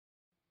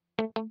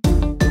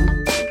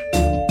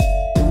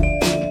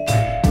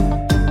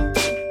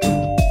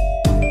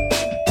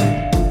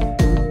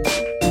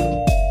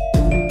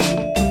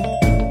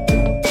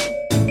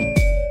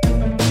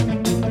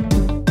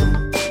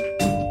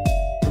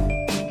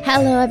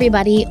Hello,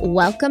 everybody.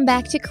 Welcome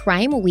back to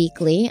Crime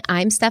Weekly.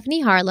 I'm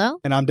Stephanie Harlow.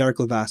 And I'm Derek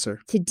Levasseur.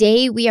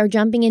 Today, we are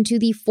jumping into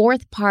the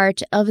fourth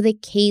part of the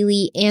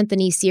Caylee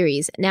Anthony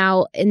series.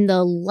 Now, in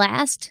the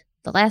last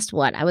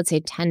what, I would say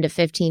 10 to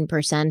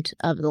 15%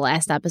 of the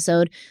last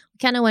episode, we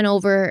kind of went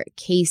over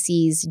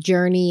Casey's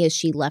journey as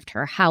she left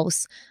her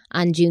house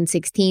on June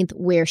 16th,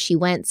 where she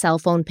went, cell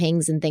phone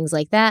pings and things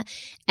like that.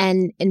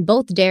 And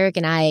both Derek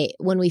and I,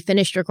 when we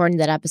finished recording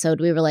that episode,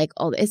 we were like,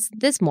 oh, is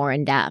this more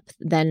in depth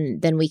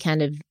than we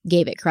kind of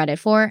gave it credit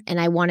for?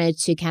 And I wanted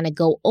to kind of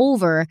go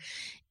over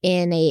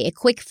in a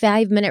quick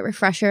 5-minute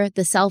refresher,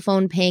 the cell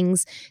phone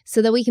pings,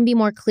 so that we can be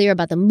more clear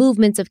about the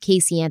movements of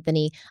Casey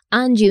Anthony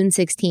on June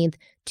 16th,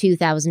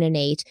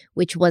 2008,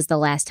 which was the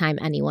last time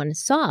anyone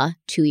saw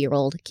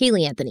 2-year-old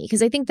Caylee Anthony.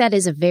 Because I think that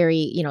is a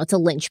very, it's a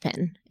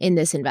linchpin in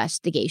this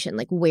investigation.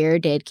 Like, where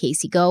did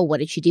Casey go? What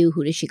did she do?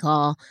 Who did she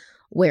call?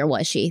 Where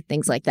was she?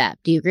 Things like that.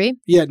 Do you agree?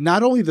 Yeah,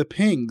 not only the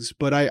pings,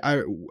 but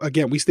I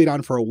again, we stayed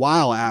on for a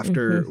while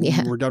after we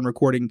were done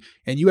recording,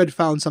 and you had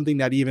found something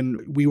that even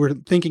we were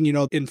thinking,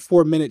 in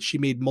 4 minutes she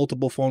made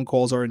multiple phone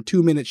calls, or in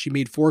 2 minutes she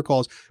made 4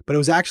 calls, but it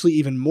was actually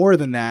even more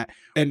than that.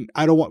 And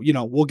I don't want,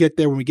 we'll get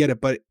there when we get it,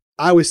 but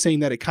I was saying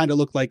that it kind of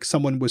looked like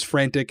someone was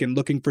frantic and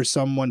looking for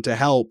someone to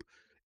help.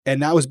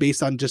 And that was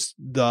based on just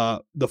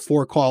the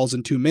 4 calls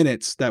in 2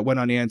 minutes that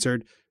went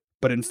unanswered.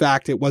 But in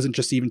fact, it wasn't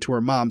just even to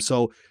her mom.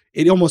 So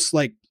it almost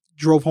like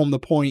drove home the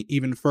point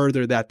even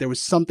further that there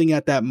was something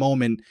at that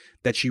moment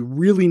that she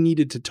really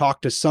needed to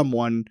talk to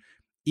someone,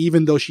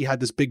 even though she had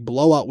this big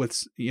blowout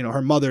with,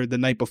 her mother the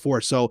night before.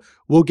 So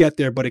we'll get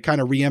there, but it kind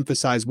of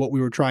reemphasized what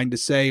we were trying to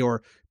say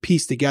or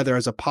piece together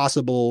as a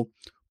possible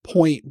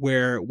point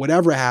where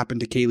whatever happened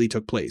to Caylee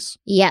took place.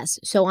 Yes.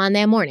 So on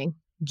that morning,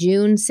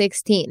 June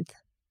 16th,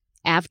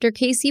 after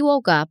Casey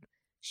woke up,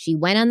 she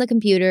went on the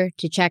computer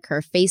to check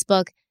her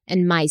Facebook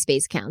and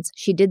MySpace accounts.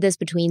 She did this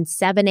between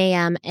 7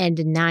 a.m.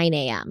 and 9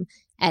 a.m.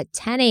 At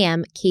 10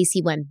 a.m.,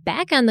 Casey went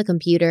back on the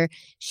computer.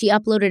 She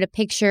uploaded a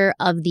picture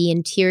of the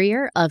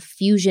interior of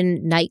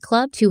Fusion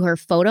Nightclub to her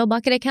Photo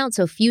Bucket account.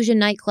 So Fusion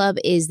Nightclub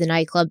is the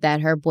nightclub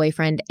that her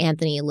boyfriend,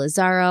 Anthony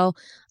Lazzaro,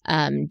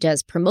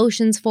 does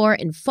promotions for.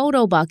 And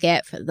Photo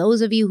Bucket, for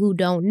those of you who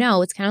don't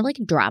know, it's kind of like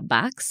a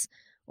Dropbox,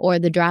 or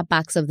the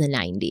Dropbox of the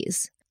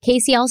 90s.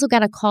 Casey also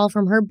got a call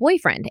from her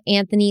boyfriend,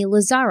 Anthony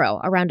Lazzaro,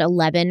 around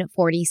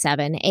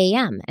 11:47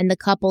 a.m., and the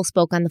couple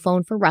spoke on the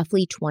phone for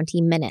roughly 20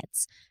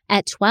 minutes.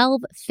 At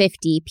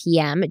 12:50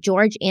 p.m.,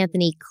 George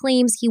Anthony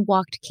claims he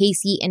walked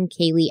Casey and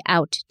Caylee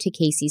out to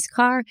Casey's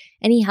car,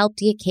 and he helped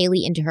get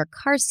Caylee into her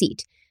car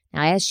seat.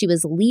 Now, as she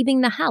was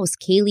leaving the house,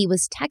 Caylee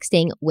was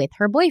texting with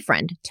her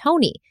boyfriend,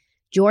 Tony.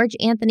 George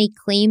Anthony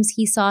claims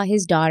he saw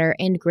his daughter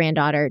and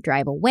granddaughter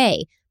drive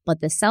away, but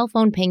the cell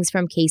phone pings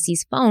from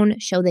Casey's phone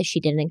show that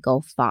she didn't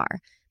go far.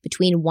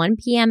 Between 1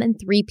 p.m. and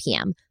 3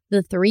 p.m.,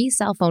 the 3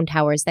 cell phone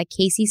towers that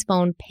Casey's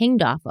phone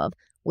pinged off of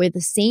were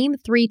the same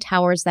 3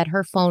 towers that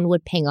her phone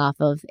would ping off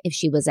of if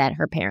she was at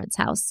her parents'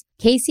 house.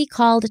 Casey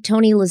called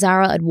Tony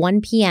Lazzaro at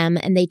 1 p.m.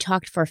 and they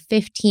talked for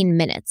 15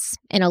 minutes.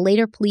 In a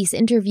later police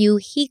interview,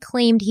 he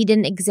claimed he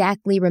didn't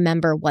exactly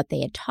remember what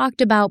they had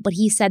talked about, but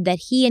he said that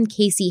he and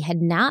Casey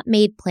had not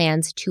made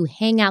plans to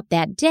hang out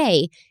that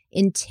day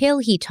until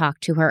he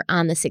talked to her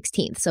on the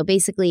 16th. So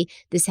basically,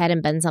 this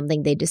hadn't been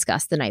something they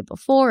discussed the night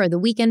before or the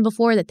weekend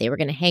before, that they were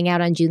going to hang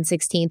out on June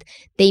 16th.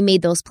 They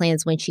made those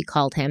plans when she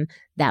called him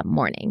that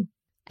morning.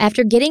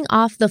 After getting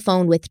off the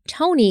phone with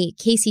Tony,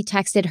 Casey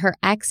texted her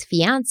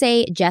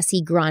ex-fiancé,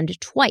 Jesse Grund,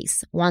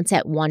 twice, once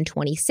at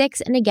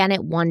 1:26 and again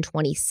at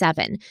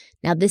 1:27.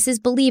 Now, this is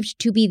believed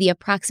to be the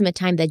approximate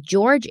time that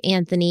George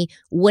Anthony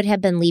would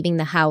have been leaving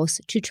the house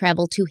to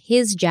travel to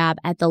his job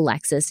at the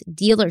Lexus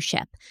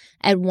dealership.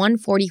 At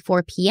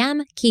 1:44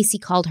 p.m., Casey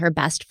called her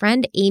best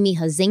friend, Amy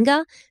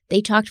Hazinga.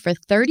 They talked for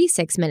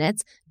 36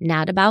 minutes,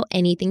 not about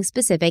anything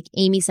specific.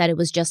 Amy said it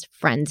was just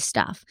friend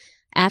stuff.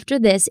 After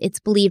this, it's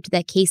believed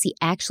that Casey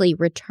actually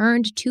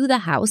returned to the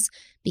house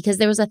because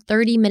there was a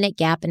 30-minute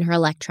gap in her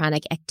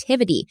electronic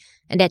activity.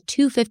 And at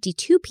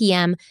 2:52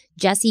 p.m.,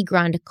 Jesse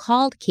Grund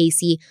called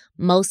Casey,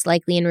 most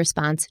likely in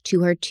response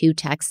to her 2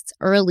 texts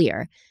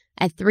earlier.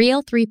 At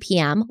 3:03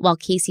 p.m., while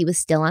Casey was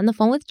still on the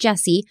phone with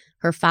Jesse,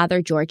 her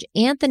father, George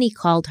Anthony,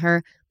 called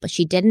her, but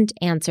she didn't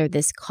answer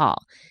this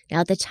call. Now,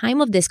 at the time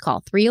of this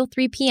call,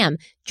 3:03 p.m.,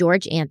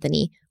 George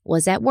Anthony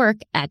was at work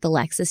at the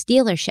Lexus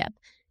dealership.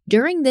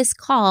 During this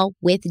call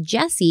with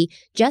Jesse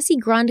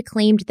Grund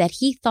claimed that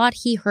he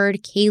thought he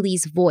heard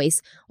Caylee's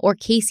voice or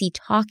Casey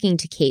talking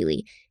to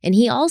Caylee. And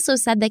he also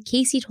said that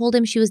Casey told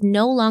him she was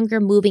no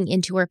longer moving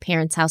into her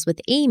parents' house with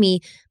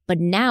Amy, but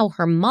now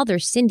her mother,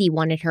 Cindy,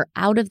 wanted her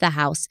out of the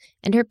house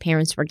and her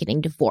parents were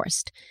getting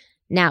divorced.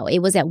 Now, it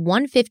was at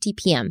 1:50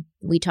 p.m.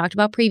 We talked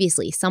about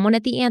previously, someone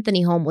at the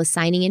Anthony home was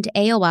signing into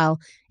AOL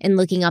and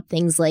looking up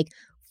things like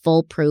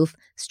foolproof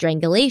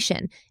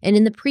strangulation. And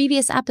in the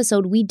previous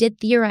episode, we did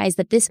theorize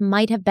that this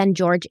might have been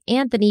George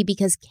Anthony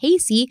because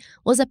Casey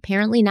was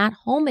apparently not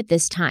home at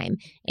this time,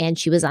 and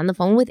she was on the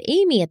phone with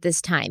Amy at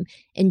this time,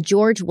 and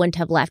George wouldn't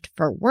have left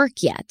for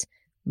work yet.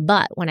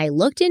 But when I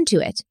looked into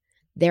it,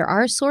 there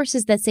are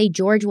sources that say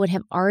George would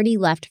have already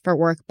left for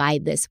work by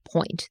this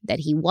point, that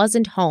he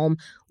wasn't home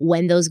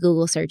when those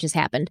Google searches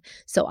happened.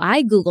 So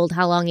I Googled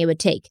how long it would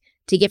take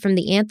to get from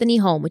the Anthony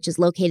home, which is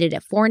located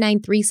at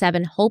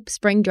 4937 Hope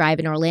Spring Drive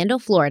in Orlando,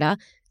 Florida,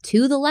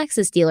 to the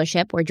Lexus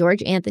dealership where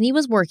George Anthony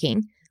was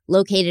working,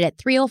 located at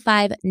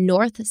 305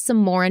 North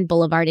Somoran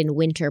Boulevard in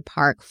Winter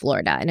Park,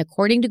 Florida. And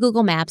according to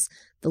Google Maps,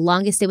 the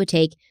longest it would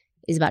take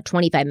is about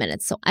 25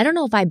 minutes. So I don't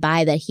know if I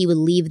buy that he would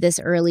leave this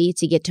early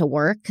to get to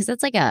work, because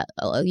that's like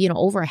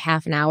over a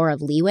half an hour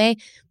of leeway.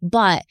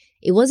 But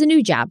it was a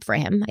new job for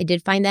him. I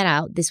did find that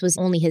out. This was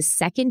only his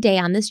second day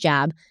on this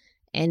job.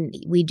 And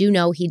we do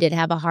know he did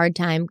have a hard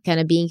time kind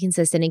of being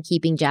consistent and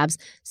keeping jobs.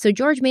 So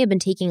George may have been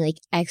taking like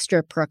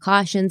extra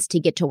precautions to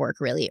get to work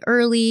really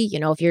early,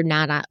 if you're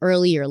not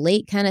early or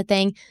late kind of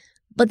thing.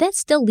 But that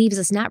still leaves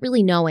us not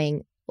really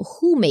knowing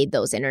who made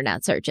those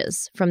internet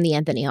searches from the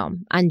Anthony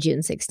home on June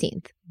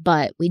 16th.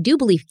 But we do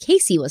believe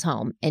Caylee was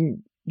home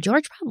and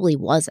George probably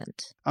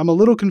wasn't. I'm a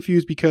little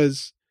confused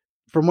because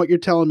from what you're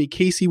telling me,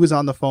 Caylee was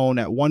on the phone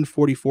at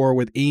 1:44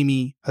 with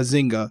Amy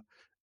Hazinga,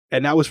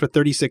 and that was for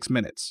 36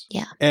 minutes.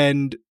 Yeah.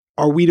 And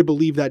are we to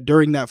believe that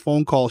during that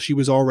phone call, she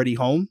was already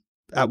home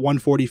at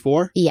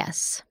 1:44?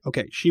 Yes.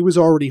 Okay, she was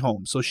already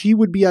home. So she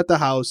would be at the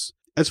house.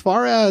 As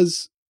far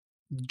as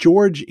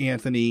George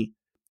Anthony,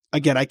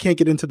 again, I can't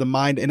get into the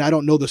mind, and I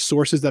don't know the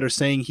sources that are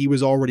saying he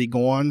was already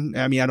gone.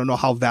 I mean, I don't know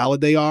how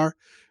valid they are,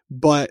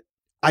 but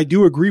I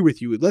do agree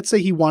with you. Let's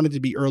say he wanted to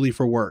be early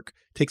for work.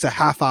 Takes a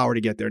half hour to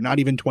get there, not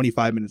even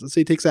 25 minutes. Let's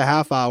say it takes a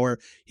half hour.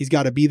 He's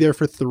got to be there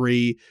for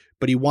 3,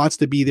 but he wants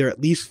to be there at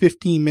least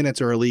 15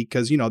 minutes early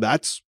because,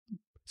 that's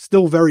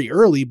still very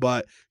early,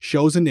 but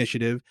shows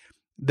initiative.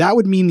 That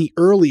would mean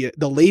the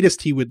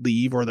latest he would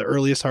leave, or the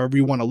earliest, however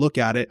you want to look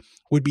at it,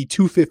 would be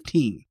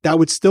 2:15. That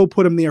would still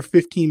put him there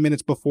 15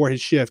 minutes before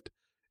his shift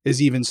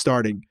is even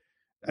starting.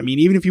 I mean,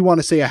 even if you want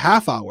to say a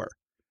half hour,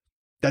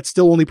 that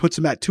still only puts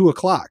him at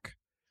 2:00.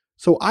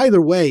 So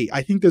either way,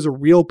 I think there's a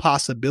real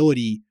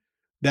possibility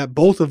that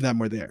both of them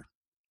were there.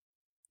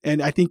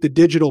 And I think the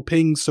digital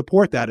pings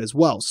support that as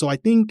well. So I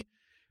think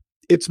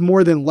it's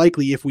more than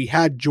likely, if we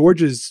had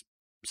George's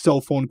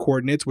cell phone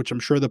coordinates, which I'm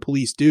sure the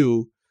police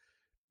do,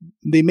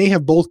 they may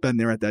have both been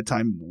there at that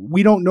time.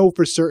 We don't know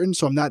for certain,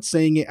 so I'm not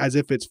saying it as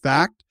if it's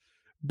fact,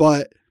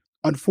 but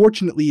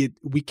unfortunately,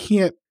 we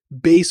can't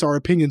base our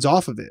opinions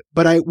off of it.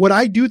 But what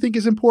I do think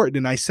is important,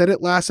 and I said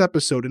it last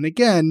episode, and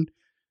again,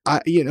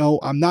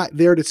 I'm not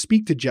there to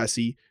speak to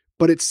Jesse,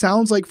 but it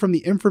sounds like from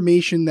the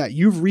information that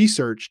you've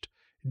researched,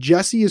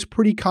 Jesse is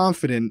pretty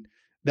confident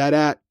that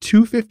at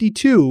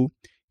 2:52,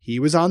 he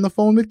was on the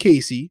phone with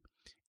Caylee,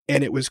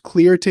 and it was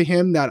clear to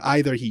him that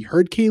either he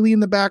heard Caylee in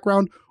the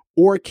background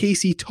or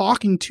Caylee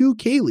talking to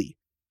Caylee.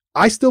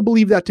 I still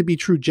believe that to be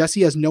true.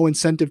 Jesse has no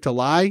incentive to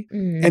lie.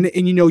 And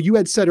you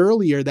had said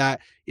earlier that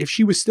if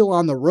she was still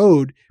on the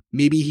road,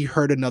 maybe he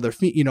heard another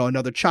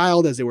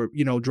child as they were,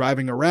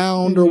 driving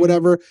around or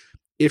whatever.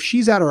 If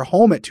she's at her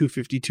home at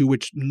 2:52,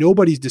 which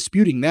nobody's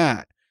disputing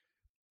that,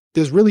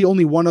 there's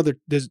only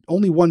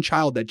one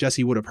child that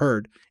Jesse would have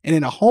heard. And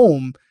in a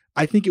home,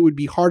 I think it would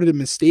be harder to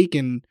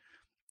mistaken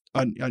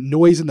a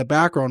noise in the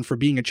background for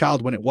being a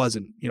child when it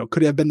wasn't.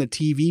 Could it have been the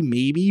TV?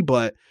 Maybe,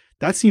 but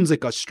that seems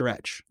like a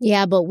stretch.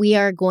 Yeah, but we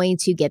are going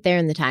to get there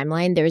in the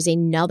timeline. There's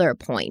another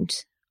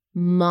point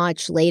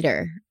much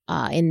later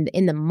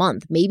in the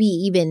month, maybe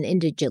even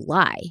into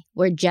July,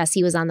 where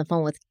Jesse was on the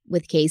phone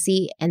with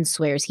Caylee and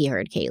swears he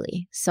heard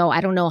Caylee. So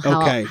I don't know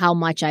how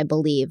much I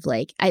believe.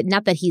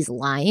 Not that he's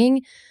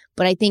lying,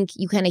 but I think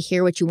you kind of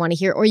hear what you want to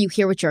hear, or you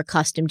hear what you're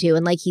accustomed to.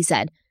 And like he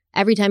said,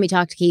 every time he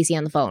talked to Caylee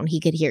on the phone, he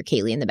could hear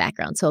Caylee in the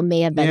background. So it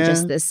may have been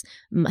just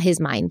his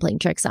mind playing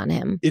tricks on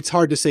him. It's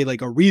hard to say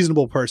a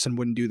reasonable person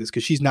wouldn't do this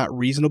because she's not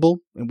reasonable,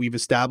 and we've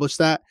established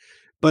that.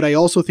 But I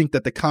also think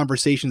that the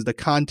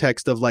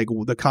context of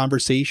the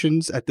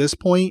conversations at this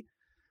point,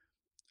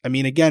 I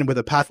mean, again, with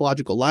a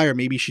pathological liar,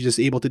 maybe she's just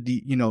able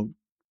to,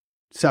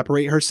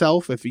 separate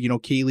herself if,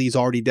 Caylee's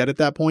already dead at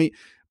that point.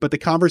 But the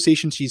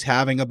conversations she's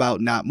having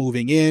about not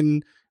moving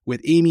in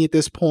with Amy at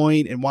this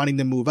point and wanting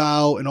to move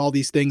out and all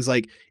these things,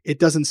 it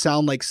doesn't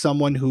sound like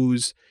someone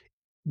who's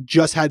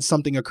just had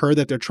something occur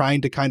that they're trying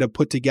to kind of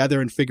put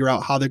together and figure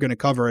out how they're going to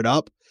cover it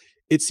up.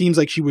 It seems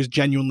like she was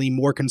genuinely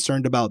more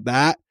concerned about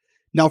that.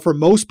 Now, for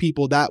most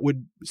people, that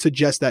would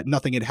suggest that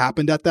nothing had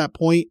happened at that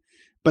point.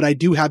 But I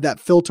do have that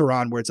filter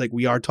on where it's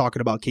we are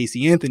talking about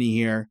Caylee Anthony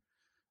here,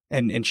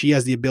 and she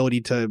has the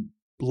ability to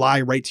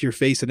lie right to your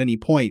face at any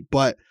point.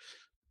 But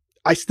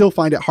I still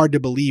find it hard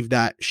to believe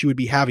that she would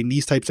be having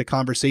these types of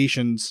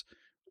conversations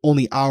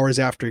only hours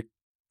after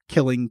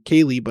killing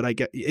Caylee. But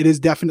it is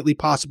definitely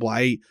possible.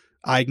 I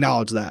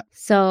acknowledge that.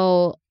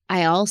 So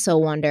I also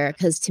wonder,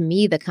 because to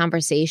me, the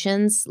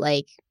conversations,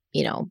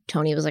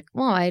 Tony was like,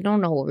 well, I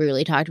don't know what we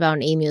really talked about.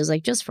 And Amy was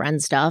like, just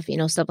friend stuff,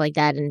 stuff like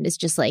that. And it's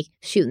just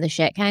shooting the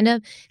shit kind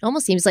of. It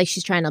almost seems like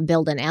she's trying to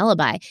build an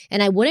alibi.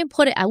 And I would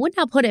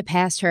not put it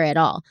past her at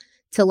all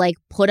to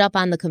put up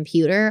on the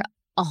computer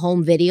a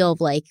home video of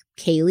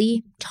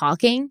Caylee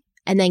talking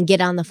and then get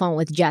on the phone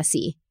with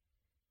Jesse.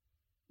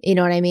 You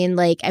know what I mean?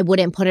 Like, I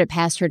wouldn't put it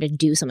past her to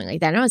do something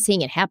like that. I'm not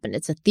saying it happened.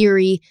 It's a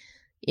theory,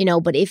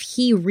 but if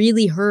he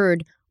really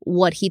heard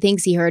what he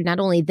thinks he heard, not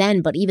only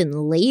then, but even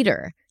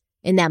later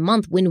in that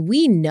month when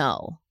we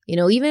know,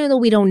 even though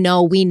we don't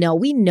know, we know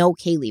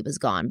Caylee was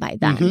gone by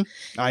then.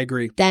 Mm-hmm. I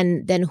agree.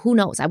 Then who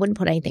knows? I wouldn't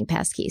put anything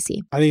past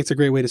Casey. I think it's a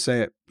great way to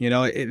say it,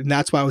 and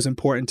that's why it was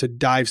important to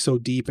dive so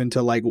deep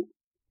into like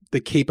the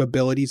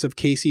capabilities of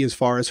Casey as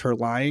far as her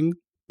lying.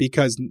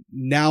 Because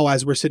now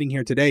as we're sitting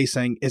here today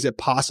saying, is it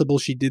possible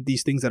she did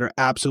these things that are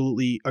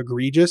absolutely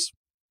egregious?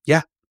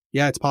 Yeah,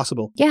 it's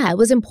possible. Yeah, it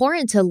was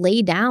important to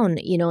lay down,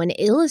 and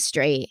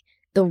illustrate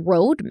the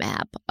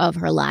roadmap of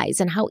her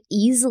lies and how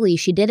easily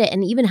she did it,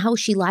 and even how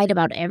she lied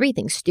about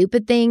everything.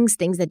 Stupid things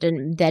that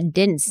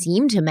didn't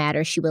seem to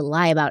matter. She would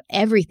lie about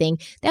everything.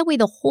 That way,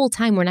 the whole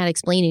time we're not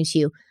explaining to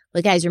you,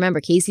 but guys,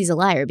 remember, Casey's a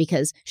liar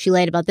because she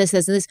lied about this,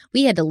 and this.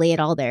 We had to lay it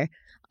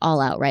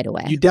all out right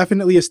away. You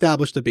definitely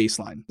established a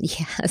baseline.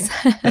 Yes.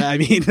 I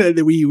mean,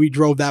 we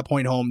drove that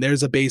point home.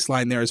 There's a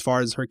baseline there as far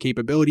as her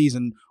capabilities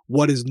and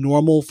what is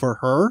normal for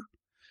her.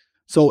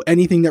 So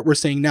anything that we're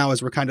saying now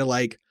as we're kind of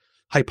like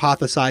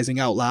hypothesizing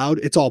out loud,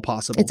 it's all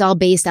possible. It's all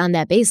based on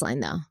that baseline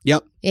though.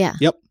 Yep. Yeah.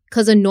 Yep.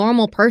 Because a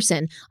normal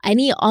person,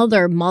 any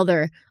other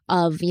mother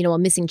of, a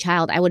missing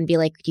child, I wouldn't be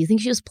like, do you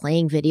think she was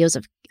playing videos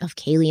of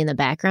Caylee in the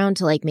background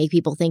to like make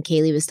people think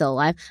Caylee was still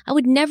alive? It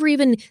would never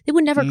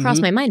cross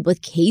my mind.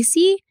 With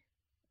Casey,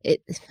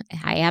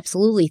 I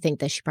absolutely think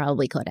that she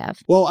probably could have.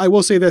 Well, I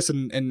will say this,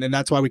 and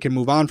that's why we can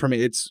move on from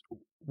it.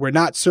 We're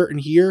not certain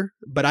here,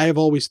 but I have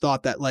always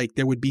thought that like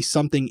there would be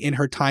something in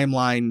her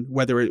timeline,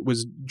 whether it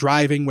was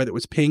driving, whether it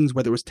was pings,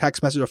 whether it was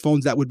text message or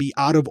phones, that would be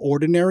out of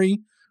ordinary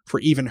for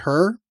even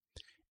her.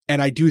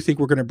 And I do think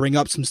we're going to bring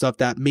up some stuff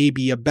that may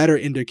be a better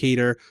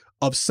indicator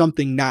of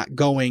something not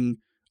going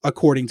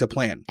according to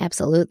plan.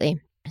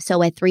 Absolutely.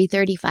 So at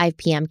 3:35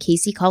 p.m.,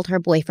 Casey called her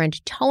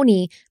boyfriend,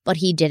 Tony, but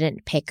he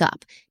didn't pick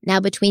up. Now,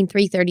 between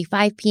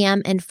 3:35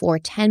 p.m. and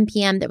 4:10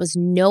 p.m., there was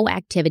no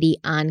activity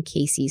on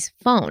Casey's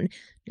phone.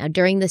 Now,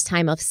 during this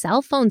time of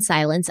cell phone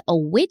silence, a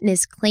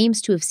witness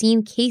claims to have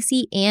seen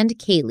Casey and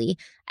Caylee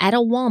at a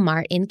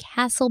Walmart in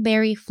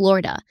Castleberry,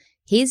 Florida.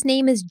 His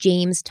name is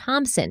James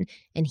Thompson,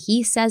 and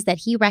he says that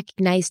he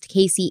recognized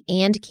Casey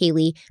and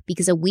Caylee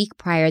because a week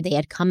prior they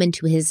had come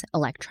into his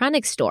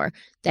electronics store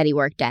that he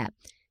worked at.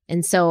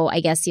 And so I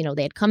guess,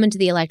 they had come into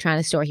the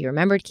electronics store. He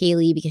remembered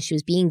Caylee because she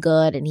was being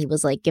good, and he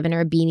was like giving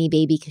her a beanie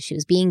baby because she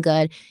was being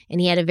good. And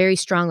he had a very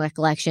strong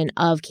recollection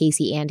of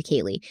Casey and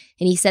Caylee.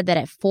 And he said that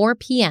at 4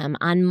 p.m.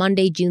 on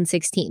Monday, June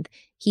 16th,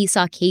 he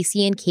saw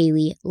Casey and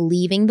Caylee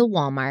leaving the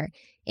Walmart.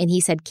 And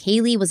he said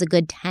Caylee was a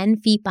good 10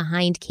 feet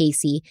behind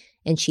Casey,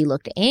 and she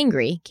looked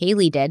angry,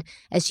 Caylee did,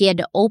 as she had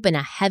to open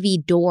a heavy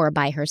door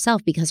by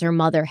herself because her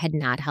mother had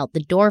not held the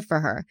door for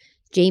her.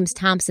 James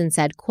Thompson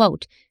said,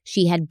 quote,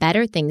 "She had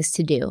better things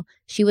to do.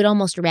 She would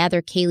almost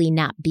rather Caylee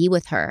not be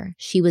with her.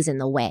 She was in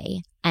the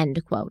way,"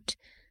 end quote.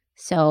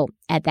 So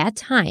at that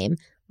time,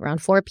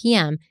 around 4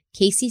 p.m.,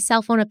 Casey's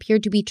cell phone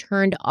appeared to be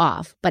turned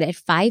off, but at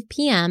 5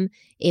 p.m.,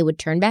 it would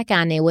turn back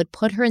on. It would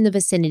put her in the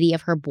vicinity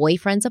of her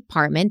boyfriend's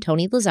apartment,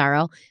 Tony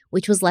Lazzaro,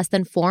 which was less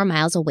than 4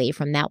 miles away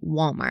from that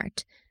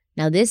Walmart.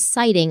 Now, this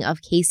sighting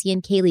of Casey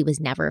and Caylee was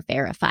never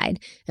verified,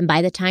 and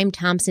by the time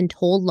Thompson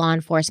told law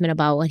enforcement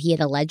about what he had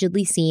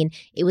allegedly seen,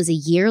 it was a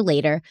year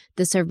later.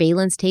 The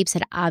surveillance tapes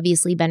had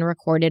obviously been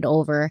recorded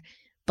over,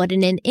 but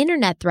in an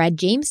internet thread,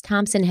 James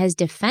Thompson has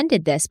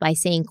defended this by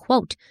saying,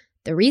 quote,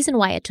 "The reason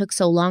why it took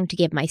so long to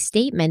give my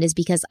statement is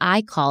because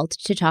I called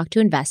to talk to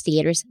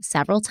investigators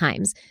several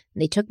times,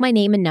 and they took my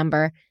name and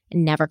number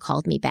and never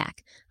called me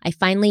back. I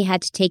finally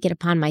had to take it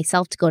upon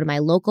myself to go to my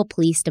local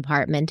police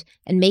department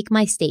and make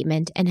my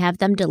statement and have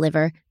them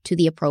deliver to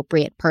the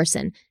appropriate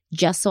person,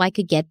 just so I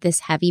could get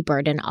this heavy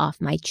burden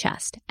off my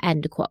chest,"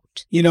 end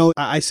quote.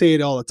 I say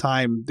it all the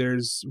time.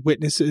 There's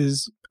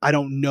witnesses. I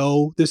don't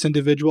know this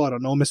individual. I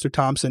don't know Mr.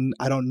 Thompson.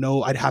 I don't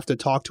know. I'd have to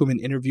talk to him and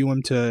interview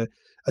him to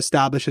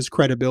establish his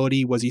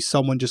credibility. Was he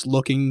someone just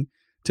looking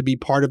to be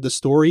part of the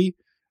story,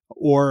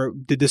 or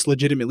did this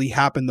legitimately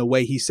happen the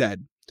way he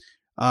said?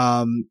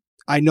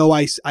 I know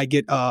I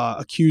get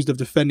accused of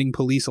defending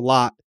police a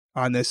lot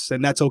on this,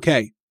 and that's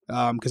okay,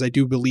 because I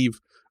do believe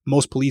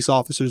most police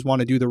officers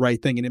want to do the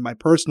right thing. And in my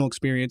personal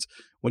experience,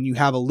 when you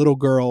have a little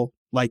girl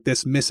like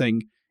this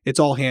missing, it's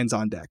all hands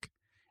on deck.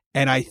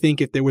 And I think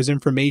if there was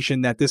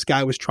information that this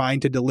guy was trying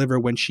to deliver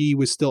when Caylee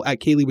was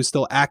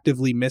still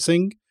actively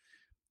missing,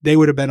 they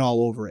would have been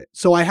all over it.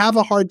 So I have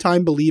a hard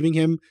time believing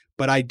him,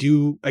 but I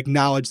do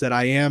acknowledge that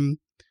I am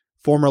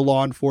former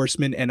law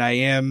enforcement and I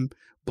am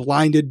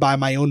blinded by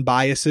my own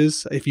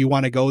biases, if you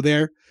want to go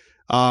there.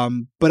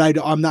 But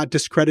I'm not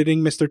discrediting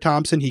Mr.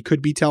 Thompson. He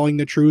could be telling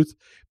the truth,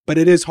 but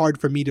it is hard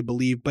for me to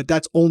believe. But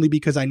that's only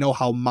because I know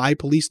how my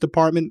police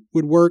department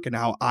would work and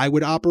how I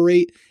would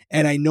operate.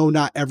 And I know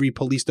not every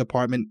police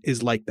department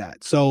is like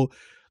that. So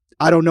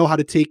I don't know how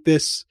to take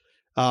this.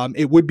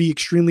 It would be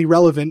extremely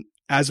relevant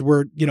as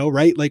we're,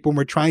 right? Like when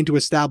we're trying to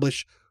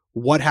establish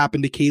what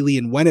happened to Caylee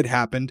and when it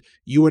happened.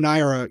 You and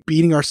I are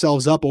beating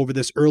ourselves up over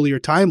this earlier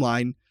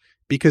timeline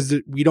because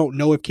we don't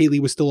know if Caylee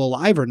was still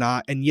alive or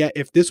not. And yet,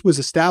 if this was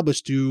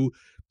established to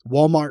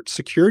Walmart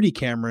security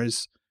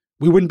cameras,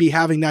 we wouldn't be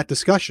having that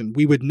discussion.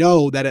 We would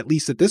know that at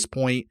least at this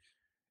point,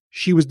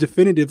 she was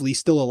definitively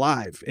still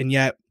alive. And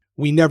yet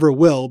we never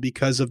will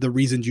because of the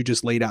reasons you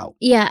just laid out.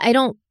 Yeah, I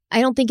don't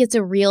think it's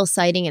a real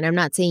sighting, and I'm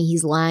not saying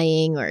he's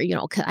lying or,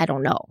 I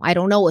don't know. I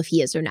don't know if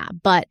he is or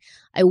not, but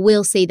I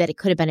will say that it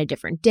could have been a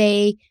different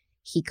day.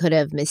 He could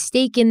have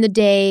mistaken the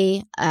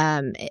day.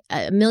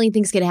 A million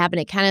things could happen.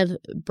 It kind of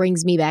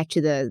brings me back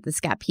to the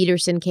Scott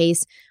Peterson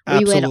case where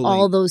Absolutely. you had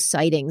all those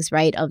sightings,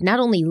 right, of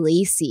not only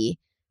Lacey,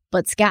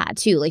 but Scott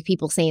too. Like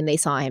people saying they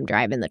saw him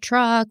driving the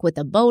truck with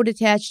a boat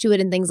attached to it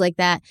and things like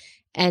that.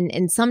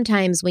 And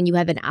sometimes when you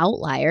have an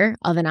outlier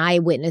of an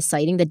eyewitness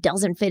sighting that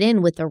doesn't fit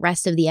in with the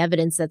rest of the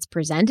evidence that's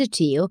presented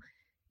to you,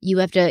 you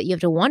have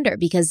to wonder,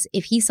 because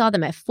if he saw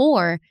them at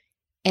 4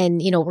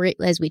 and,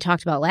 as we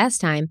talked about last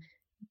time,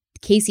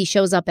 Casey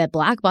shows up at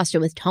Blockbuster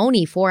with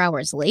Tony 4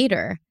 hours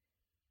later,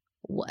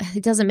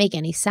 it doesn't make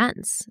any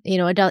sense.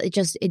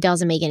 It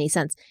doesn't make any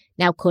sense.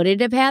 Now, could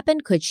it have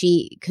happened? Could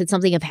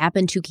something have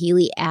happened to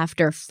Caylee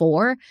after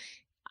 4?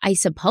 I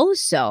suppose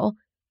so.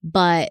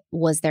 But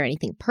was there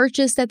anything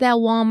purchased at that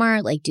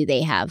Walmart? Like, do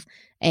they have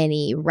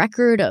any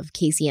record of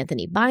Casey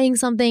Anthony buying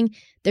something?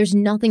 There's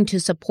nothing to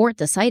support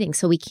the sighting,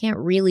 so we can't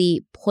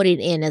really put it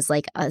in as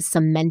like a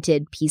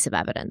cemented piece of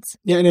evidence.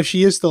 Yeah, and if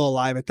she is still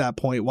alive at that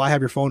point, why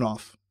have your phone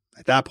off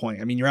at that point?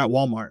 I mean, you're at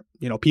Walmart.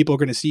 People are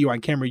going to see you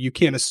on camera. You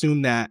can't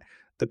assume that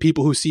the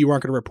people who see you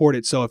aren't going to report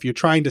it. So if you're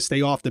trying to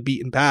stay off the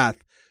beaten path,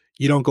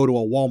 you don't go to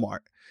a Walmart.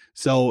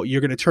 So you're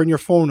going to turn your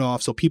phone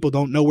off so people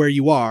don't know where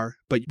you are,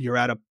 but you're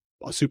at a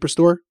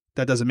superstore.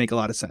 That doesn't make a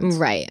lot of sense.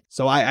 Right.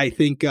 So I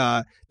think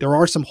there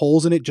are some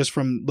holes in it just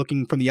from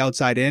looking from the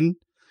outside in,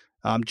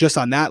 just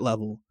on that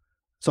level.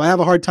 So I have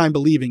a hard time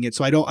believing it.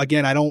 So I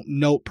don't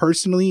know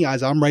personally,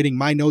 as I'm writing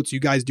my notes, you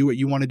guys do what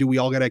you want to do. We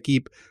all got to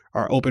keep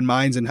our open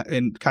minds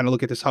and kind of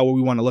look at this how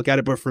we want to look at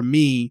it. But for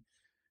me,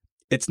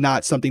 it's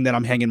not something that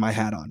I'm hanging my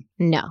hat on.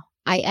 No,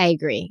 I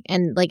agree.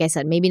 And like I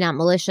said, maybe not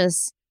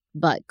malicious,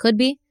 but could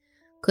be.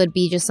 Could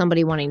be just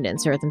somebody wanting to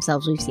insert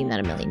themselves. We've seen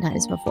that a million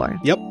times before.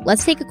 Yep.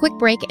 Let's take a quick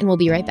break and we'll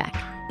be right back.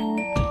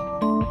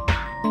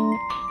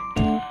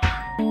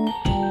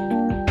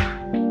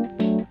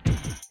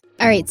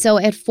 All right, so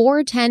at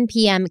 4:10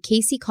 p.m.,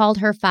 Casey called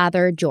her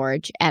father,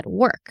 George, at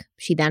work.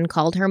 She then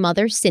called her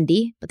mother,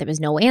 Cindy, but there was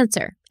no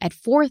answer. At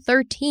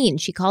 4:13,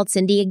 she called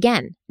Cindy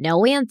again.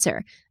 No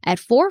answer. At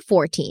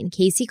 4:14,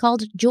 Casey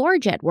called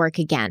George at work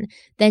again.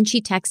 Then she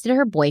texted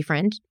her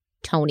boyfriend,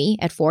 Tony,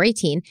 at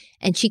 4:18,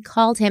 and she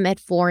called him at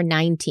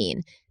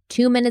 4:19.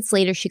 2 minutes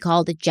later, she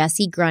called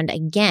Jesse Grund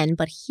again,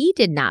 but he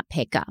did not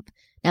pick up.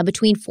 Now,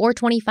 between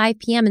 4:25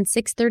 p.m. and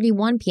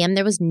 6:31 p.m.,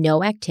 there was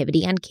no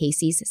activity on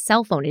Casey's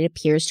cell phone. It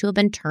appears to have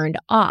been turned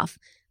off.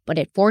 But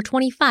at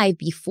 4:25,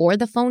 before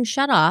the phone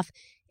shut off,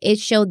 it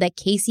showed that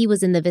Casey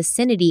was in the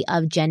vicinity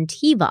of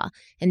Gentiva,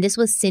 and this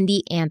was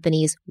Cindy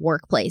Anthony's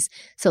workplace.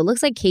 So it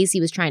looks like Casey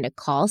was trying to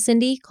call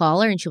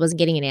her, and she wasn't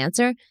getting an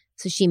answer.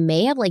 So she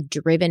may have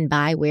driven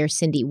by where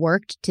Cindy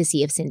worked to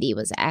see if Cindy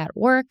was at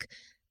work,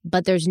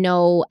 but there's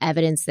no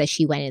evidence that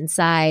she went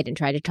inside and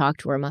tried to talk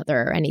to her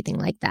mother or anything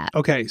like that.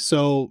 Okay,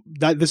 so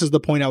this is the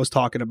point I was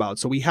talking about.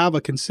 So we have a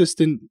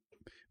consistent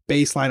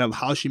baseline of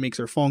how she makes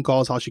her phone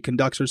calls, how she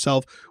conducts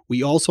herself.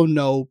 We also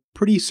know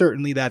pretty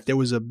certainly that there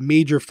was a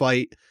major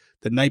fight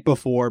the night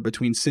before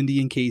between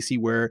Cindy and Casey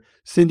where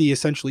Cindy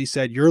essentially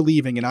said, "You're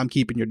leaving and I'm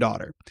keeping your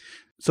daughter."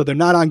 So they're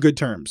not on good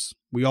terms.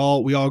 We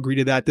all agree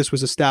to that. This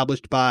was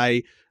established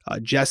by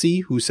Jesse,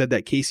 who said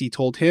that Casey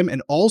told him,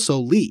 and also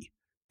Lee.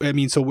 I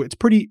mean, so it's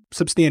pretty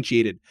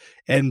substantiated.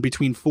 And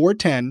between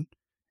 4:10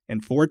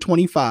 and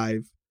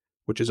 4:25,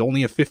 which is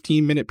only a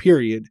 15-minute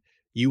period,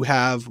 you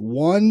have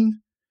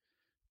 1,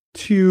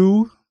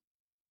 2,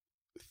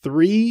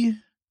 3,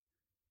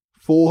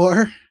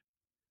 4,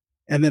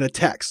 and then a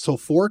text. So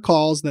 4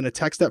 calls, then a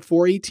text at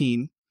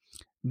 4:18.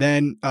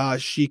 Then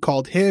she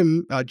called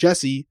him,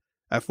 Jesse,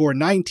 at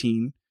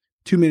 4:19.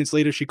 2 minutes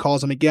later, she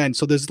calls him again.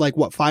 So there's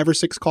 5 or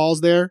 6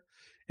 calls there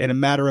in a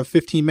matter of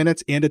 15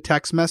 minutes and a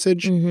text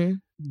message. Mm-hmm.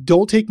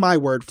 Don't take my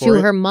word for it.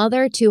 To her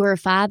mother, to her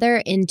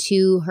father, and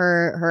to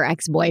her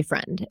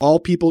ex-boyfriend. All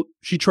people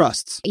she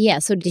trusts. Yeah,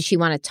 so did she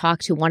want to talk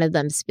to one of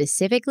them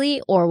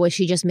specifically, or was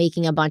she just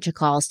making a bunch of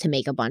calls to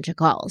make a bunch of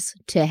calls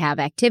to have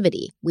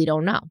activity? We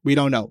don't know. We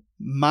don't know.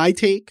 My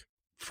take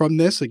from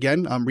this,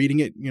 again, I'm reading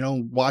it,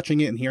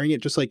 watching it and hearing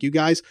it just like you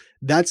guys.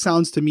 That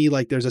sounds to me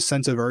like there's a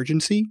sense of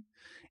urgency.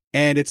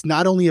 And it's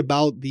not only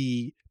about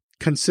the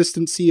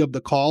consistency of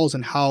the calls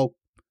and how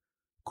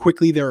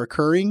quickly they're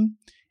occurring.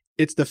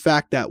 It's the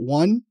fact that,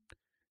 one,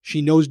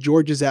 she knows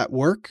George is at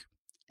work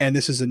and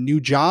this is a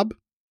new job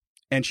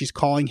and she's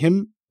calling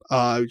him.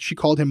 She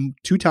called him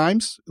 2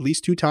 times, at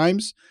least 2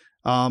 times,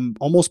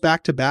 almost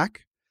back to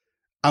back.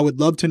 I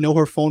would love to know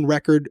her phone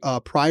record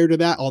prior to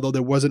that, although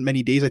there wasn't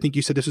many days. I think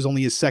you said this was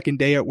only his 2nd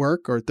day at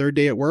work or 3rd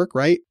day at work,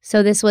 right?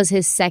 So this was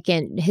his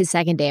second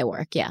day at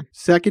work, yeah.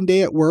 2nd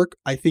day at work.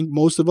 I think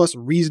most of us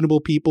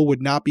reasonable people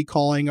would not be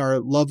calling our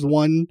loved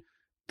one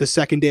the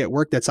second day at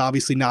work, that's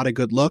obviously not a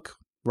good look,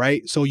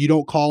 right? So you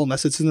don't call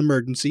unless it's an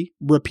emergency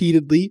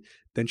repeatedly.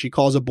 Then she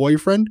calls a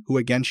boyfriend who,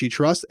 again, she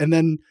trusts. And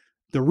then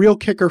the real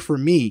kicker for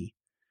me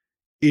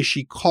is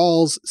she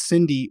calls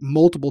Cindy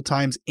multiple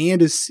times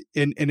and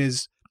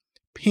is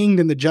pinged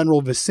in the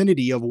general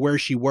vicinity of where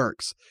she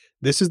works.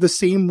 This is the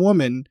same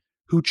woman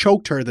who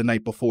choked her the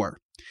night before.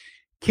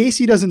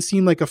 Casey doesn't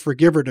seem like a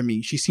forgiver to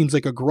me. She seems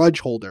like a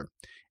grudge holder.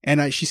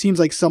 And she seems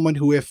like someone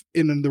who, if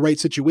in the right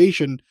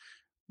situation,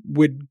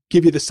 would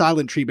give you the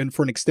silent treatment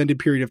for an extended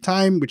period of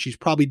time, which she's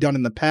probably done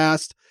in the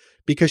past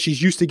because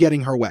she's used to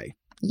getting her way.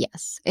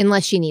 Yes,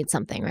 unless she needs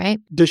something, right?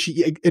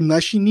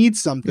 Unless she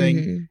needs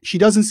something, she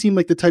doesn't seem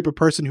like the type of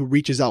person who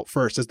reaches out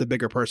first as the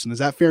bigger person. Is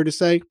that fair to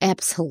say?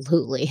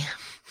 Absolutely.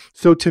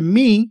 So to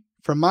me,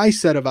 from my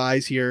set of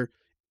eyes here,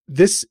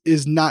 this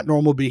is not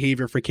normal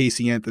behavior for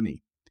Casey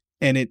Anthony.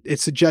 And it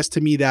suggests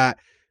to me that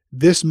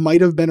this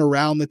might have been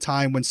around the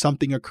time when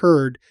something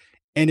occurred.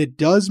 And it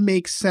does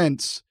make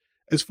sense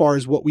as far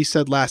as what we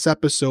said last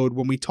episode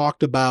when we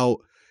talked about,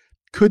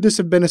 could this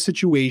have been a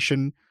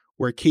situation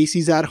where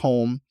Casey's at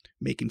home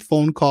making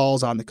phone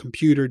calls on the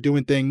computer,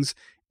 doing things,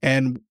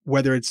 and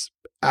whether it's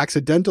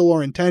accidental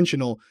or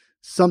intentional,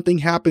 something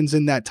happens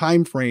in that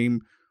time frame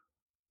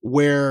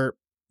where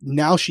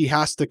now she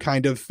has to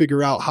kind of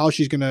figure out how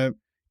she's going to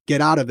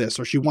get out of this,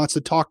 or she wants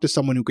to talk to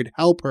someone who could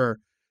help her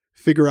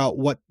figure out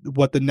what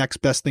the next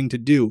best thing to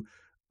do.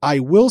 I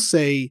will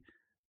say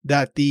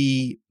that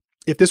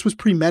if this was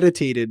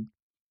premeditated,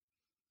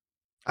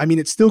 I mean,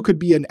 it still could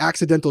be an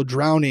accidental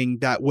drowning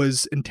that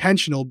was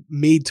intentional,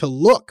 made to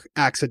look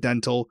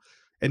accidental,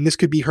 and this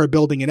could be her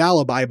building an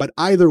alibi. But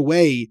either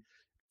way,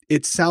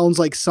 it sounds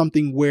like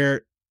something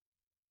where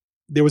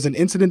there was an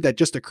incident that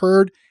just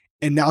occurred,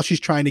 and now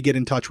she's trying to get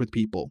in touch with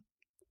people.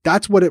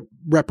 That's what it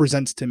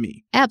represents to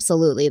me.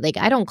 Absolutely. Like,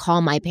 I don't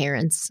call my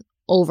parents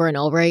over and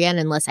over again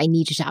unless I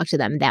need to talk to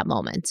them that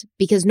moment,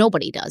 because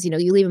nobody does. You know,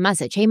 you leave a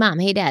message, hey mom,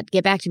 hey dad,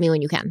 get back to me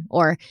when you can.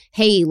 Or,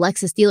 hey,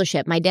 Lexus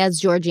dealership, my dad's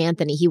George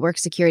Anthony, he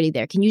works security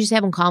there. Can you just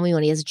have him call me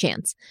when he has a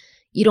chance?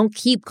 You don't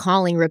keep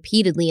calling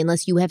repeatedly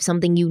unless you have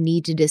something you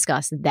need to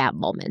discuss at that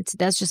moment.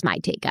 That's just my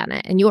take on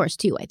it. And yours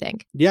too, I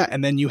think. Yeah.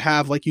 And then you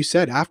have, like you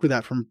said, after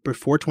that, from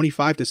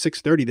 4:25 to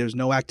 6:30, there's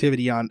no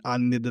activity on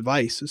the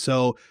device.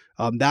 So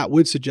that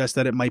would suggest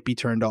that it might be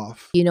turned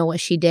off. You know what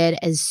she did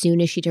as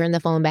soon as she turned the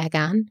phone back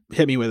on?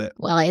 Hit me with it.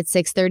 Well, at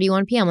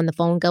 6:31 p.m. when the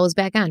phone goes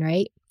back on,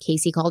 right?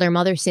 Casey called her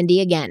mother,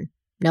 Cindy, again.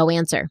 No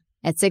answer.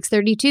 At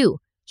 6:32,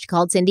 she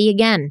called Cindy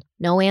again.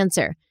 No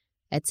answer.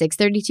 At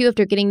 6:32,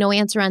 after getting no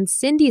answer on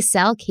Cindy's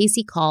cell,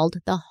 Casey called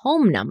the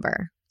home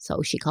number.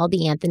 So she called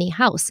the Anthony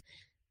house.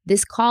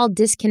 This call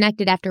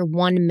disconnected after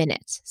 1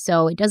 minute.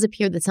 So it does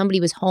appear that somebody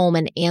was home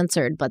and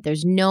answered, but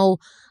there's no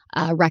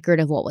record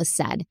of what was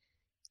said.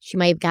 She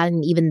might have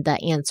gotten even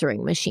the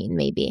answering machine,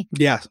 maybe.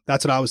 Yeah,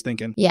 that's what I was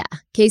thinking. Yeah.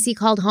 Casey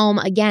called home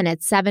again at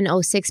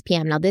 7:06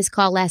 p.m. Now, this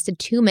call lasted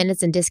 2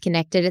 minutes and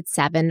disconnected at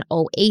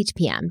 7:08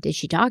 p.m. Did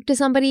she talk to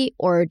somebody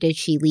or did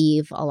she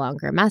leave a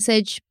longer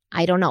message?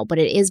 I don't know, but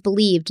it is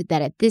believed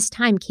that at this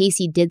time,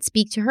 Casey did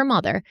speak to her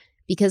mother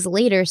because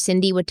later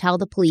Cindy would tell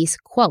the police,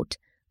 quote,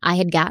 I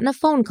had gotten a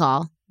phone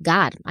call,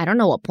 God, I don't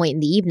know what point in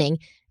the evening,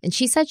 and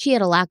she said she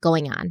had a lot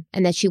going on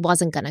and that she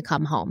wasn't going to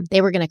come home.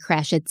 They were going to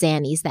crash at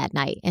Zanny's that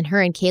night, and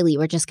her and Caylee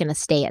were just going to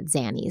stay at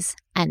Zanny's,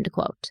 end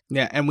quote.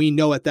 Yeah, and we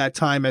know at that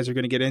time, as you're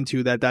going to get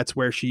into, that's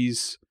where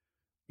she's,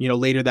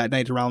 later that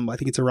night around, I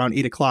think it's around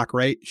 8 o'clock,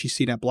 right? She's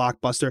seen at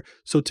Blockbuster.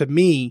 So to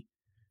me,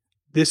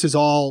 this is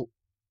all,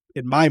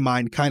 in my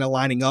mind, kind of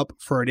lining up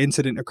for an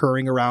incident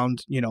occurring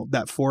around,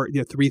 that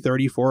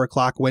 3:30, 4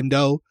 o'clock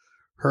window,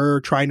 her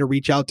trying to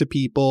reach out to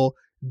people,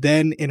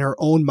 then in her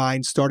own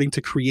mind starting to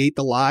create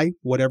the lie,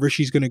 whatever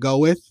she's going to go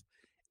with.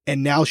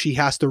 And now she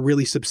has to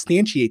really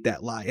substantiate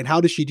that lie. And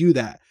how does she do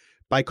that?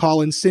 By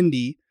calling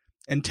Cindy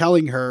and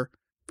telling her,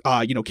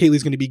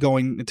 Caylee's going to be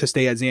going to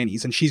stay at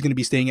Zanny's and she's going to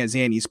be staying at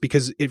Zanny's,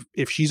 because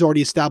if she's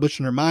already established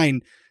in her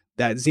mind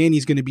that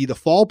Zanny's going to be the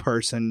fall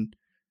person,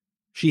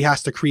 she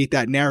has to create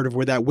that narrative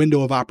where that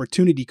window of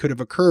opportunity could have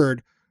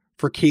occurred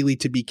for Caylee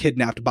to be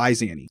kidnapped by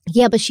Zanny.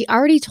 Yeah, but she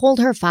already told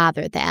her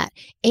father that.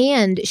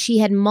 And she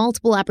had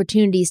multiple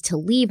opportunities to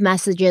leave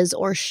messages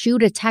or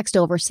shoot a text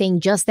over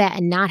saying just that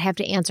and not have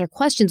to answer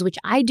questions, which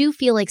I do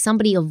feel like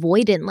somebody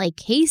avoidant like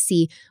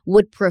Casey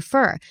would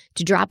prefer.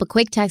 To drop a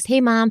quick text,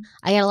 hey, Mom,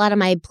 I got a lot on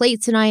my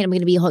plate tonight. I'm going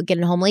to be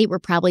getting home late. We're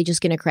probably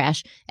just going to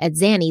crash at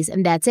Zanny's,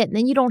 and that's it. And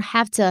then you don't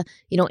have to,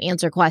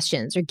 answer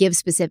questions or give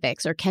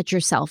specifics or catch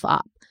yourself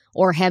up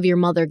or have your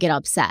mother get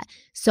upset.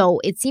 So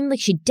it seemed like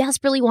she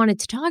desperately wanted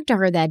to talk to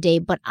her that day,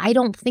 but I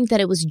don't think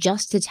that it was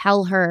just to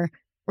tell her,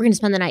 we're going to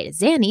spend the night at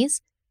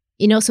Zanny's.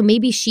 So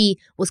maybe she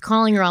was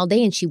calling her all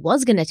day and she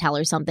was going to tell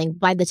her something.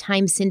 By the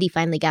time Cindy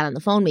finally got on the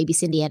phone, maybe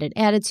Cindy had an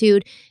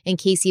attitude and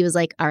Casey was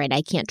like, all right,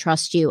 I can't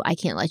trust you. I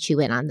can't let you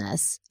in on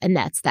this. And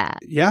that's that.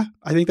 Yeah,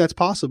 I think that's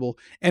possible.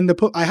 And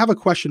I have a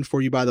question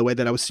for you, by the way,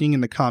 that I was seeing in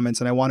the comments,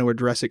 and I want to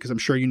address it because I'm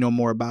sure you know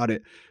more about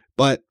it.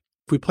 But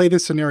if we play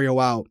this scenario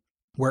out,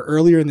 where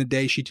earlier in the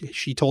day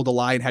she told a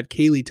lie and had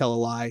Caylee tell a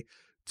lie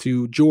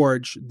to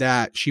George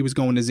that she was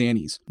going to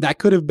Zanny's. That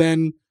could have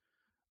been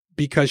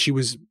because she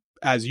was,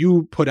 as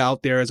you put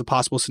out there as a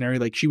possible scenario,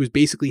 like she was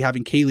basically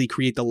having Caylee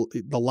create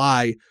the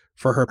lie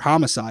for her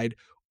homicide.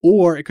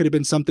 Or it could have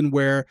been something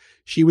where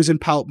she was in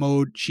pout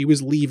mode. She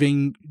was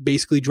leaving,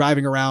 basically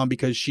driving around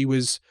because she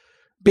was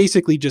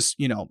basically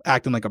just,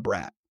 acting like a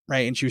brat,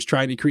 right? And she was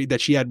trying to create that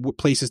she had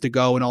places to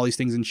go and all these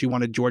things, and she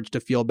wanted George to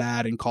feel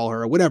bad and call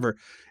her or whatever.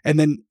 And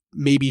then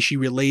maybe she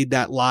relayed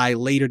that lie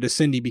later to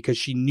Cindy because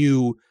she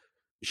knew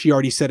she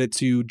already said it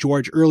to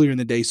George earlier in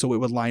the day, so it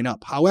would line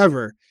up.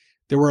 However,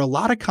 there were a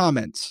lot of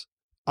comments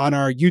on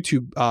our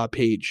YouTube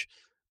page,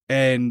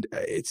 and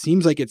it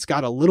seems like it's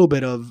got a little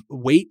bit of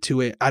weight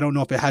to it. I don't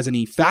know if it has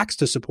any facts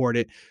to support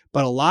it,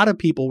 but a lot of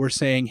people were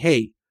saying,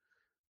 hey,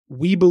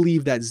 we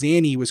believe that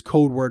Zanny was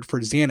code word for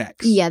Xanax.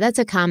 Yeah, that's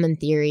a common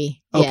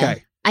theory. Okay. Yeah,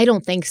 I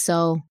don't think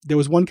so. There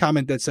was one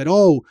comment that said,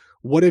 oh,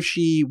 what if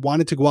she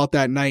wanted to go out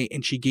that night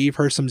and she gave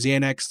her some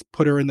Xanax,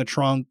 put her in the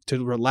trunk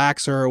to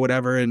relax her or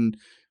whatever? And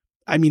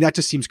I mean, that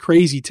just seems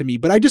crazy to me.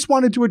 But I just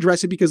wanted to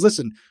address it because,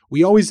 listen,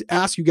 we always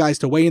ask you guys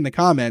to weigh in the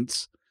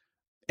comments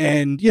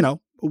and,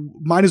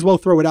 might as well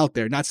throw it out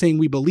there. Not saying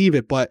we believe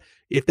it, but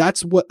if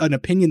that's what an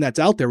opinion that's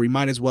out there, we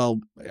might as well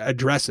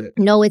address it.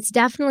 No, it's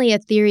definitely a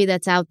theory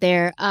that's out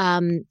there.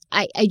 The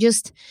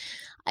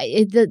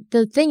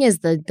thing is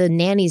the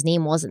nanny's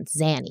name wasn't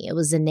Zanny. It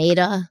was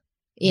Zenaida,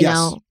 you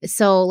know?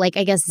 So like,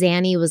 I guess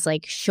Zanny was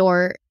like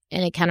short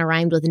and it kind of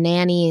rhymed with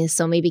nanny.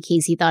 So maybe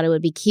Casey thought it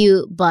would be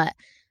cute, but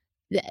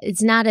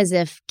it's not as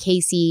if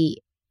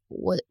Casey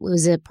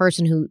was a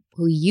person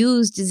who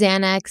used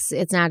Xanax.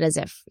 It's not as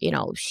if,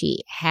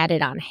 she had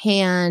it on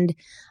hand.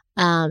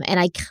 And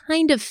I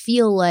kind of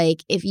feel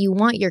like if you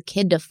want your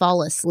kid to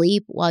fall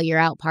asleep while you're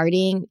out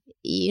partying,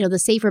 the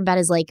safer bet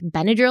is like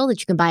Benadryl that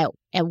you can buy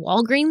at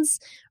Walgreens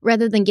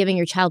rather than giving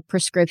your child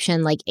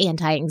prescription like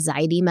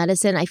anti-anxiety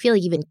medicine. I feel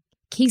like even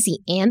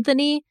Casey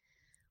Anthony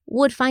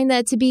would find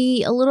that to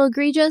be a little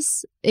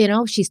egregious.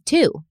 She's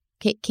 2.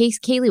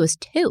 Caylee was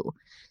 2.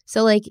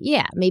 So like,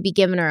 yeah, maybe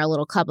giving her a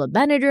little cup of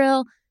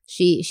Benadryl.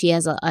 She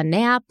has a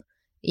nap,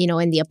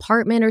 in the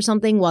apartment or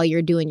something while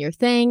you're doing your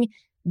thing.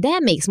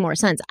 That makes more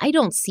sense. I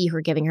don't see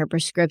her giving her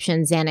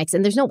prescription Xanax,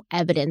 and there's no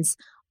evidence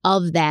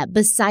of that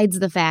besides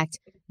the fact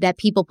that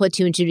people put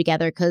 2 and 2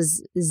 together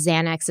because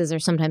Xanaxes are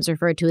sometimes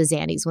referred to as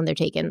Xannies when they're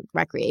taken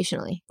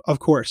recreationally. Of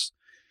course.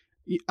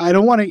 I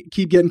don't want to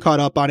keep getting caught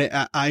up on it.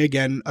 I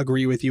again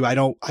agree with you. I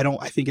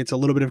think it's a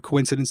little bit of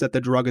coincidence that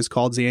the drug is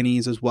called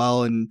Xannies as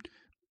well. And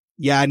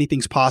yeah,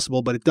 anything's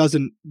possible, but it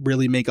doesn't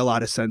really make a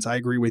lot of sense. I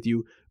agree with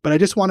you. But I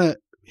just want to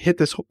hit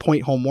this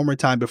point home one more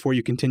time before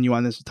you continue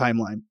on this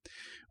timeline.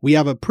 We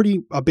have a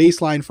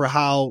baseline for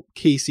how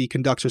Casey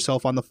conducts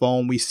herself on the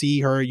phone. We see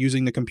her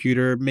using the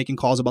computer, making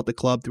calls about the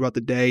club throughout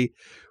the day.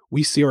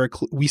 We see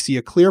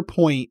a clear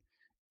point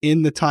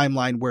in the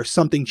timeline where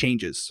something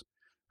changes.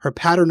 Her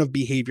pattern of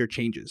behavior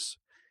changes.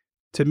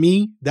 To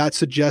me, that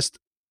suggests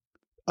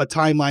a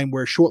timeline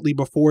where shortly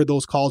before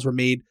those calls were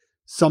made,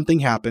 something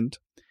happened.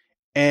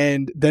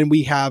 And then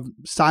we have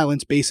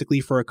silence basically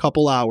for a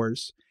couple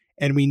hours.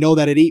 And we know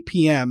that at 8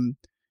 p.m.,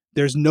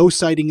 there's no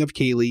sighting of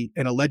Caylee.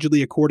 And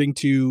allegedly, according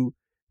to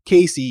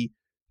Casey,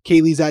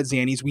 Kaylee's at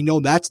Zanny's. We know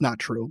that's not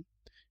true.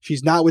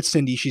 She's not with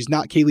Cindy.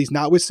 Kaylee's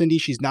not with Cindy.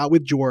 She's not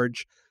with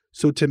George.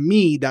 So to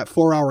me, that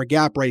 4-hour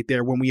gap right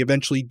there, when we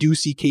eventually do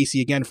see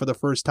Casey again for the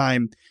first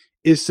time,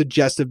 is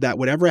suggestive that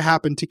whatever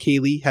happened to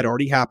Caylee had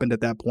already happened at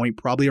that point,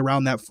 probably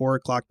around that 4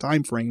 o'clock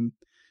time frame.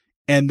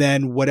 And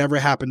then whatever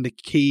happened to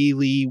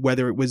Caylee,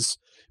 whether it was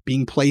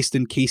being placed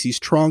in Casey's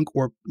trunk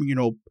or,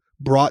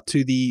 brought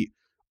to the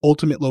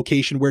ultimate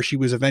location where she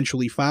was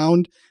eventually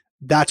found,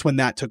 that's when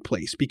that took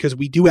place. Because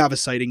we do have a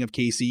sighting of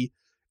Casey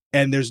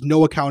and there's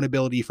no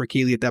accountability for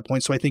Caylee at that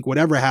point. So I think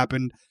whatever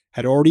happened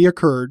had already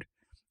occurred.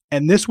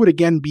 And this would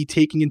again be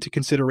taking into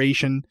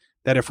consideration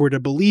that if we're to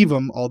believe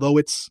him, although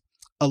it's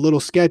a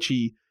little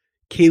sketchy,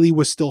 Caylee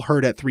was still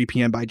heard at 3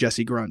 p.m. by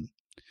Jesse Grun.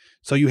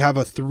 So you have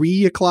a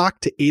 3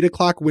 o'clock to 8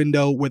 o'clock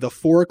window with a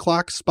 4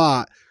 o'clock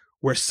spot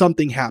where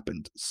something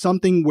happened.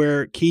 Something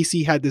where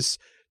Casey had this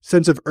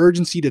sense of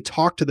urgency to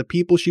talk to the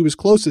people she was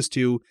closest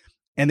to,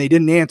 and they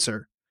didn't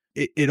answer.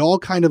 It all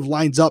kind of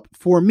lines up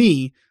for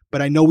me,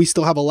 but I know we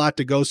still have a lot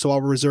to go, so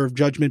I'll reserve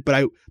judgment.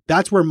 But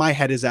that's where my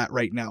head is at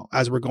right now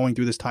as we're going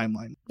through this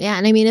timeline. Yeah,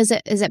 and I mean, is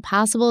it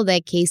possible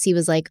that Casey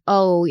was like,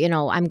 oh,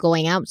 I'm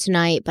going out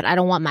tonight, but I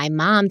don't want my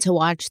mom to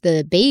watch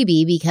the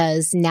baby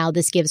because now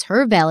this gives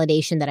her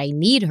validation that I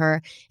need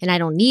her and I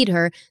don't need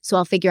her, so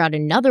I'll figure out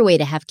another way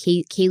to have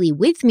Caylee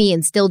with me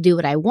and still do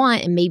what I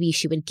want, and maybe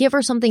she would give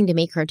her something to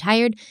make her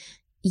tired.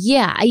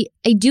 Yeah,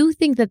 I do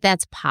think that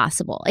that's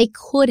possible. It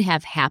could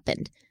have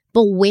happened.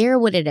 But where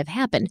would it have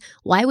happened?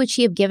 Why would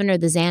she have given her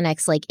the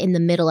Xanax like in the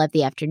middle of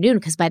the afternoon?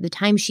 Because by the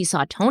time she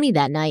saw Tony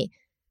that night,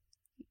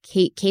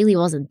 Caylee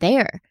wasn't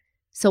there.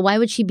 So why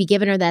would she be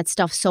giving her that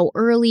stuff so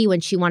early when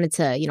she wanted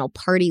to,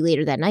 party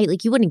later that night?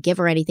 Like, you wouldn't give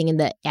her anything in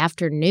the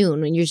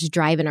afternoon when you're just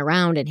driving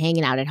around and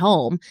hanging out at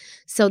home.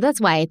 So that's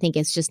why I think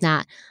it's just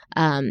not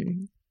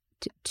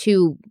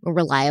too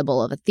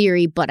reliable of a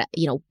theory. But,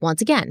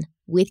 once again,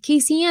 with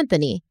Casey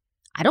Anthony,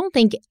 I don't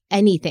think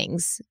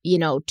anything's,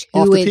 Off too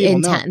the table,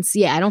 intense.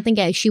 no. Yeah, I don't think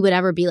she would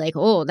ever be like,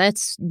 oh,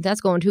 that's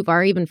going too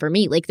far even for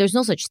me. Like, there's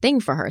no such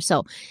thing for her.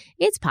 So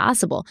it's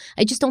possible.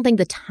 I just don't think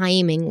the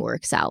timing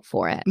works out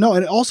for it. No,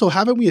 and also,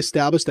 haven't we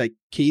established that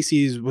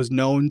Casey was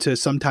known to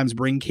sometimes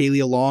bring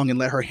Caylee along and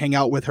let her hang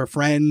out with her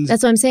friends?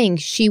 That's what I'm saying.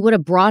 She would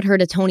have brought her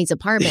to Tony's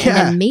apartment and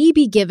then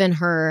maybe given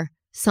her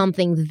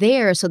something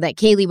there so that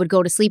Caylee would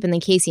go to sleep and then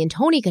Casey and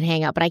Tony could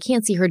hang out. But I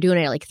can't see her doing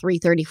it at like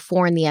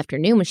 3:34 in the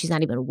afternoon when she's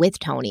not even with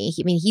Tony.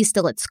 I mean, he's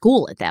still at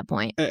school at that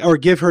point. Or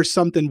give her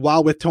something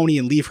while with Tony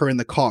and leave her in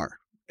the car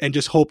and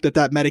just hope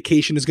that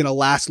medication is going to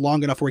last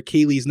long enough where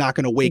Kaylee's not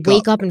going to wake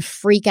up and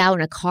freak out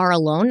in a car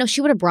alone. No, she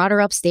would have brought her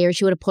upstairs.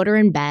 She would have put her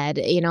in bed.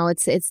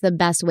 It's the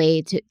best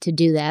way to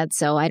do that.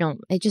 So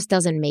it just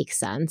doesn't make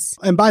sense.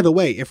 And by the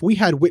way, if we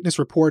had witness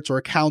reports or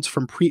accounts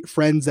from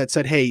friends that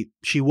said, hey,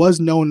 she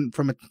was known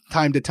from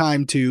time to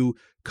time to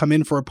come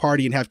in for a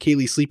party and have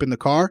Caylee sleep in the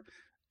car,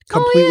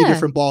 completely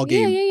different ball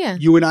game. Yeah.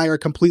 You and I are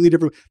completely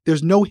different.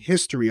 There's no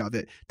history of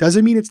it.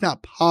 Doesn't mean it's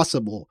not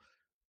possible,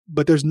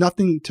 but there's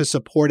nothing to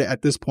support it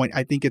at this point.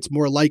 I think it's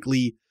more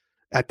likely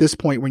at this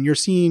point when you're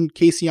seeing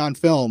Casey on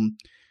film,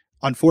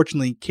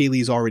 unfortunately,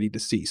 Kaylee's already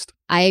deceased.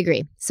 I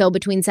agree. So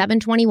between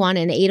 7:21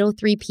 and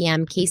 8:03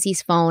 p.m.,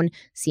 Casey's phone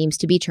seems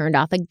to be turned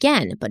off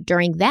again. But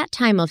during that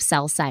time of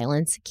cell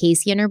silence,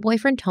 Casey and her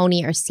boyfriend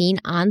Tony are seen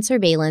on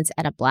surveillance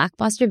at a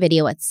Blockbuster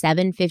video at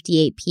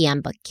 7:58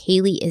 p.m., but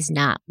Caylee is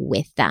not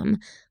with them.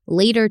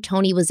 Later,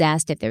 Tony was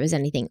asked if there was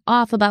anything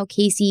off about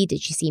Casey.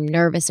 Did she seem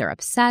nervous or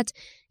upset?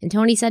 And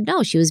Tony said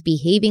no, she was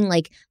behaving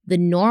like the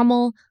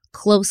normal,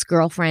 close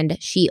girlfriend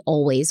she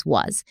always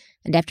was.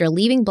 And after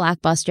leaving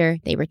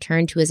Blockbuster, they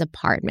returned to his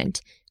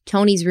apartment.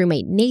 Tony's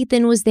roommate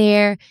Nathan was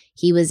there.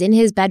 He was in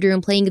his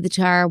bedroom playing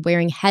guitar,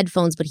 wearing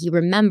headphones, but he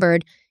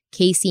remembered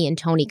Casey and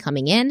Tony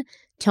coming in.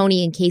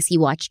 Tony and Casey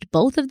watched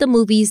both of the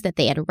movies that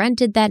they had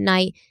rented that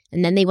night,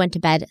 and then they went to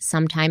bed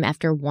sometime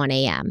after 1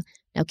 a.m.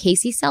 Now,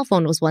 Casey's cell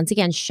phone was once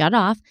again shut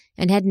off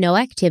and had no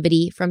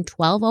activity from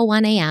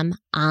 12:01 a.m.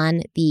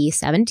 on the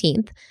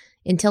 17th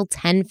until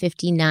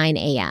 10:59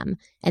 a.m.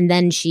 And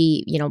then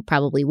she,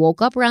 probably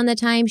woke up around that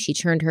time. She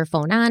turned her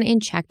phone on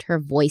and checked her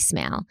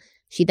voicemail.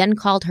 She then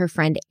called her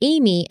friend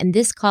Amy, and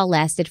this call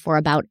lasted for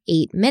about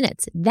 8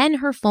 minutes. Then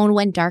her phone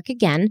went dark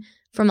again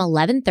from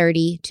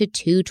 11:30 to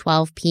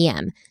 2:12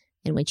 p.m.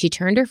 And when she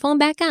turned her phone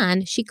back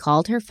on, she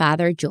called her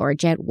father,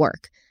 George, at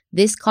work.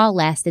 This call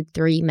lasted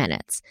 3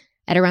 minutes.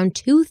 At around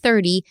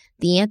 2:30,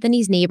 the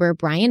Anthony's neighbor,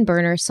 Brian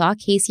Berner, saw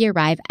Casey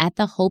arrive at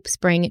the Hope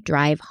Spring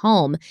drive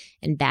home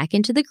and back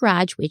into the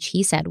garage, which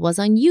he said was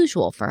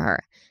unusual for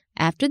her.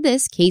 After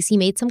this, Casey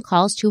made some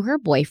calls to her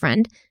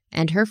boyfriend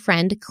and her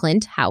friend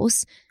Clint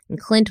House, and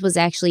Clint was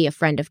actually a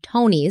friend of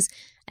Tony's,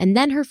 and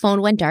then her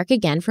phone went dark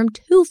again from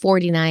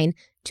 2:49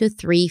 to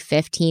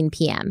 3:15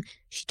 p.m.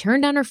 She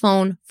turned on her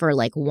phone for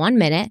like 1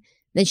 minute,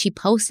 then she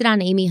posted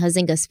on Amy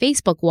Huizinga's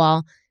Facebook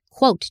wall,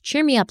 quote,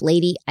 "Cheer me up,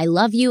 lady. I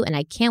love you, and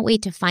I can't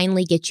wait to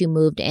finally get you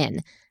moved in,"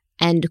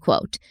 end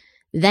quote.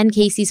 Then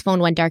Casey's phone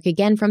went dark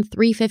again from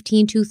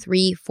 3:15 to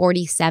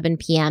 3:47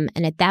 p.m.,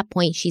 and at that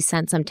point, she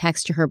sent some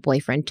text to her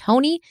boyfriend,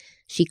 Tony.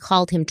 She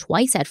called him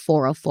twice at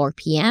 4:04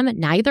 p.m.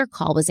 Neither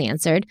call was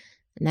answered,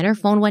 and then her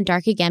phone went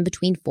dark again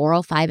between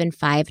 4:05 and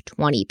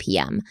 5:20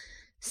 p.m.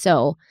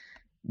 So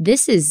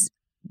this is,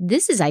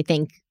 I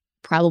think,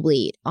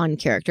 probably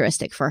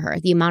uncharacteristic for her,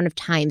 the amount of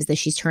times that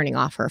she's turning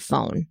off her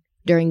phone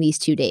during these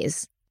 2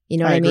 days. You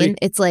know what I mean?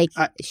 It's like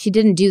she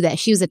didn't do that.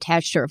 She was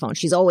attached to her phone.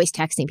 She's always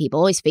texting people,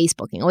 always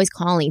Facebooking, always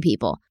calling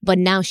people. But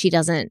now she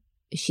doesn't.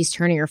 She's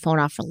turning her phone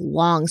off for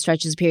long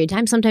stretches of period of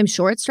time, sometimes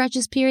short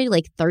stretches period,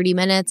 like 30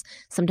 minutes,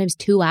 sometimes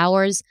 2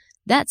 hours.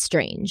 That's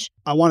strange.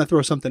 I want to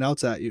throw something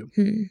else at you.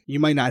 You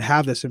might not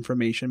have this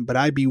information, but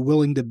I'd be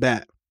willing to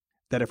bet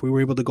that if we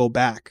were able to go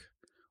back,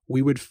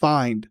 we would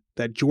find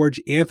that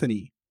George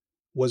Anthony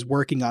was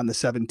working on the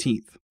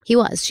 17th. He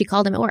was. She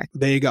called him at work.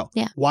 There you go.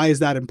 Yeah. Why is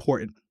that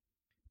important?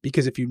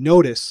 Because if you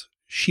notice,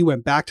 she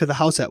went back to the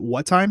house at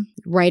what time?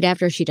 Right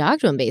after she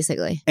talked to him,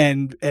 basically.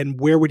 And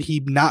where would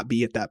he not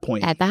be at that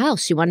point? At the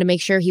house. She wanted to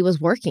make sure he was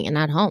working and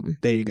not home.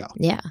 There you go.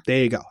 Yeah.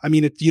 There you go. I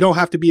mean, you don't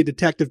have to be a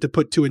detective to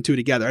put 2 and 2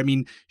 together. I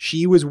mean,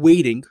 she was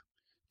waiting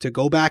to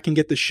go back and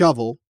get the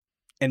shovel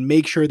and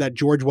make sure that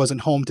George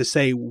wasn't home to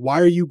say,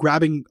 why are you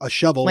grabbing a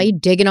shovel? Why are you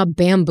digging up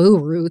bamboo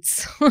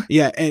roots?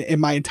 Yeah, and in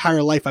my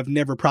entire life, I've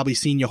never probably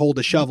seen you hold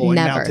a shovel.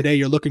 Never. And now today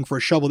you're looking for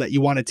a shovel that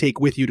you want to take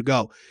with you to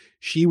go.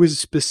 She was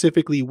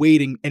specifically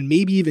waiting and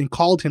maybe even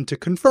called him to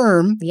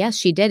confirm. Yes,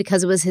 she did,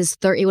 because it was it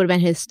would have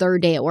been his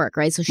 3rd day at work,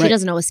 right? So she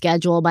doesn't know his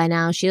schedule by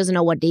now. She doesn't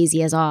know what days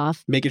he has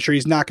off. Making sure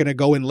he's not going to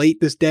go in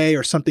late this day,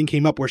 or something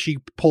came up where she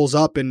pulls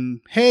up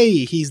and,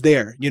 hey, he's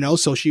there,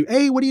 So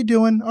hey, what are you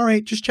doing? All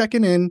right, just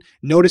checking in.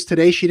 Notice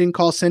today she didn't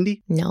call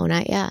Cindy? No,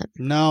 not yet.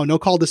 No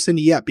call to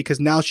Cindy yet,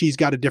 because now she's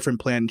got a different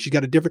plan. She's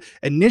got a different,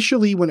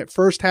 initially when it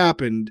first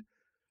happened,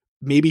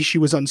 maybe she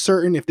was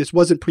uncertain if this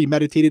wasn't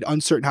premeditated,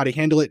 uncertain how to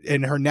handle it.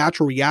 And her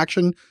natural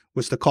reaction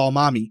was to call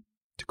mommy,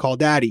 to call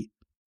daddy,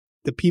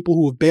 the people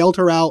who have bailed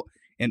her out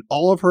and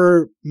all of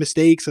her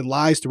mistakes and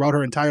lies throughout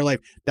her entire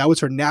life, that was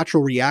her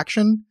natural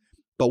reaction.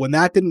 But when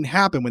that didn't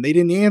happen, when they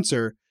didn't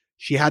answer,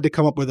 she had to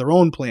come up with her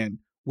own plan,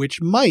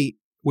 which might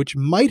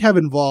have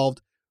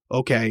involved,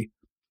 okay,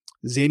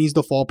 Zanny's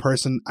the fall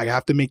person. I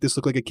have to make this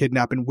look like a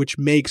kidnapping, which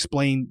may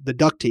explain the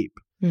duct tape.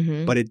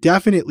 Mm-hmm. But it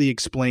definitely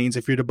explains,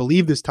 if you're to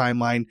believe this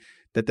timeline,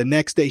 that the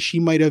next day she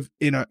might have,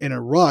 in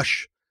a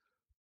rush,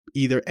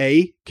 either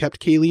A, kept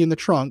Caylee in the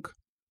trunk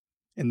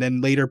and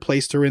then later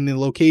placed her in the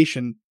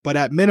location. But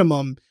at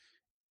minimum,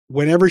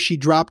 whenever she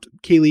dropped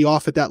Caylee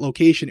off at that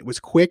location, it was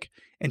quick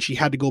and she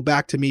had to go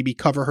back to maybe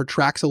cover her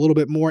tracks a little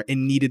bit more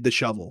and needed the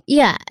shovel.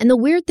 Yeah. And the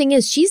weird thing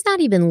is she's not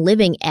even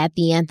living at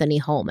the Anthony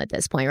home at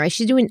this point, right?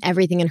 She's doing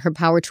everything in her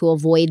power to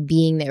avoid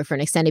being there for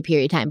an extended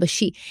period of time. But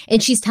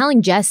she's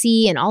telling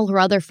Jesse and all her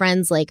other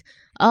friends, like,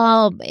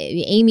 oh,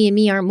 Amy and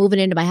me aren't moving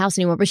into my house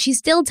anymore. But she's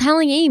still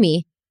telling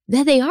Amy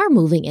that they are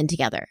moving in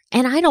together.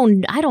 And I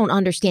don't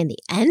understand the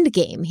end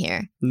game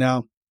here.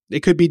 No,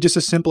 it could be just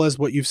as simple as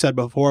what you've said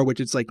before, which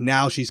it's like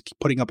now she's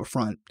putting up a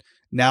front.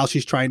 Now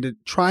she's trying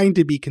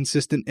to be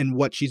consistent in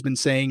what she's been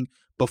saying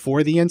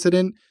before the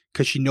incident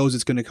because she knows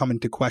it's going to come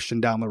into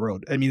question down the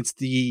road. I mean,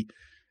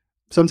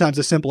 sometimes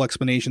the simple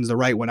explanation is the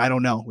right one. I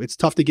don't know. It's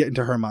tough to get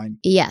into her mind.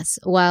 Yes.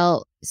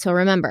 Well, so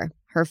remember,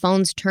 her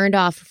phone's turned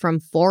off from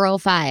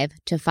 4:05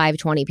 to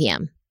 5:20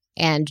 p.m.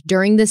 And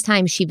during this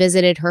time, she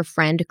visited her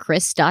friend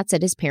Chris Stutz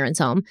at his parents'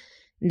 home.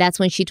 And that's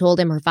when she told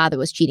him her father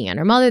was cheating on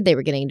her mother. They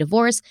were getting a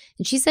divorce.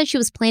 And she said she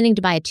was planning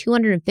to buy a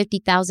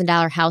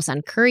 $250,000 house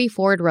on Curry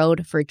Ford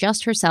Road for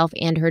just herself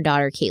and her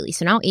daughter, Caylee.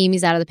 So now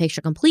Amy's out of the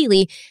picture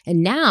completely.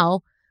 And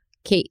now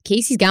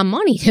Casey's got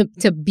money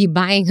to be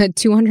buying a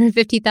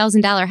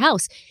 $250,000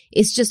 house.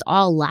 It's just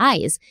all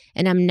lies.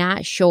 And I'm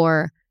not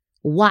sure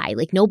why.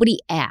 Like, nobody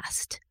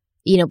asked,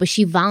 but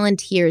she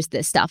volunteers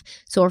this stuff.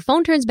 So her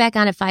phone turns back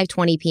on at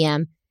 5:20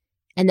 p.m.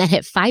 And then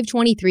at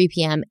 5:23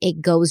 p.m.,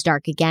 it goes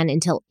dark again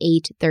until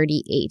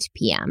 8:38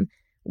 p.m.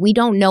 We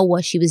don't know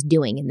what she was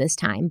doing in this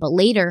time, but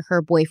later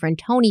her boyfriend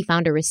Tony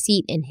found a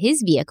receipt in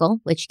his vehicle,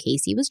 which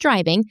Casey was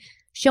driving,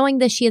 showing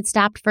that she had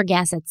stopped for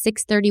gas at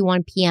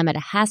 6:31 p.m. at a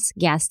Hess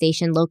gas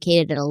station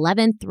located at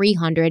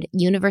 11300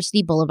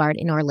 University Boulevard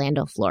in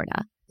Orlando,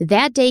 Florida.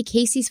 That day,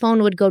 Casey's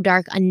phone would go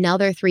dark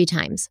another 3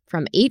 times,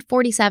 from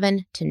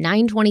 8:47 to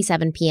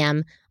 9:27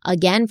 p.m.,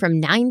 again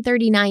from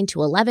 9:39 to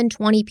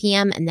 11:20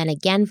 p.m., and then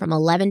again from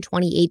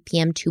 11:28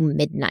 p.m. to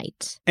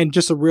midnight. And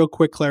just a real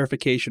quick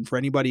clarification for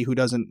anybody who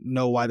doesn't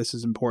know why this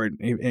is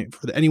important,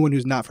 for anyone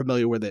who's not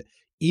familiar with it,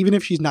 even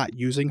if she's not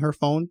using her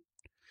phone,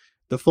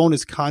 the phone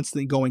is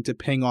constantly going to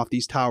ping off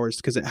these towers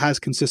because it has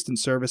consistent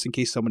service in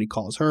case somebody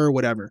calls her or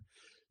whatever.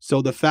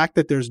 So the fact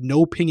that there's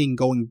no pinging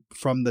going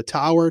from the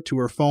tower to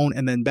her phone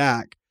and then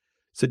back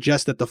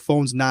suggests that the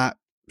phone's not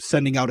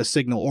sending out a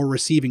signal or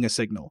receiving a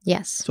signal.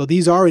 Yes. So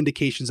these are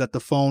indications that the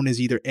phone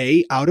is either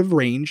A, out of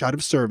range, out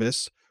of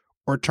service,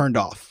 or turned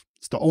off.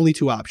 It's the only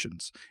 2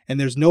 options. And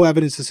there's no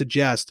evidence to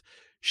suggest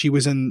she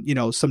was in,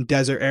 some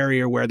desert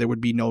area where there would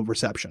be no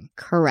reception.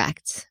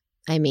 Correct.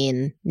 I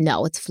mean,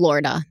 no, it's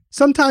Florida.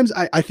 Sometimes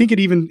I think it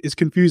even is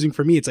confusing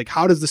for me. It's like,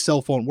 how does the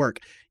cell phone work?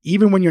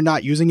 Even when you're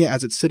not using it,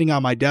 as it's sitting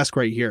on my desk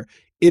right here,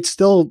 it's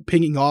still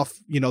pinging off,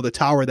 the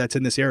tower that's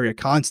in this area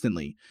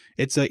constantly.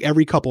 It's like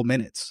every couple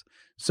minutes.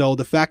 So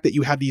the fact that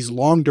you have these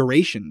long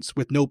durations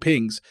with no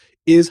pings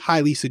is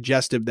highly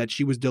suggestive that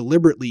she was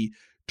deliberately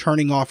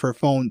turning off her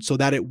phone so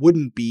that it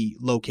wouldn't be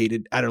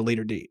located at a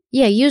later date.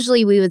 Yeah,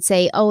 usually we would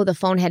say, oh, the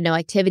phone had no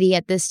activity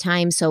at this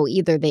time, so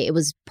either it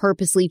was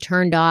purposely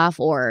turned off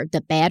or the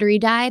battery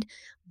died.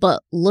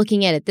 But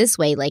looking at it this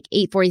way, like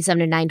 8:47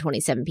 to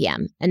 9:27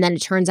 p.m., and then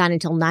it turns on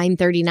until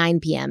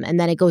 9:39 p.m., and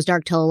then it goes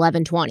dark till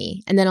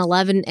 11:20, and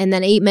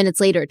then 8 minutes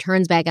later it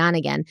turns back on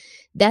again.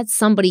 That's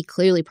somebody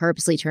clearly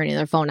purposely turning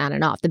their phone on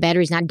and off. The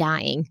battery's not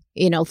dying,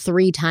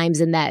 3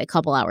 times in that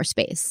couple hour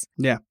space.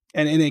 Yeah.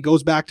 And it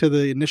goes back to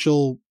the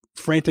initial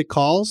frantic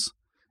calls.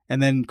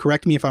 And then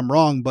correct me if I'm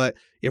wrong, but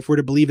if we're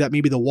to believe that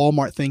maybe the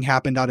Walmart thing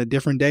happened on a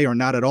different day or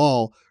not at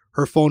all,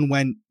 her phone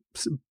went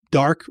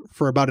dark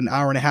for about an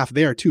hour and a half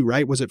there too,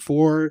 right? Was it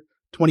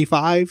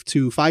 4:25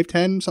 to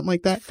 5:10, something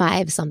like that?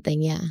 5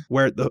 something, yeah.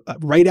 Where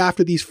right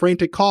after these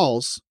frantic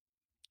calls,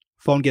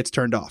 phone gets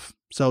turned off.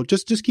 So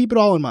just keep it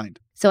all in mind.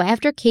 So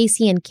after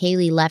Casey and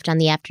Caylee left on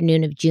the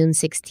afternoon of June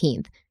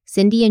 16th,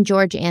 Cindy and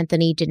George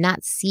Anthony did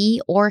not see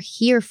or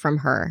hear from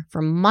her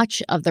for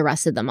much of the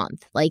rest of the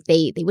month. Like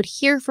they would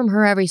hear from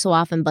her every so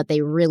often, but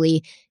they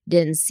really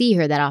didn't see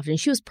her that often.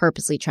 She was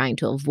purposely trying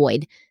to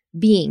avoid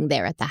being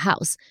there at the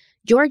house.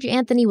 George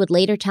Anthony would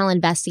later tell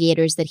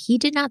investigators that he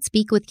did not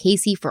speak with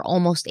Casey for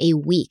almost a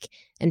week.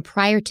 And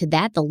prior to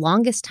that, the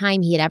longest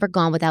time he had ever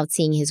gone without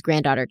seeing his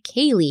granddaughter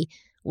Caylee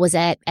was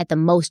at the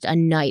most a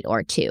night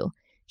or 2.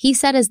 He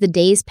said as the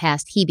days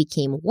passed, he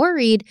became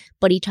worried,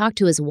 but he talked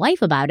to his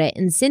wife about it,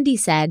 and Cindy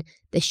said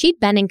that she'd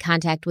been in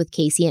contact with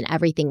Casey and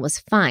everything was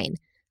fine.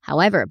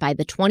 However, by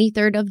the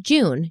 23rd of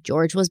June,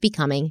 George was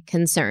becoming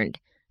concerned.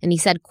 And he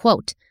said,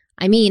 quote,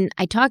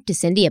 I talked to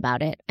Cindy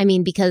about it.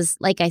 Because,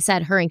 like I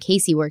said, her and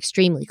Casey were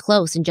extremely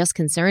close and just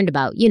concerned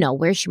about,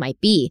 where she might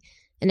be.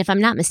 And if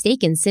I'm not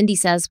mistaken, Cindy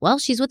says, well,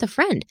 she's with a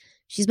friend.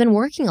 She's been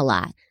working a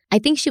lot. I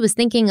think she was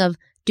thinking of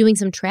doing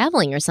some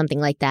traveling or something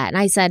like that. And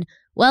I said,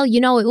 well,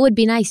 it would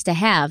be nice to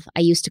have,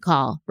 I used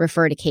to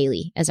refer to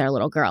Caylee as our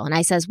little girl. And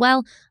I says,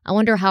 well, I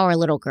wonder how our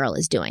little girl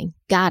is doing.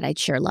 God, I'd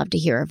sure love to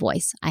hear her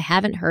voice. I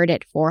haven't heard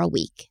it for a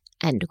week.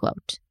 End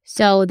quote.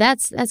 So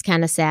that's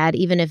kind of sad.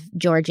 Even if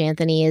George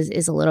Anthony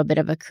is a little bit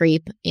of a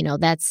creep,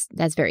 that's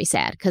very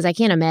sad, because I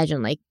can't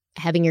imagine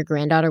having your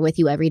granddaughter with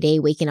you every day,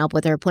 waking up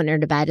with her, putting her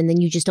to bed, and then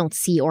you just don't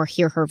see or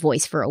hear her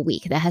voice for a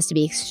week. That has to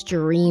be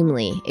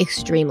extremely,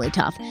 extremely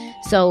tough.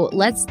 So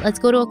let's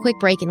go to a quick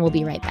break and we'll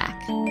be right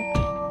back.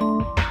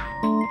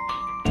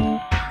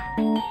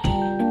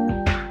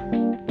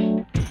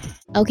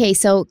 Okay,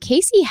 so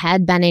Casey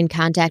had been in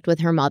contact with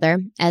her mother,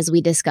 as we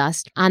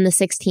discussed. On the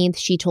 16th,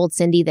 she told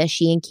Cindy that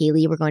she and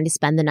Caylee were going to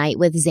spend the night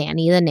with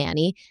Zanny the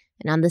nanny.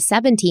 And on the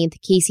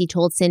 17th, Casey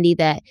told Cindy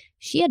that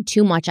she had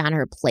too much on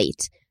her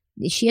plate.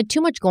 She had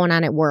too much going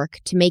on at work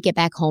to make it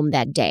back home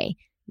that day.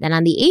 Then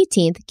on the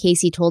 18th,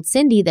 Casey told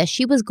Cindy that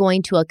she was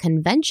going to a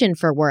convention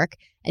for work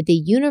at the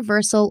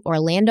Universal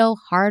Orlando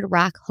Hard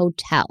Rock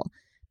Hotel.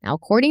 Now,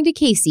 according to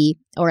Casey,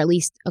 or at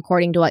least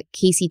according to what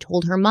Casey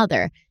told her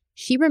mother,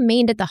 she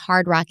remained at the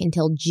Hard Rock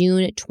until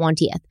June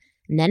 20th.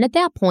 And then at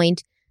that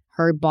point,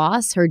 her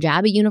boss, her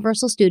job at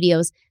Universal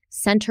Studios,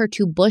 sent her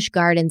to Busch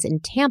Gardens in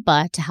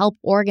Tampa to help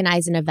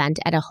organize an event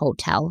at a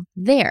hotel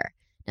there.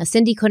 Now,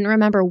 Cindy couldn't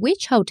remember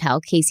which hotel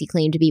Casey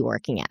claimed to be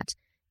working at.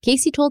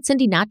 Casey told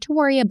Cindy not to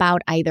worry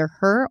about either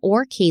her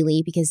or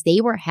Caylee because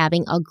they were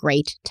having a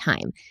great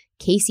time.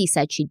 Casey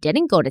said she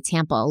didn't go to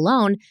Tampa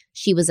alone.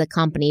 She was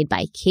accompanied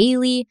by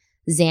Caylee,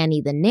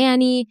 Zanny the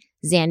nanny,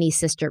 Zanny's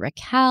sister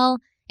Raquel,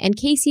 and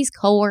Casey's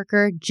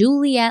coworker,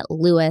 Juliette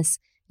Lewis,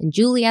 and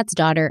Juliette's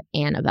daughter,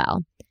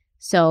 Annabelle.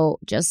 So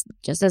just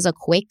as a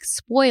quick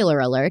spoiler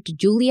alert,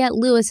 Juliette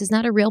Lewis is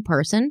not a real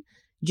person.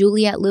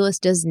 Juliette Lewis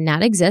does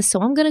not exist, so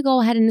I'm going to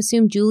go ahead and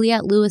assume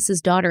Juliette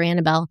Lewis's daughter,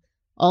 Annabelle,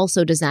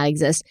 also does not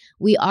exist.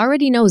 We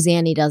already know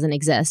Zanny doesn't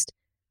exist,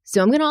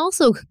 so I'm going to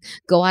also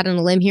go out on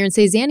a limb here and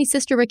say Zanny's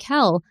sister,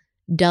 Raquel,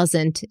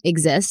 doesn't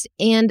exist.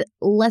 And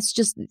let's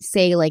just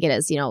say like it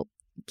is,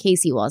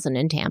 Casey wasn't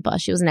in Tampa.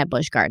 She wasn't at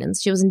Busch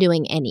Gardens. She wasn't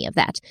doing any of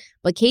that.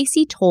 But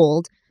Casey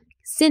told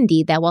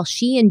Cindy that while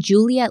she and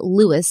Juliette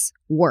Lewis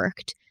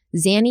worked,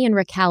 Zanny and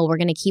Raquel were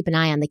going to keep an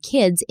eye on the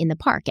kids in the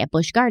park at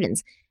Busch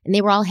Gardens. And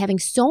they were all having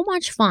so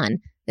much fun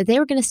that they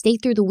were going to stay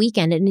through the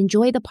weekend and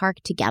enjoy the park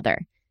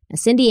together. Now,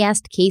 Cindy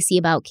asked Casey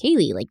about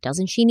Caylee,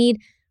 doesn't she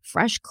need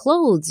fresh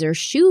clothes or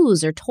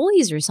shoes or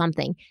toys or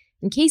something?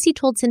 And Casey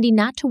told Cindy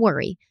not to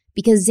worry,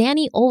 because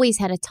Zanny always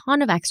had a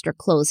ton of extra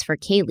clothes for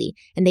Caylee,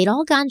 and they'd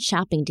all gone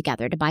shopping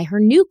together to buy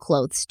her new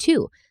clothes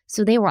too,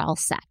 so they were all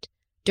set.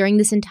 During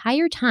this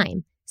entire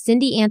time,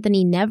 Cindy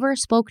Anthony never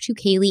spoke to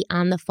Caylee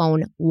on the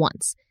phone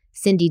once.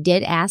 Cindy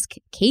did ask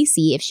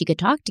Casey if she could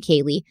talk to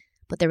Caylee,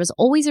 but there was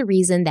always a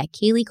reason that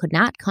Caylee could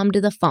not come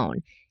to the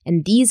phone,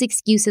 and these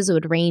excuses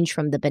would range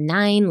from the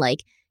benign,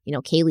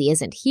 Caylee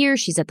isn't here,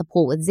 she's at the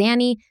pool with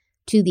Zanny,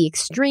 to the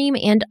extreme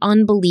and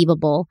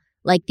unbelievable,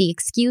 like the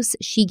excuse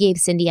she gave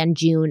Cindy on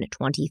June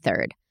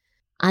 23rd.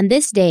 On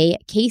this day,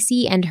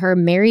 Casey and her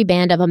merry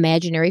band of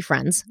imaginary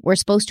friends were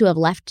supposed to have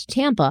left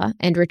Tampa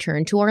and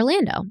returned to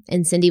Orlando.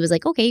 And Cindy was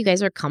like, okay, you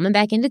guys are coming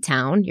back into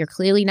town. You're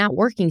clearly not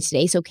working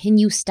today, so can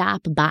you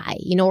stop by?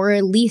 Or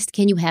at least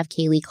can you have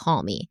Caylee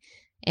call me?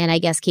 And I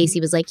guess Casey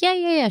was like,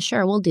 yeah,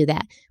 sure, we'll do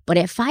that. But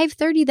at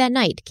 5:30 that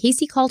night,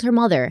 Casey called her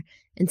mother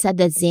and said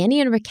that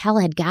Zanny and Raquel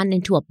had gotten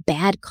into a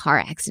bad car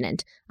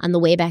accident on the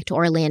way back to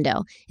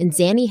Orlando, and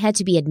Zanny had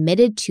to be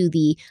admitted to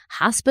the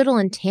hospital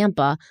in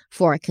Tampa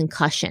for a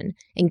concussion.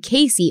 And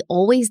Casey,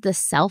 always the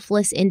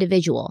selfless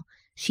individual,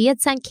 she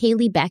had sent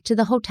Caylee back to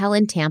the hotel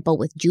in Tampa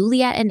with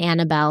Juliette and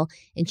Annabelle,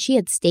 and she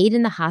had stayed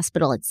in the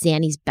hospital at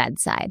Zanny's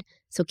bedside.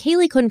 So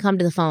Caylee couldn't come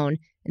to the phone,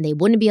 and they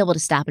wouldn't be able to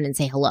stop in and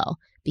say hello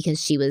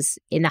because she was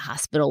in the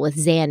hospital with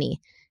Zanny.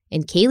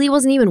 And Caylee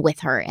wasn't even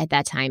with her at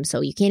that time,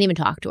 so you can't even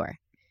talk to her.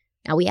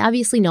 Now, we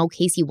obviously know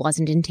Casey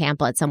wasn't in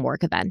Tampa at some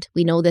work event.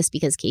 We know this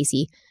because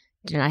Casey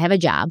did not have a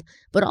job,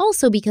 but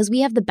also because we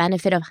have the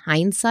benefit of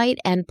hindsight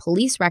and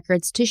police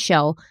records to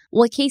show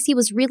what Casey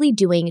was really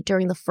doing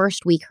during the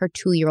first week her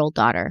 2-year-old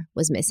daughter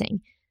was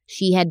missing.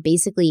 She had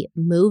basically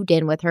moved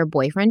in with her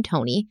boyfriend,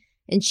 Tony,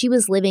 and she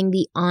was living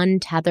the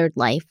untethered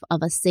life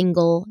of a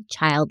single,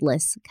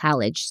 childless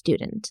college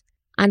student.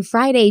 On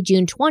Friday,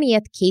 June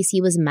 20th, Casey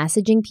was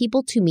messaging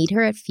people to meet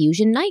her at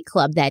Fusion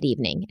nightclub that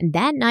evening, and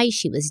that night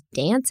she was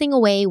dancing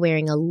away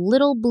wearing a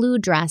little blue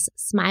dress,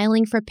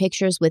 smiling for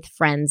pictures with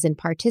friends and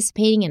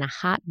participating in a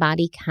hot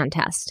body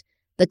contest.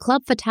 The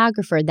club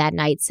photographer that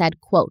night said,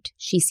 quote,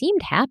 she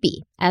seemed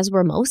happy, as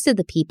were most of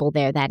the people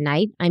there that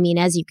night. I mean,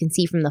 as you can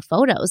see from the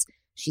photos,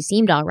 she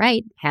seemed all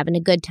right, having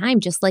a good time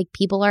just like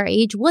people our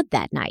age would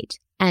that night,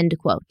 end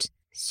quote.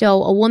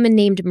 So a woman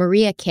named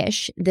Maria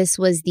Kish, this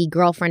was the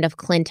girlfriend of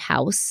Clint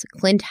House.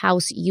 Clint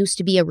House used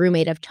to be a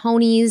roommate of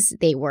Tony's.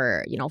 They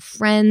were,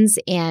 friends,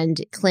 and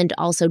Clint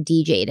also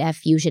DJ'd at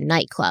Fusion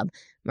nightclub.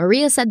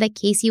 Maria said that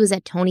Casey was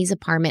at Tony's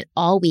apartment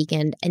all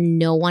weekend and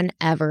no one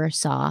ever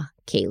saw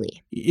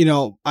Caylee.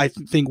 I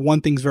think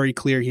one thing's very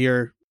clear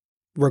here.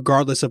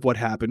 Regardless of what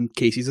happened,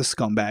 Casey's a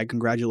scumbag.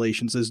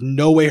 Congratulations. There's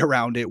no way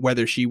around it,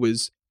 whether she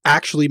was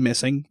actually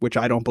missing, which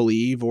I don't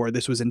believe, or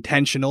this was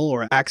intentional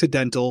or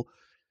accidental.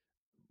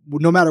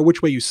 No matter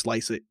which way you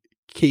slice it,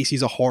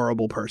 Casey's a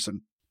horrible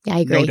person. Yeah, I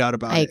agree. No doubt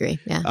about it. I agree.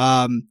 Yeah.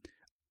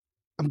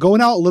 I'm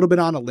going out a little bit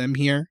on a limb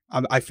here.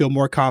 I feel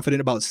more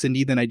confident about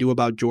Cindy than I do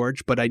about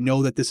George, but I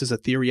know that this is a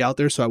theory out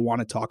there, so I want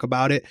to talk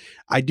about it.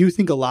 I do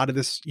think a lot of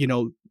this,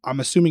 I'm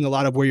assuming a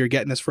lot of where you're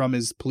getting this from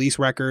is police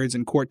records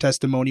and court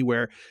testimony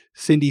where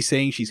Cindy's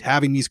saying she's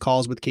having these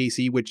calls with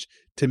Casey, which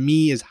to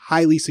me is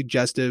highly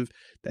suggestive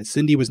that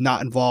Cindy was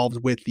not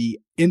involved with the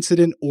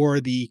incident or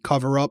the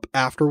cover-up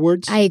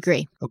afterwards. I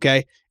agree.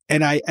 Okay.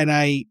 And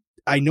I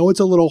know it's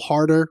a little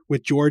harder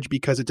with George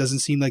because it doesn't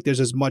seem like there's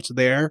as much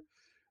there.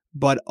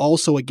 But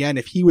also, again,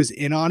 if he was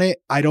in on it,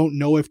 I don't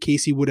know if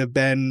Casey would have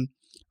been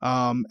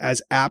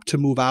as apt to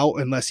move out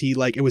unless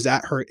it was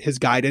at his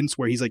guidance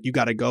where he's like, you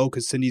got to go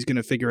because Cindy's going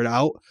to figure it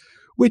out,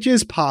 which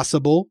is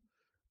possible.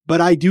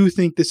 But I do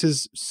think this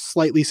is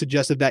slightly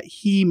suggestive that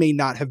he may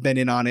not have been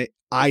in on it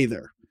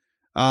either.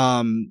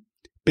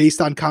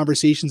 Based on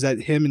conversations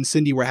that him and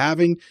Cindy were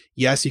having,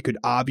 yes, he could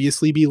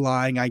obviously be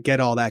lying. I get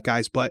all that,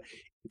 guys. But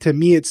to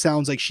me, it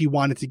sounds like she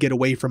wanted to get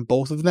away from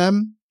both of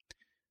them.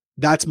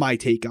 That's my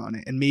take on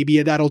it. And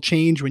maybe that'll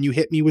change when you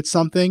hit me with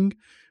something.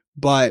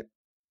 But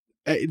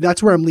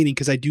that's where I'm leaning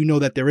because I do know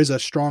that there is a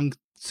strong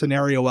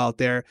scenario out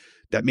there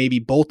that maybe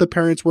both the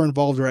parents were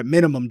involved or at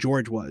minimum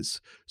George was.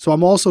 So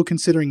I'm also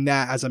considering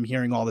that as I'm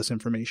hearing all this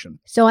information.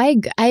 So I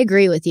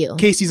agree with you.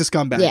 Casey's a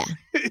scumbag.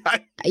 Yeah.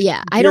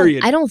 Yeah. I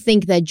don't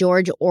think that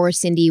George or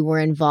Cindy were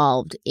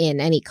involved in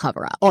any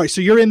cover up. All right.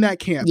 So you're in that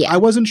camp. Yeah. I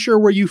wasn't sure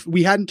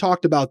we hadn't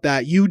talked about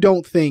that. You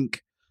don't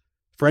think,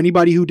 for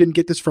anybody who didn't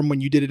get this from when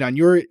you did it on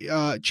your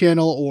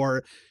channel,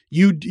 or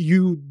you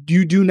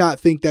do not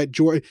think that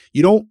George,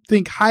 you don't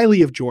think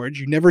highly of George.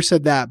 You never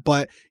said that,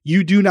 but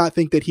you do not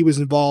think that he was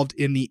involved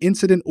in the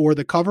incident or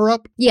the cover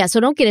up. Yeah. So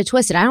don't get it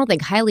twisted. I don't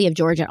think highly of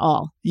George at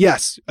all.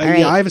 Yes. Right.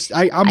 Yeah,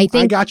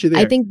 I got you there.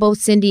 I think both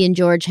Cindy and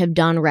George have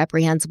done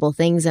reprehensible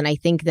things. And I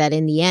think that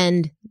in the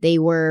end, they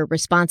were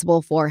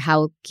responsible for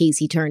how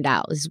Casey turned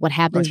out. This is what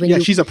happens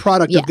when she's a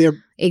product of their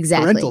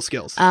parental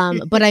skills.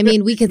 But I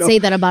mean, we could say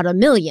that about 1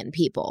 million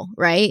people,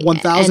 right?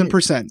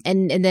 1,000%.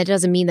 And that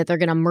doesn't mean that they're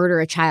going to murder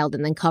a child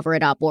and then cover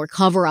it up or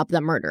cover up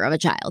the murder of a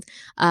child.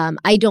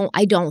 I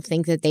don't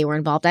think that they were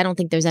involved. I don't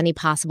think there's any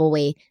possible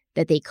way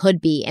that they could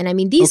be. And I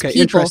mean, these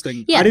people.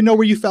 Interesting. Yeah. I didn't know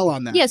where you fell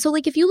on that. Yeah. So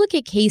if you look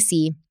at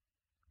Casey,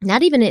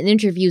 not even in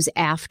interviews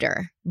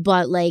after,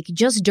 but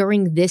just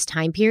during this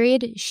time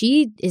period,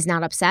 she is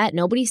not upset.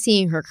 Nobody's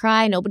seeing her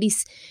cry.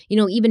 Nobody's,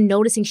 even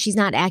noticing she's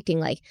not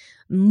acting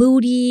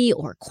moody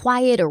or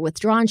quiet or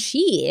withdrawn.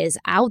 She is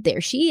out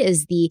there. She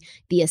is the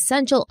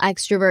essential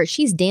extrovert.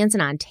 She's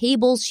dancing on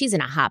tables. She's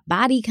in a hot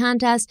body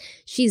contest.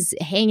 She's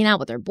hanging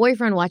out with her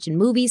boyfriend, watching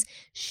movies.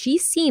 She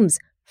seems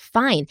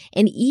fine.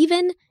 And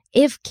even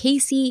if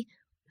Casey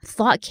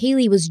thought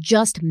Caylee was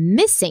just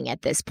missing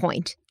at this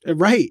point.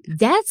 Right.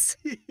 That's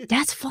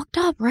fucked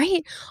up,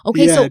 right?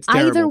 Okay, so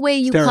either way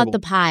you cut the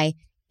pie,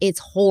 it's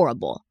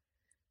horrible.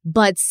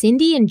 But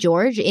Cindy and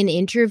George in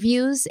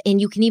interviews, and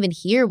you can even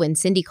hear when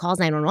Cindy calls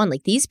 911,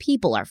 these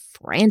people are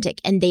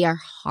frantic and they are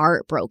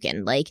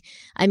heartbroken.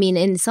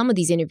 In some of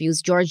these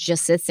interviews, George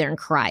just sits there and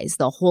cries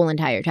the whole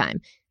entire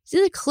time. So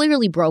they're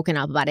clearly broken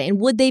up about it. And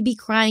would they be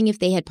crying if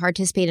they had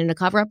participated in a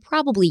cover-up?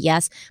 Probably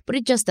yes, but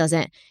it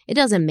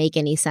doesn't make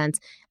any sense.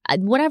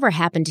 Whatever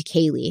happened to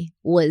Caylee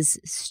was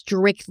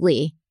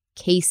strictly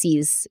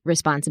Casey's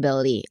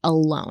responsibility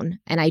alone.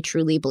 And I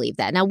truly believe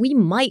that. Now, we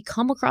might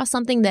come across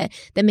something that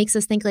makes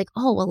us think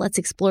let's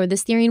explore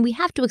this theory. And we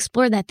have to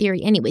explore that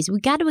theory anyways. We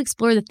got to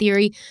explore the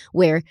theory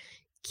where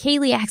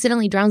Caylee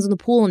accidentally drowns in the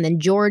pool and then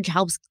George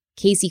helps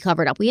Casey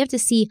cover it up. We have to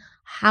see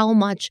how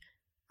much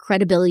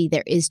credibility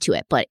there is to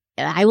it. But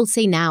I will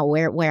say now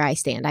where I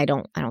stand, I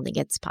don't think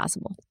it's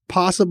possible.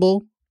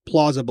 Possible,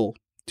 plausible.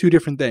 Two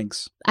different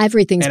things.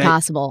 Everything's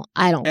possible.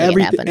 I don't think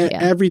it happened. Yeah.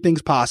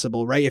 Everything's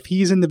possible, right? If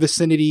he's in the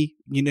vicinity,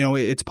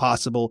 it's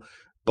possible.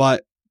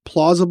 But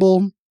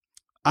plausible,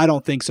 I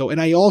don't think so.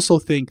 And I also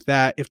think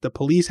that if the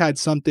police had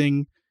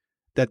something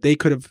that they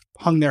could have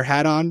hung their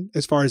hat on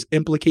as far as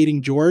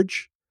implicating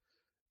George,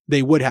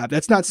 they would have.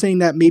 That's not saying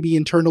that maybe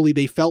internally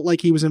they felt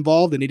like he was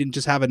involved and they didn't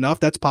just have enough.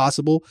 That's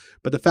possible.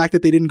 But the fact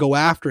that they didn't go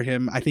after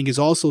him, I think, is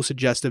also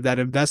suggestive that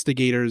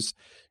investigators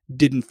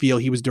didn't feel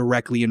he was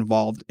directly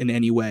involved in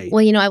any way.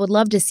 Well, I would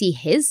love to see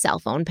his cell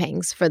phone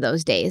pings for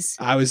those days.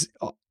 I was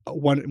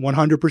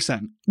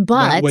 100%.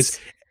 But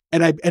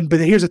but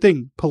here's the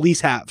thing: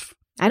 police have.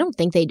 I don't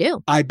think they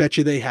do. I bet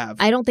you they have.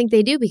 I don't think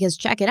they do because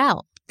check it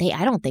out.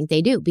 I don't think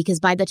they do because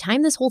by the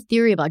time this whole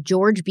theory about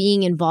George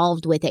being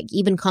involved with it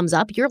even comes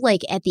up, you're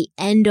at the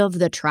end of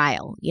the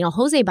trial.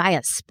 Jose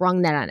Baez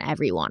sprung that on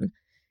everyone.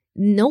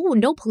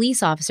 no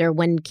police officer,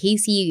 when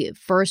Casey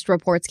first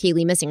reports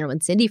Caylee missing or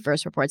when Cindy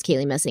first reports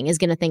Caylee missing, is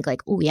going to think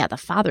like, oh, yeah, the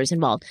father's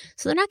involved.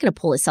 So they're not going to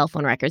pull his cell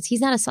phone records.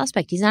 He's not a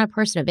suspect. He's not a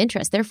person of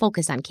interest. They're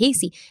focused on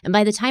Casey. And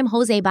by the time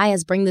Jose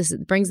Baez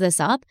brings this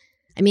up,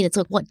 I mean, it's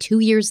like, what, 2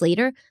 years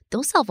later?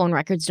 Those cell phone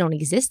records don't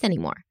exist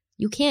anymore.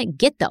 You can't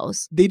get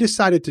those. They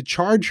decided to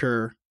charge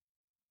her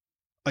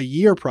a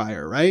year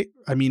prior, right?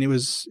 I mean, it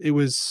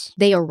was.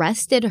 They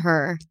arrested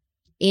her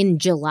in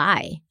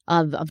July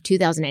of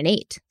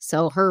 2008.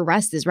 So her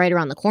arrest is right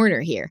around the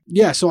corner here.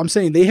 Yeah, so I'm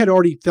saying they had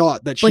already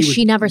thought that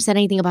she never said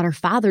anything about her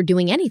father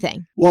doing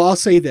anything. Well, I'll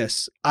say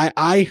this.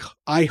 I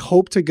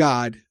hope to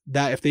God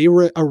that if they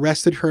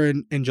arrested her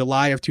in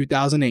July of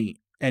 2008,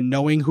 and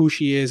knowing who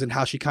she is and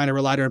how she kind of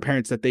relied on her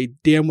parents, that they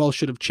damn well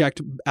should have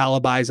checked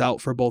alibis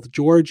out for both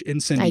George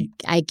and Cindy.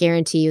 I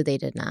guarantee you they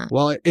did not.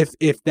 Well,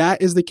 if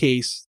that is the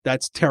case,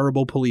 that's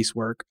terrible police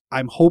work.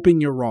 I'm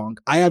hoping you're wrong.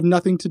 I have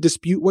nothing to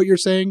dispute what you're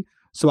saying,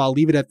 so I'll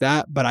leave it at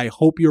that. But I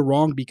hope you're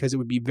wrong, because it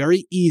would be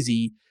very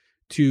easy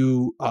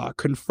to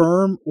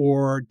confirm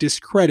or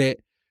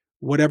discredit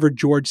whatever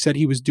George said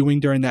he was doing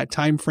during that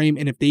time frame.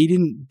 And if they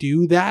didn't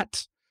do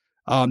that,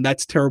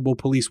 that's terrible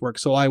police work.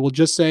 So I will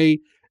just say,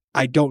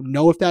 I don't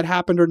know if that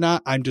happened or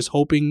not. I'm just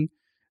hoping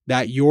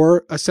that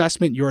your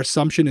assessment, your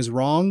assumption is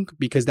wrong,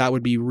 because that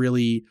would be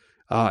really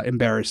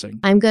embarrassing.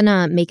 I'm going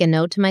to make a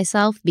note to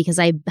myself, because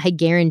I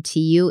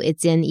guarantee you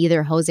it's in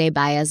either Jose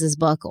Baez's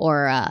book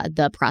or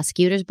the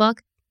prosecutor's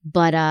book.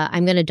 But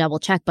I'm going to double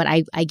check. But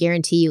I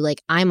guarantee you,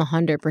 like, I'm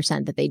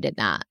 100% that they did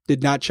not.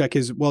 Did not check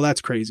his. Well,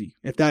 that's crazy.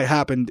 If that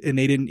happened and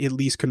they didn't at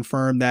least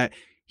confirm that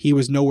he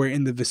was nowhere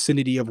in the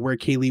vicinity of where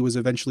Caylee was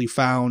eventually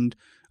found,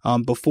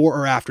 before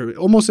or after,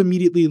 almost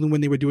immediately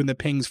when they were doing the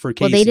pings for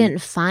Casey. Well, they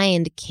didn't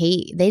find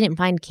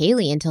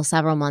Caylee until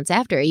several months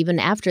after, even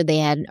after they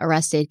had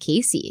arrested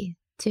Casey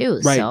too.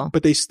 Right, so.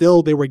 But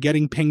they were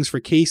getting pings for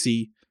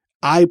Casey.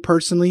 I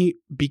personally,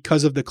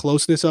 because of the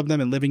closeness of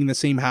them and living in the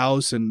same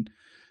house, and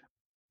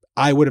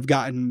I would have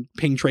gotten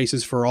ping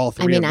traces for all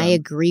three. I mean, of them. I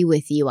agree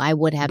with you. I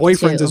would have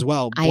boyfriends too. as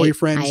well.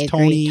 Boyfriends,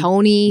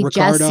 Tony,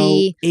 Ricardo,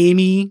 Jesse,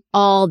 Amy,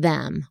 all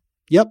them.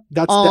 Yep,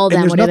 that's all that.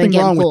 And them. there's nothing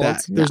wrong with pulled.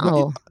 that.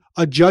 No.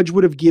 A judge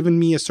would have given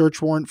me a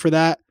search warrant for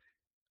that.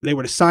 They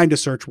would have signed a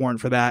search warrant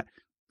for that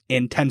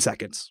in 10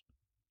 seconds,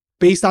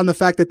 based on the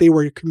fact that they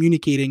were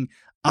communicating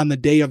on the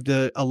day of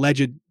the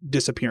alleged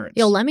disappearance.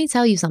 Yo, let me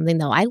tell you something,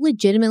 though. I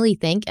legitimately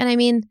think, and I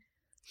mean,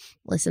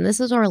 listen,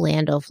 this is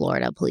Orlando,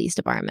 Florida Police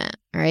Department.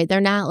 All right.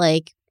 They're not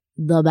like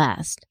the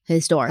best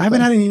historically. I haven't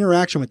had any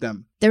interaction with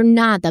them. They're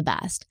not the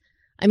best.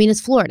 I mean,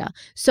 it's Florida.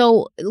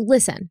 So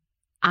listen,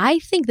 I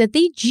think that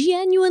they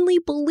genuinely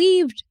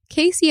believed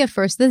Casey at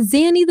first, that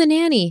Zanny the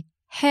nanny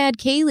had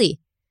Caylee.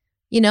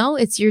 You know,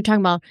 you're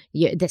talking about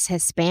this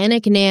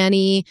Hispanic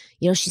nanny.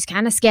 You know, she's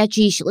kind of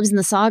sketchy. She lives in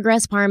the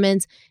Sawgrass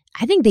Apartments.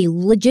 I think they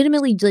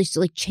legitimately just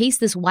like chased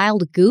this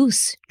wild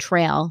goose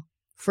trail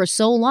for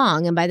so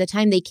long. And by the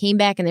time they came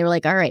back and they were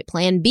like, all right,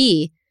 plan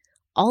B,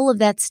 all of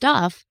that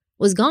stuff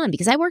was gone,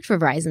 because I worked for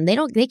Verizon.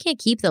 They can't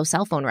keep those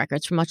cell phone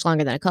records for much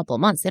longer than a couple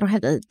of months. They don't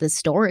have the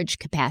storage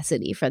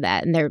capacity for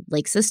that. And they're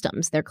like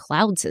systems, they're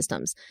cloud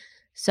systems.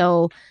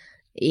 So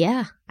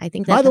yeah, I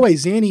think that. By the way,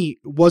 Zanny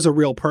was a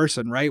real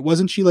person, right?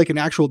 Wasn't she like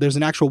there's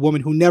an actual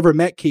woman who never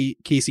met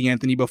Casey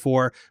Anthony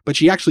before, but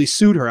she actually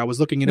sued her. I was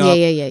looking it up.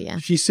 Yeah.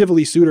 She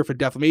civilly sued her for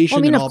defamation. Well,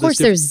 I mean, and of course,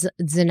 there's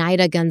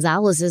Zenaida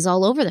Gonzalez's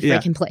all over the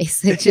freaking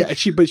place. Yeah,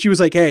 but she was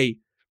like, hey,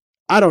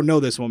 I don't know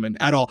this woman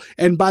at all.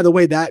 And by the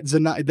way, that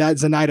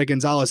Zenaida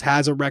Gonzalez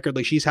has a record.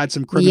 Like, she's had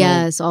some criminal.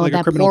 Yes,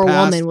 that poor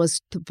past. woman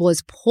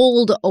was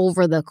pulled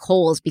over the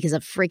coals because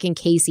of freaking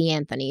Casey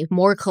Anthony.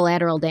 More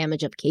collateral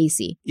damage of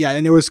Casey. Yeah,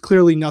 and there was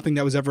clearly nothing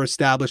that was ever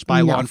established by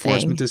law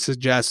enforcement to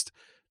suggest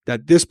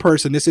that this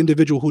person, this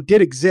individual who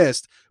did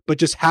exist, but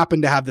just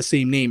happened to have the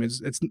same name,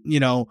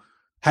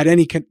 had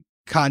any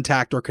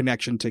contact or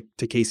connection to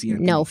Casey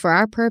Anthony. No, for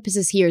our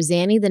purposes here,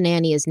 Zanny the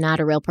nanny is not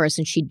a real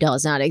person. She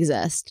does not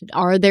exist.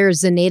 Are there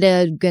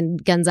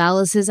Zenaida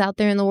Gonzalez's out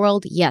there in the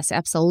world? Yes,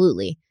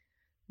 absolutely.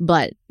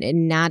 But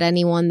not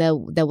anyone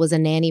that was a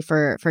nanny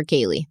for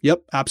Caylee.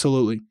 Yep,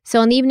 absolutely.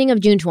 So on the evening of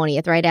June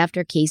 20th, right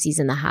after Casey's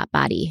in the hot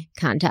body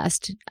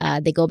contest,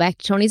 they go back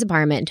to Tony's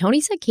apartment. And Tony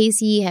said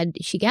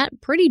she got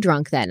pretty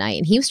drunk that night,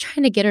 and he was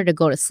trying to get her to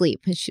go to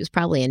sleep. She was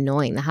probably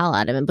annoying the hell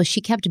out of him, but she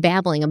kept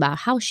babbling about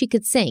how she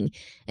could sing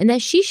and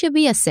that she should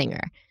be a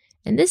singer.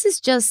 And this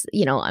is just,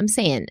 I'm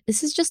saying,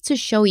 this is just to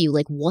show you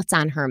like what's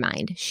on her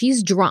mind.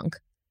 She's drunk.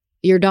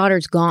 Your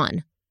daughter's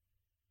gone.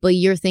 But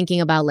you're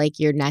thinking about like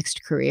your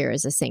next career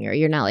as a singer.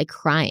 You're not like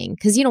crying.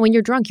 Because, when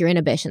you're drunk, your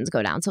inhibitions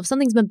go down. So if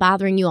something's been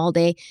bothering you all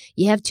day,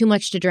 you have too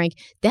much to drink,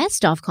 that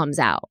stuff comes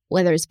out.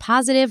 Whether it's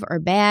positive or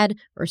bad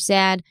or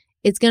sad,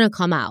 it's going to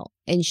come out.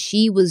 And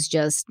she was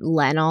just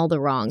letting all the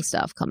wrong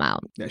stuff come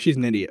out. Yeah, she's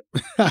an idiot.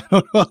 I don't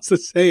know how else to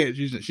say it.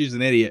 She's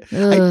an idiot.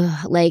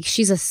 Like,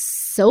 she's a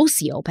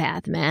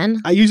sociopath,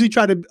 man. I'm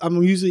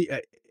usually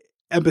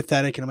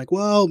empathetic. And I'm like,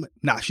 well,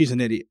 nah, she's an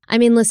idiot. I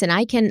mean, listen,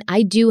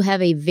 I do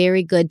have a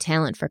very good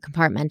talent for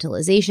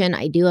compartmentalization.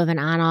 I do have an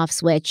on-off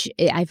switch.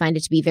 I find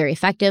it to be very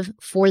effective.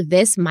 For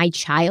this, my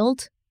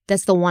child,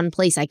 that's the one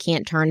place I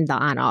can't turn the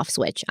on-off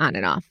switch on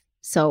and off.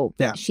 So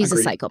yeah, she's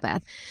agreed. A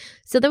psychopath.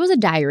 So there was a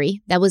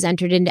diary that was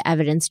entered into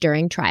evidence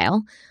during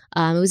trial.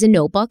 It was a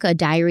notebook, a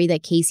diary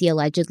that Caylee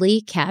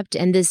allegedly kept.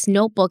 And this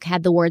notebook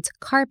had the words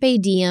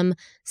 "Carpe Diem,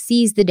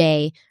 seize the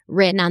day"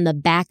 written on the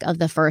back of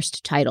the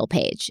first title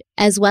page,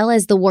 as well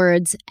as the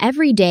words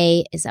 "Every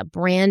day is a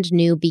brand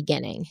new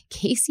beginning."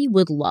 Caylee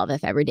would love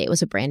if every day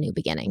was a brand new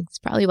beginning. It's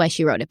probably why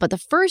she wrote it. But the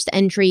first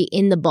entry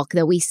in the book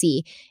that we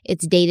see,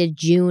 it's dated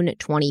June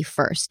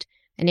 21st.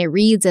 And it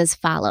reads as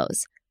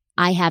follows.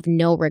 "I have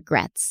no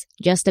regrets,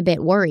 just a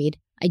bit worried.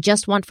 I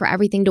just want for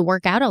everything to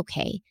work out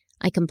okay.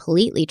 I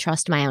completely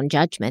trust my own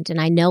judgment,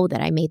 and I know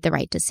that I made the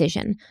right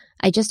decision.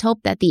 I just hope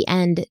that the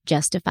end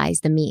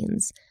justifies the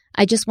means.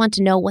 I just want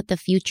to know what the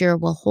future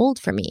will hold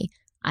for me.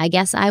 I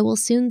guess I will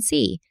soon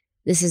see.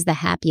 This is the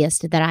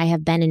happiest that I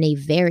have been in a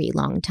very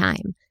long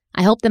time.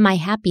 I hope that my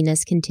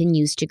happiness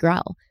continues to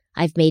grow.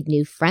 I've made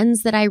new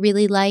friends that I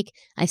really like.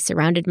 I've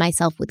surrounded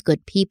myself with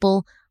good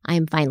people. I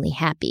am finally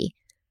happy.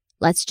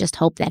 Let's just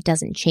hope that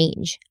doesn't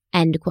change."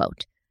 End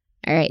quote.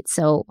 All right,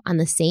 so on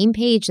the same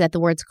page that the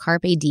words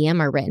Carpe Diem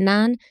are written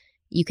on,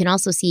 you can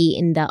also see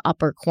in the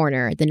upper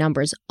corner the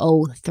numbers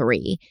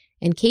 03.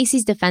 And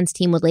Caylee's defense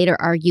team would later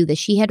argue that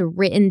she had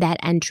written that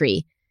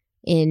entry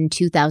in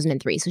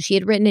 2003. So she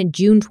had written in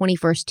June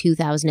 21st,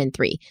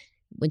 2003,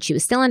 when she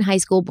was still in high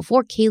school,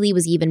 before Caylee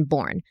was even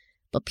born.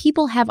 But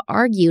people have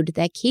argued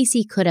that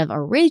Caylee could have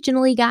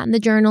originally gotten the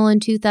journal in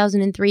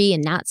 2003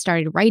 and not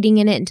started writing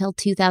in it until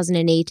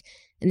 2008.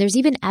 And there's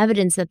even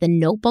evidence that the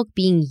notebook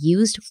being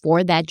used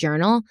for that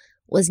journal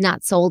was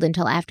not sold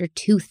until after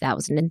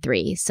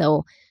 2003.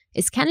 So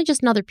it's kind of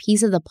just another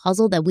piece of the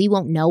puzzle that we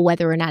won't know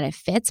whether or not it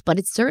fits, but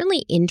it's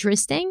certainly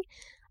interesting.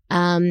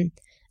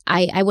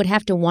 I would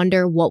have to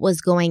wonder what was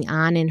going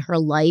on in her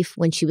life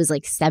when she was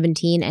like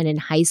 17 and in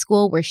high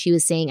school, where she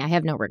was saying, "I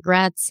have no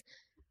regrets.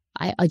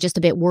 I'm just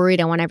a bit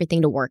worried. I want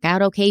everything to work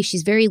out okay."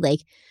 She's very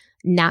like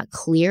not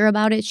clear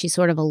about it. She's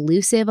sort of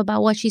elusive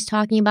about what she's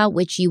talking about,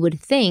 which you would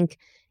think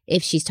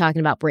if she's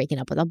talking about breaking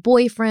up with a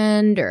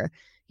boyfriend or,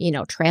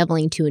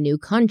 traveling to a new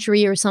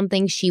country or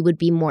something, she would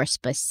be more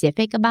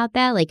specific about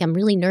that. Like, "I'm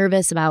really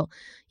nervous about,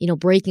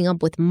 breaking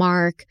up with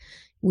Mark.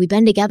 We've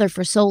been together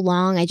for so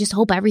long. I just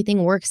hope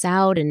everything works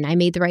out and I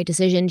made the right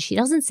decision." She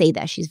doesn't say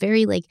that. She's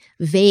very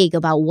vague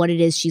about what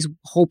it is she's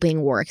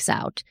hoping works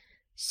out.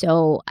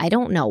 So I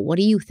don't know. What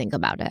do you think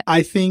about it?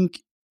 I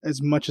think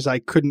as much as I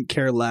couldn't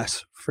care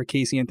less for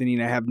Caylee Anthony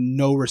and I have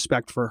no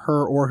respect for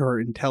her or her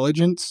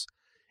intelligence,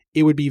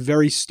 it would be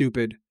very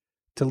stupid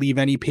to leave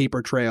any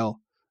paper trail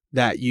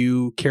that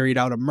you carried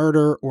out a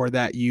murder or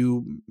that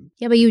you...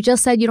 Yeah, but you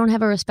just said you don't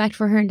have a respect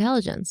for her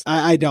intelligence.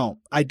 I don't.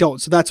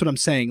 So that's what I'm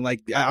saying.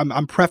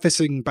 I'm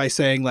prefacing by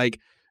saying,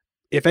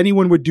 if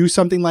anyone would do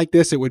something like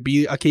this, it would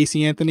be a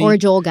Caylee Anthony. Or a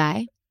Joel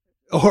guy.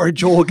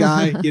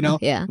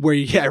 Yeah. Where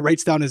he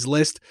writes down his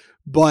list.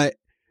 But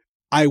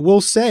I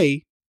will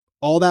say,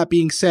 all that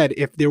being said,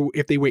 if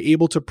they were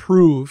able to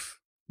prove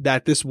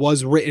that this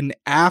was written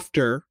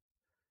after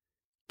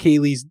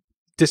Caylee's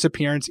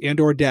disappearance and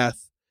or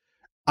death,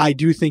 I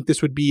do think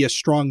this would be a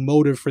strong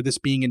motive for this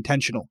being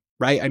intentional,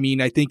 right? I mean,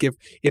 I think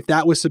if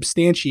that was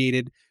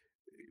substantiated,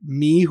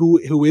 me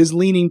who is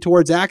leaning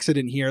towards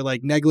accident here,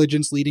 like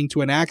negligence leading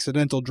to an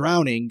accidental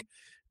drowning,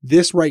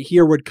 this right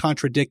here would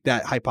contradict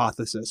that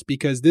hypothesis,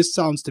 because this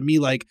sounds to me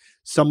like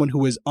someone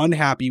who is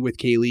unhappy with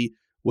Caylee,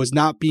 was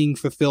not being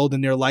fulfilled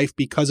in their life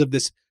because of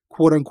this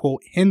quote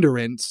unquote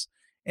hindrance,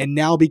 and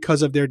now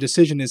because of their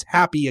decision is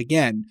happy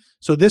again.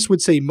 So this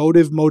would say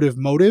motive,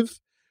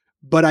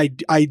 but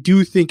I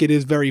do think it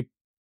is very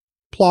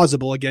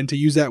plausible, again, to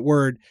use that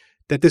word,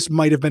 that this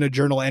might have been a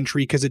journal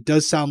entry, because it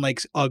does sound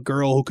like a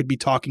girl who could be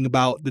talking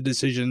about the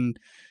decision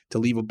to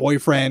leave a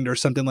boyfriend or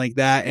something like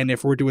that. And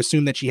if we're to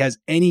assume that she has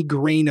any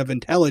grain of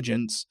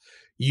intelligence,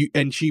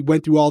 and she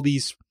went through all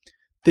these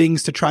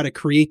things to try to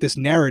create this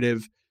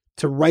narrative,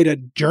 to write a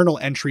journal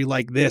entry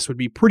like this would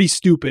be pretty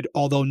stupid,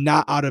 although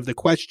not out of the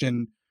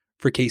question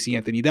for Caylee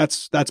Anthony.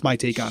 That's my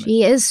take on it.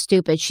 She is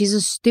stupid. She's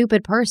a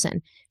stupid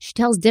person. She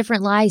tells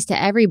different lies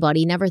to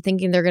everybody, never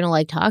thinking they're going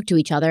to talk to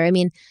each other. I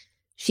mean,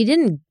 she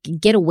didn't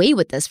get away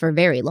with this for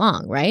very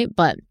long, right?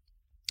 But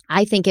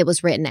I think it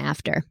was written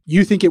after.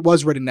 You think it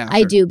was written after?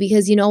 I do,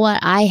 because you know what?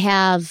 I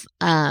have,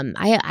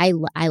 I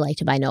like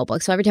to buy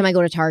notebooks. So every time I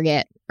go to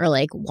Target or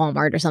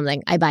Walmart or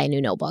something, I buy a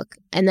new notebook,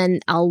 and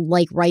then I'll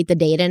write the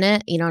date in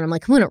it, and I'm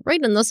like, I'm going to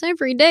write in this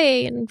every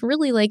day and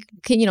really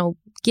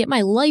get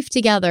my life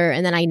together.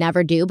 And then I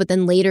never do. But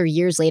then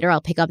years later, I'll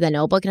pick up that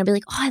notebook and I'll be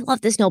like, oh, I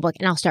love this notebook.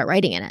 And I'll start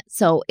writing in it.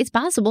 So it's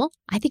possible.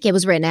 I think it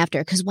was written after,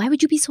 because why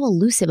would you be so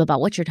elusive about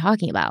what you're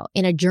talking about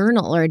in a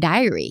journal or a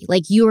diary?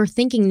 You're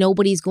thinking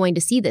nobody's going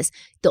to see this.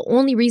 The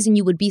only reason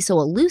you would be so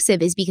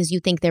elusive is because you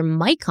think there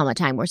might come a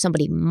time where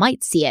somebody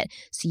might see it.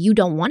 So you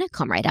don't want to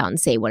come right out and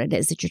say what it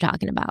is that you're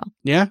talking about.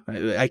 Yeah,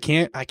 I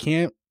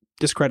can't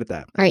discredit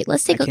that. All right,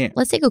 let's take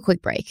a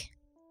quick break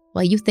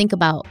while you think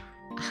about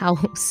how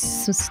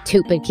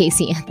stupid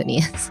Casey Anthony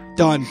is.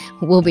 Done.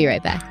 We'll be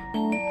right back.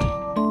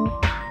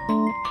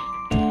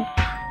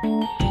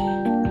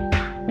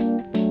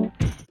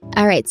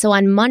 All right, so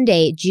on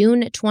Monday,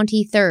 June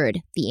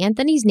 23rd, the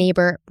Anthony's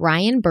neighbor,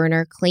 Brian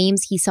Berner,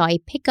 claims he saw a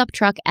pickup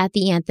truck at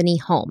the Anthony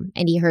home,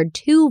 and he heard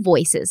two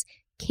voices,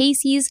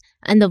 Casey's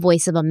and the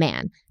voice of a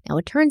man. Now,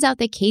 it turns out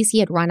that Casey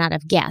had run out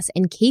of gas,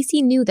 and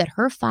Casey knew that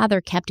her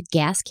father kept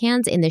gas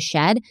cans in the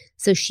shed,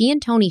 so she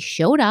and Tony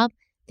showed up.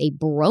 They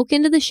broke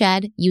into the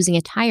shed using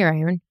a tire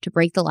iron to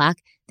break the lock.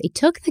 They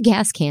took the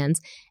gas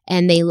cans,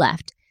 and they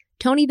left.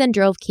 Tony then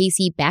drove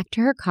Casey back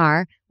to her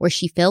car, where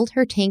she filled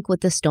her tank with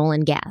the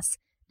stolen gas.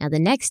 Now, the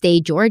next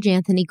day, George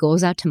Anthony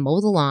goes out to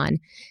mow the lawn,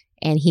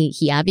 and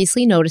he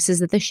obviously notices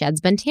that the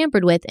shed's been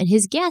tampered with and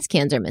his gas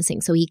cans are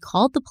missing. So he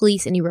called the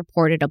police and he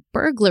reported a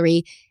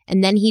burglary.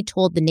 And then he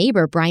told the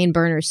neighbor, Brian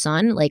Berner's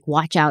son, like,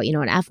 watch out, an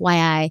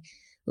FYI,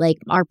 like,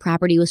 our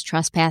property was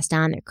trespassed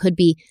on. There could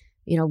be,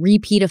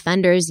 repeat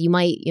offenders. You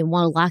might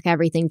want to lock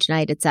everything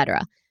tonight,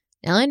 etc.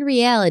 Now, in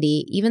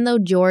reality, even though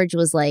George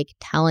was like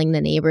telling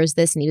the neighbors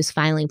this and he was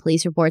filing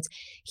police reports,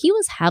 he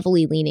was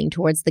heavily leaning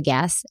towards the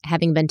gas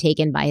having been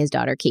taken by his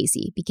daughter,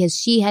 Casey, because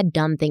she had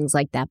done things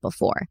like that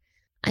before.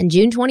 On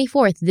June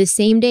 24th, the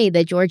same day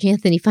that George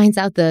Anthony finds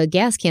out the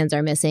gas cans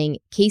are missing,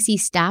 Casey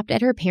stopped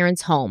at her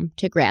parents' home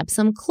to grab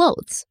some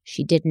clothes.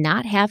 She did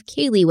not have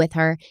Caylee with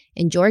her,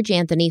 and George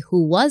Anthony,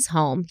 who was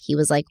home, he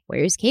was like,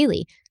 "Where's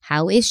Caylee?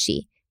 How is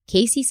she?"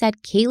 Casey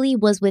said Caylee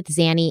was with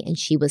Zanny and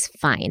she was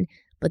fine.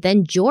 But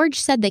then George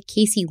said that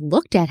Casey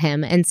looked at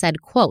him and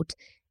said, quote,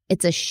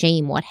 "It's a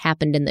shame what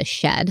happened in the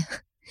shed,"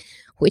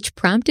 which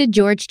prompted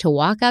George to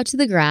walk out to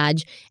the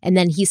garage. And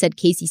then he said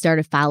Casey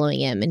started following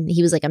him and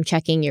he was like, "I'm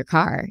checking your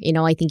car.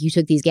 I think you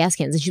took these gas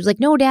cans." And she was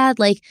like, "No, Dad,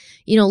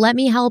 let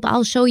me help.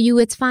 I'll show you.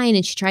 It's fine."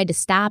 And she tried to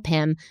stop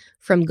him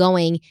from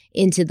going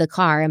into the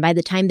car. And by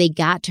the time they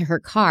got to her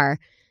car,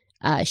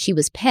 she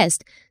was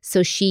pissed.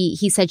 So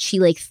he said she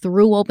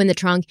threw open the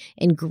trunk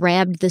and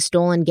grabbed the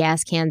stolen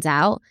gas cans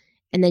out.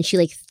 And then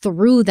she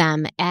threw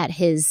them at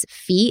his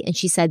feet. And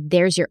she said,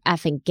 "There's your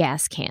effing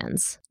gas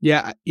cans."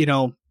 Yeah.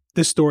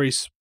 This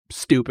story's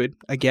stupid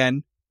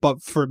again.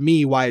 But for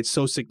me, why it's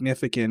so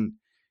significant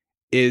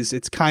is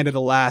it's kind of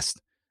the last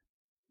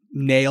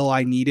nail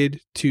I needed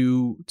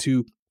to,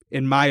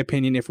 in my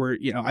opinion, if we're,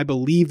 I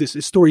believe this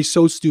story's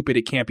so stupid,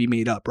 it can't be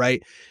made up,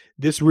 right?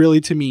 This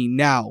really, to me,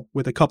 now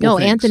with a couple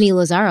things. Anthony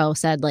Lazzaro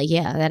said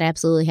yeah, that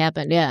absolutely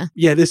happened. Yeah.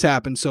 Yeah, this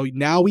happened. So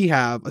now we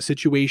have a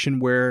situation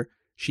where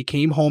she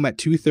came home at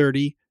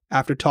 2:30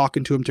 after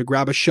talking to him to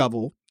grab a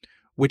shovel,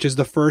 which is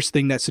the first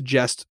thing that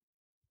suggests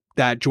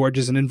that George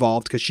isn't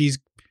involved because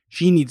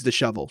she needs the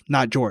shovel,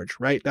 not George,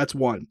 right? That's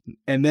one.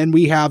 And then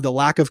we have the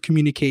lack of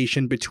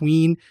communication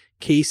between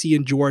Casey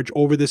and George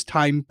over this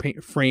time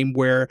frame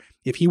where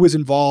if he was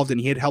involved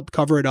and he had helped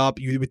cover it up,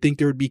 you would think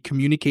there would be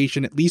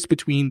communication at least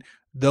between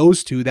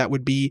those two that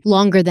would be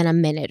longer than a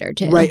minute or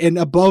two. Right. And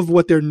above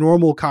what their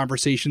normal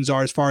conversations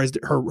are as far as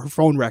her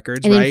phone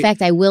records. And right? in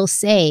fact, I will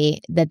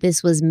say that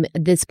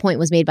this point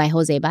was made by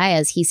Jose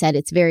Baez. He said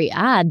it's very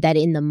odd that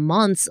in the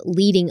months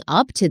leading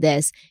up to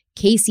this,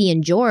 Casey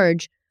and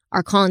George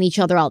are calling each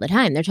other all the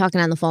time. They're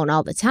talking on the phone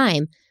all the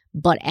time.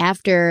 But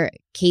after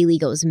Caylee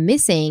goes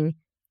missing,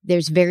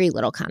 there's very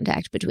little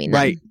contact between them.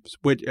 Right.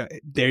 Which,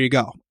 there you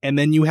go. And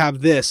then you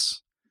have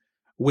this,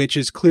 which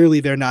is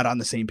clearly they're not on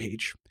the same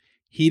page.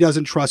 He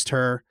doesn't trust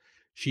her.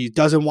 She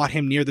doesn't want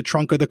him near the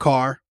trunk of the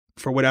car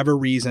for whatever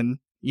reason.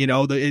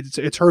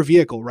 It's her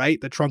vehicle, right?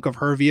 The trunk of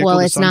her vehicle. Well,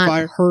 it's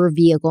not her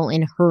vehicle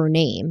in her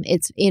name.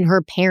 It's in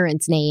her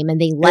parents' name,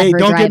 and they let her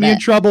drive it. Don't get me in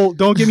trouble.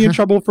 Don't get me in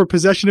trouble for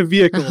possession of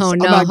vehicles. Oh,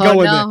 no, I'm not going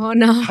there.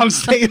 No. I'm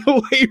staying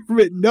away from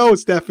it. No,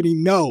 Stephanie,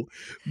 no.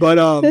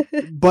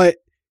 But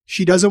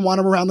she doesn't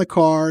want him around the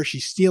car.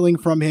 She's stealing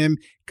from him.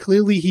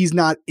 Clearly, he's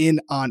not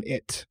in on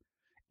it.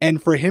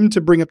 And for him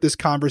to bring up this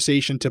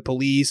conversation to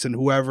police and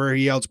whoever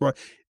he else brought,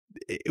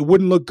 it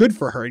wouldn't look good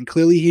for her. And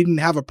clearly, he didn't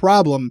have a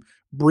problem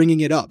bringing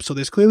it up. So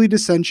there's clearly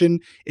dissension.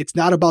 It's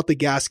not about the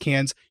gas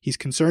cans. He's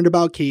concerned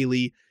about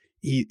Caylee.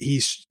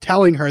 He's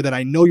telling her that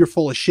I know you're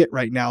full of shit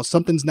right now.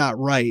 Something's not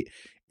right.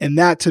 And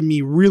that to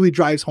me really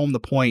drives home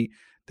the point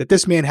that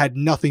this man had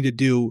nothing to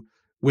do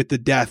with the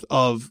death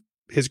of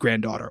his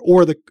granddaughter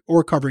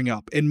or covering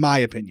up, in my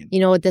opinion. You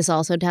know what this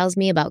also tells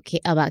me about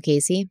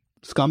Casey?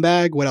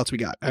 Scumbag. What else we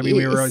got? I mean,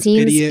 we were an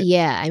idiot.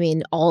 Yeah, I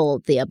mean, all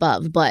of the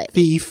above, but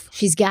thief.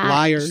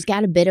 Liar. She's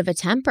got a bit of a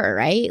temper,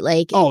 right?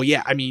 Oh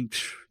yeah, I mean,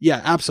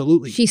 yeah,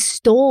 absolutely. She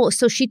stole,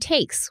 so she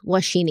takes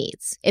what she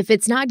needs. If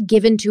it's not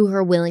given to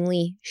her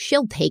willingly,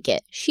 she'll take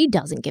it. She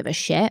doesn't give a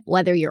shit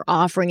whether you're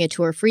offering it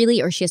to her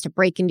freely or she has to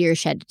break into your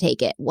shed to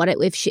take it.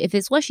 If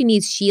it's what she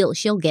needs,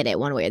 she'll get it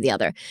one way or the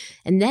other.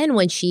 And then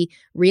when she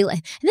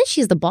realized, and then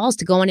she has the balls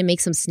to go in and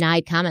make some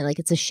snide comment like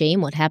it's a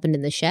shame what happened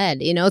in the shed.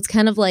 It's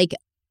kind of like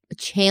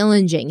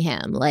challenging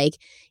him,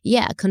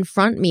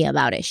 confront me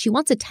about it. She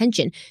wants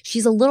attention.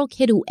 She's a little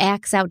kid who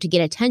acts out to get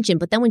attention,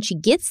 but then when she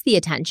gets the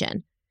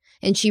attention,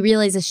 and she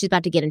realizes she's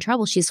about to get in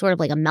trouble, she's sort of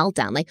like a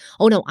meltdown. Like,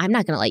 oh no, I'm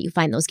not going to let you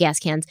find those gas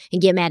cans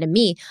and get mad at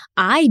me.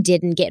 I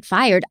didn't get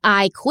fired.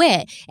 I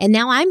quit. And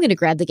now I'm going to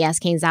grab the gas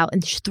cans out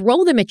and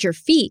throw them at your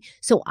feet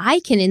so I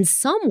can in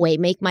some way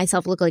make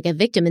myself look like a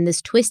victim in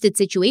this twisted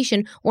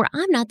situation where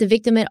I'm not the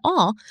victim at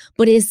all.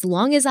 But as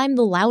long as I'm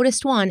the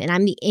loudest one and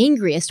I'm the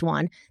angriest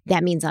one,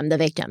 that means I'm the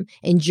victim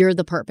and you're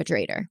the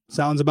perpetrator.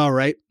 Sounds about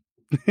right.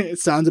 It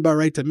sounds about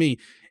right to me.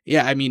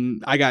 Yeah, I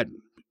mean,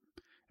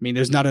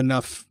 there's not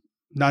enough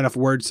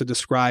words to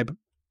describe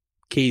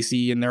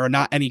Caylee, and there are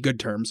not any good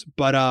terms.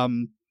 But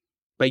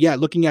yeah,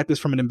 looking at this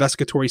from an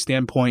investigatory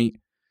standpoint,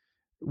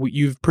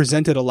 you've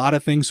presented a lot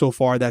of things so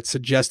far that's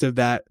suggestive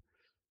that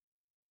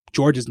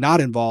George is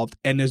not involved,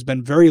 and there's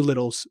been very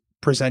little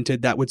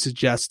presented that would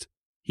suggest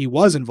he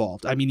was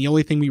involved. I mean, the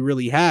only thing we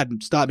really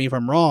had, stop me if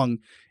I'm wrong,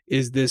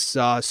 is this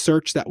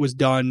search that was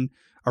done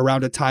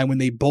around a time when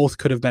they both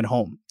could have been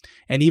home.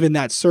 And even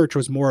that search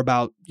was more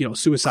about,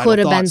 suicidal could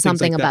have thoughts, been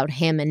something like about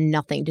him and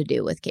nothing to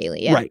do with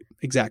Caylee. Yeah. Right,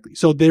 exactly.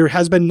 So there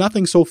has been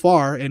nothing so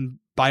far, and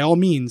by all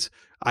means,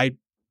 I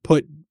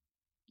put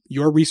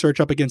your research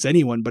up against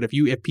anyone, but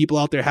if people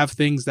out there have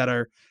things that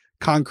are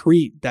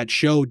concrete that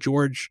show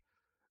George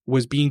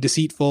was being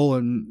deceitful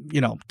and,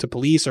 to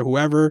police or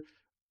whoever,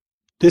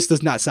 this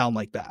does not sound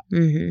like that.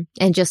 Mm-hmm.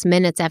 And just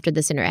minutes after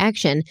this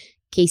interaction,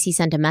 Caylee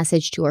sent a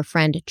message to her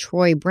friend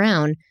Troy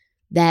Brown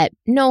that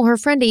no, her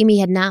friend Amy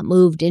had not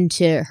moved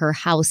into her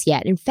house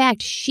yet. In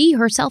fact, she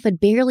herself had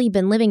barely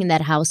been living in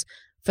that house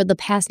for the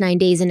past 9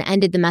 days, and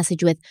ended the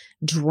message with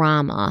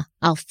drama.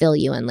 I'll fill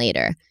you in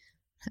later.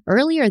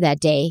 Earlier that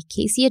day,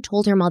 Caylee had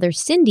told her mother,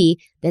 Cindy,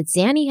 that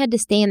Zanny had to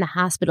stay in the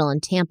hospital in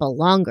Tampa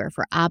longer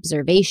for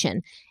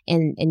observation.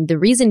 And the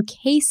reason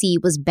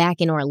Caylee was back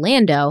in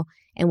Orlando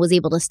and was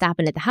able to stop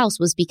in at the house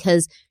was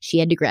because she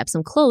had to grab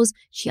some clothes.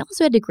 She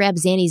also had to grab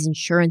Zanny's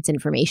insurance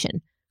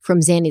information from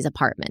Zanny's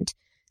apartment.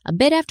 A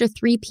bit after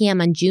 3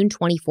 p.m. on June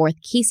 24th,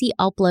 Caylee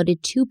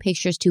uploaded 2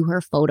 pictures to her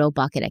photo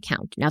bucket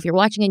account. Now, if you're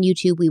watching on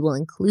YouTube, we will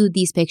include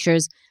these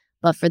pictures,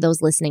 but for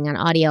those listening on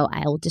audio,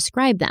 I will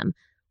describe them.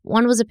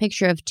 One was a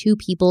picture of 2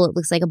 people. It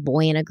looks like a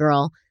boy and a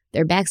girl.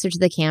 Their backs are to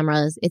the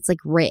cameras. It's like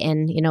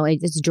written,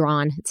 it's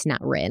drawn. It's not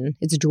written.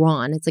 It's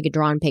drawn. It's like a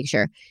drawn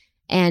picture.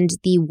 And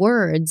the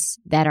words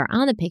that are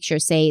on the picture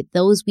say,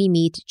 "Those we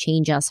meet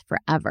change us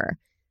forever."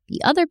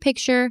 The other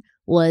picture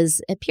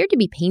appeared to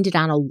be painted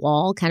on a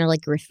wall, kind of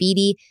like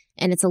graffiti,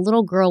 and it's a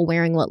little girl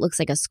wearing what looks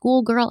like a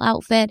schoolgirl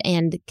outfit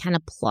and kind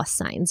of plus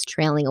signs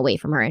trailing away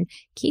from her. And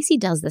Caylee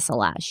does this a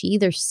lot. She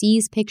either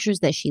sees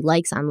pictures that she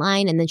likes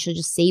online and then she'll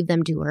just save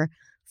them to her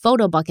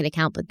photo bucket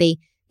account, but they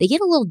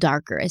get a little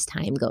darker as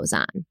time goes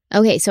on.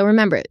 Okay, so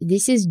remember,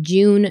 this is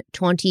June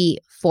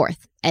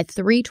 24th. At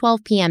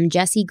 3:12 p.m.,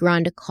 Jesse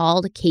Grund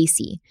called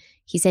Caylee.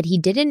 He said he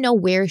didn't know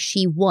where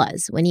she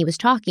was when he was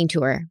talking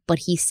to her, but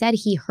he said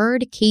he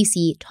heard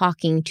Caylee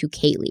talking to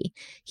Caylee.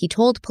 He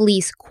told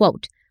police,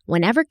 quote,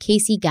 "Whenever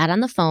Caylee got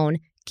on the phone,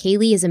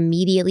 Caylee is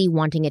immediately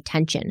wanting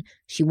attention.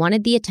 She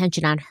wanted the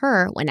attention on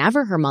her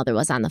whenever her mother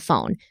was on the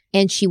phone,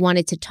 and she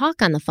wanted to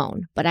talk on the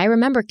phone. But I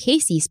remember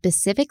Caylee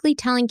specifically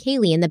telling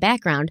Caylee in the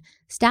background,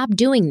 'Stop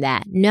doing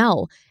that,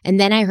 no.' And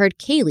then I heard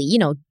Caylee,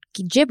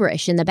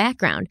 gibberish in the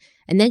background.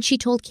 And then she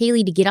told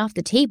Caylee to get off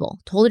the table,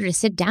 told her to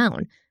sit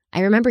down.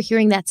 I remember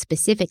hearing that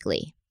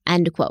specifically."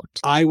 End quote.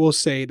 I will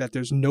say that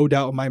there's no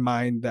doubt in my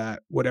mind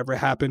that whatever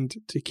happened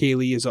to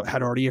Caylee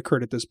had already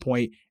occurred at this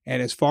point.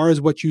 And as far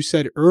as what you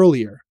said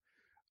earlier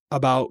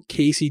about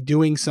Caylee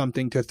doing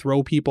something to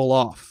throw people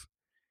off,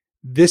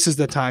 this is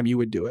the time you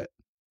would do it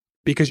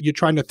because you're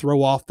trying to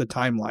throw off the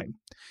timeline.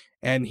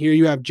 And here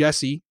you have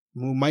Jesse,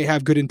 who might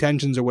have good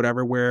intentions or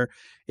whatever, where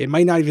it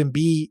might not even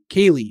be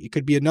Caylee. It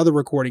could be another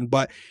recording,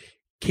 but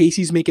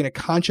Casey's making a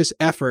conscious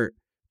effort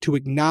to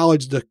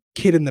acknowledge the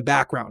kid in the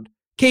background.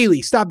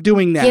 Caylee, stop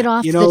doing that. Get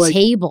off the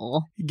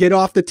table. Get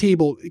off the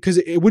table, because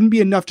it wouldn't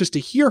be enough just to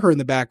hear her in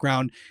the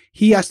background.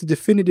 He has to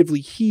definitively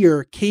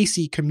hear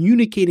Caylee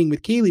communicating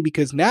with Caylee,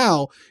 because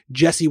now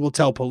Jesse will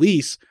tell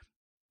police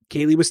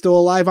Caylee was still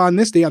alive on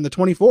this day, on the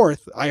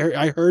 24th.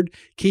 I heard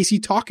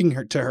Caylee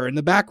talking to her in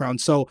the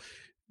background. So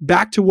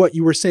back to what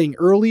you were saying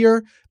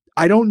earlier,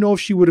 I don't know if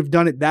she would have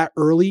done it that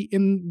early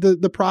in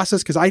the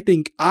process, because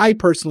I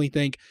personally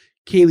think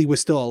Caylee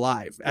was still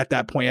alive at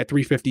that point at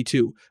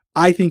 3:52.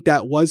 I think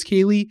that was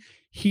Caylee.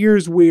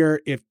 Here's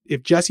where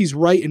if Jesse's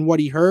right in what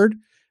he heard,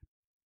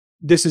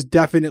 this is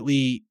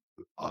definitely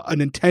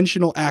an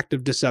intentional act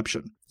of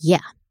deception. Yeah.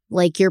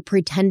 Like you're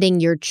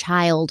pretending your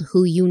child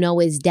who you know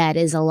is dead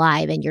is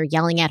alive and you're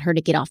yelling at her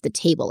to get off the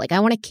table. Like, I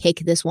want to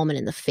kick this woman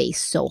in the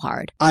face so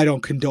hard. I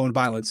don't condone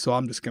violence, so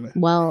I'm just going to...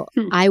 Well,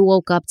 I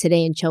woke up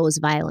today and chose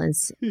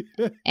violence,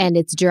 and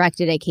it's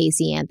directed at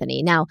Casey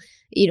Anthony. Now,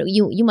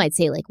 you might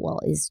say, like, well,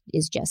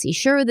 is Jesse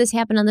sure this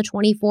happened on the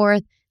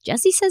 24th?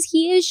 Jesse says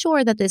he is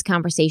sure that this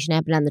conversation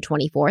happened on the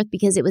 24th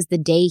because it was the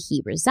day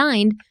he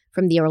resigned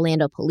from the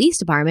Orlando Police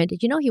Department.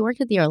 Did you know he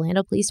worked at the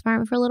Orlando Police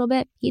Department for a little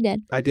bit? He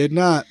did. I did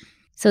not.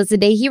 So it's the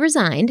day he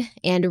resigned,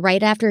 and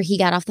right after he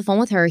got off the phone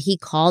with her, he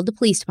called the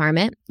police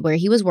department where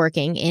he was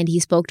working, and he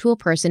spoke to a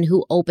person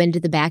who opened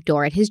the back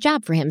door at his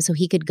job for him so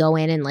he could go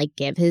in and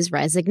give his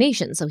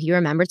resignation. So he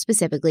remembered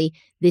specifically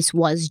this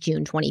was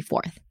June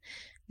 24th.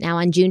 Now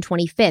on June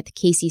 25th,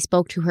 Caylee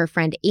spoke to her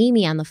friend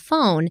Amy on the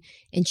phone,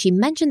 and she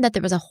mentioned that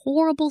there was a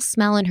horrible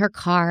smell in her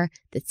car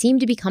that seemed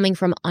to be coming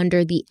from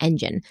under the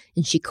engine,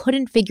 and she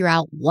couldn't figure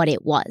out what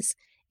it was.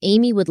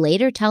 Amy would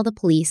later tell the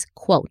police,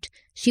 quote,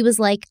 she was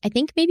like, I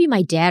think maybe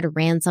my dad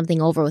ran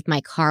something over with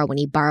my car when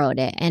he borrowed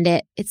it, and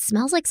it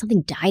smells like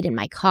something died in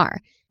my car,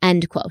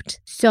 end quote.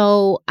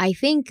 So I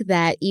think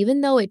that even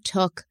though it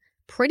took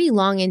pretty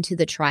long into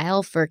the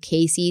trial for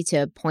Caylee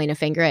to point a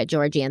finger at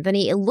George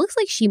Anthony, it looks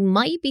like she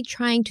might be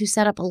trying to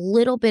set up a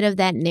little bit of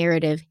that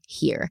narrative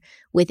here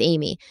with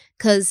Amy,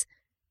 because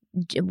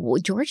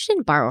George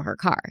didn't borrow her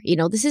car.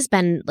 This has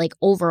been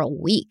over a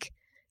week,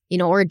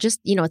 or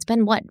just, it's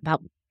been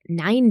about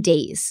 9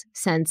 days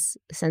since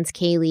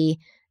Caylee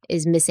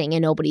is missing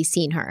and nobody's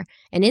seen her.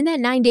 And in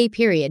that 9-day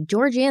period,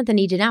 George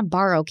Anthony did not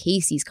borrow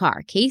Casey's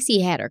car.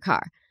 Caylee had her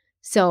car.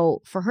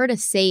 So for her to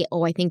say,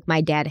 oh, I think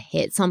my dad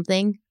hit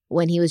something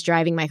when he was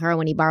driving my car,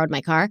 when he borrowed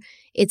my car,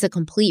 it's a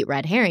complete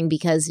red herring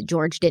because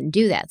George didn't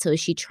do that. So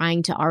is she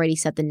trying to already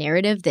set the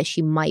narrative that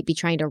she might be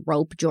trying to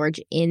rope George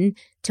in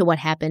to what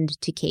happened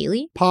to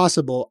Caylee?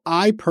 Possible.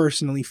 I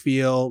personally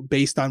feel,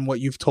 based on what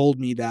you've told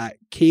me, that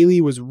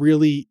Caylee was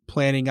really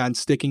planning on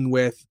sticking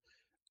with,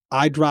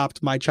 I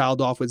dropped my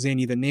child off with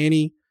Zanny the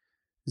nanny.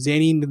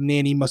 Zanny the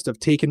nanny must have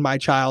taken my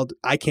child.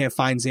 I can't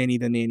find Zanny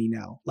the nanny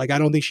now. I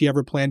don't think she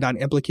ever planned on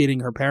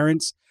implicating her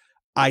parents.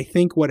 I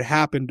think what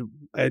happened,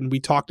 and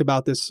we talked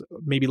about this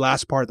maybe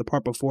the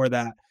part before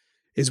that,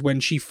 is when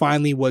she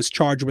finally was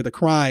charged with a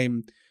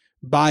crime,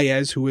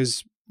 Baez, who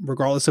is,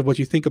 regardless of what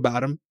you think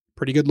about him,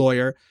 pretty good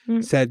lawyer,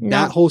 said no,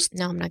 that whole...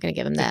 No, I'm not going to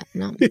give him that.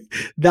 No.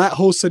 That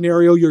whole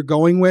scenario you're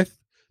going with,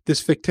 this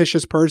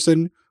fictitious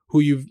person who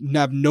you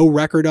have no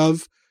record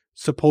of,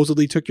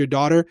 supposedly took your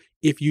daughter.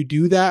 If you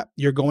do that,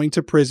 you're going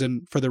to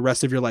prison for the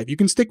rest of your life. You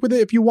can stick with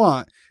it if you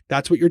want.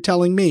 That's what you're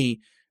telling me.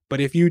 But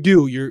if you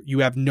do, you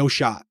have no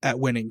shot at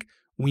winning.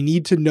 We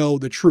need to know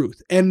the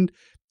truth. And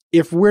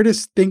if we're to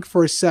think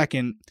for a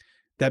second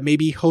that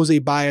maybe Jose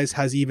Baez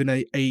has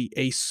even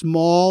a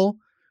small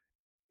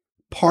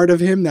part of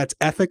him that's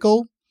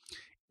ethical,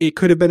 it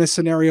could have been a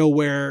scenario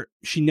where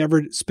she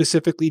never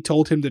specifically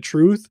told him the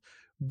truth.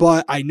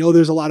 But I know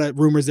there's a lot of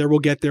rumors there. We'll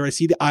get there. I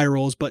see the eye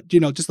rolls, but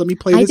just let me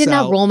play this out. I did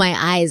not roll my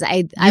eyes.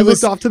 I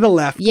looked off to the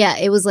left. Yeah,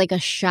 it was like a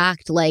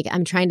shocked,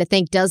 I'm trying to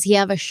think, does he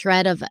have a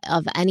shred of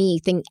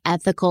anything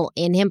ethical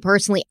in him?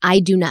 Personally, I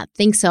do not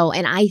think so.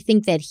 And I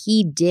think that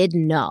he did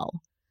know.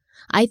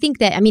 I think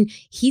that,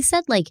 he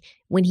said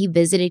when he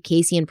visited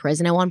Caylee in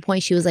prison at one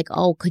point, she was like,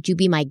 oh, could you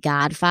be my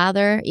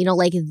godfather?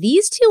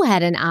 These two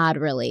had an odd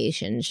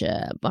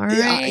relationship. All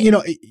right.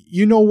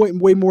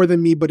 Way more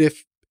than me, but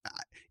if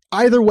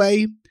either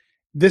way,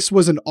 this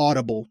was an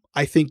audible,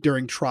 I think,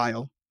 during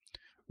trial,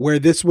 where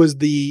this was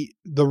the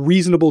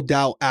reasonable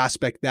doubt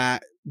aspect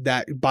that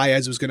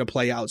Baez was going to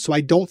play out. So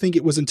I don't think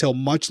it was until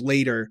much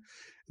later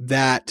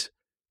that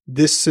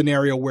this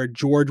scenario where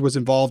George was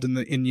involved in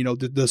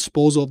the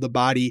disposal of the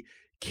body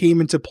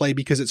came into play,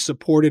 because it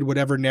supported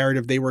whatever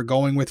narrative they were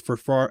going with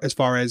as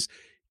far as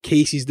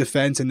Casey's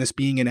defense and this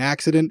being an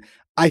accident.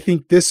 I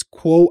think this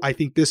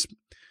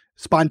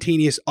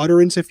spontaneous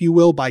utterance, if you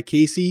will, by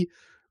Caylee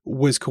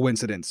was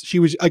coincidence. She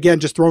was, again,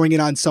 just throwing it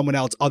on someone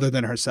else other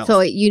than herself. So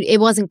it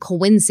wasn't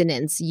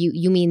coincidence.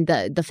 You mean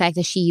the fact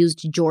that she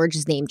used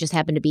George's name just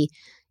happened to be,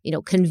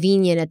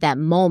 convenient at that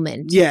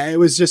moment. Yeah, it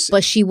was just...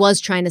 But she was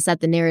trying to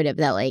set the narrative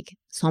that,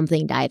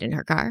 something died in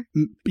her car?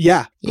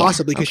 Yeah,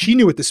 possibly, because she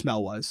knew what the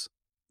smell was.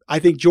 I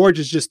think George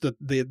is just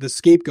the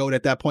scapegoat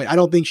at that point. I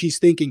don't think she's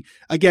thinking...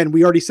 Again,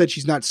 we already said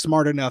she's not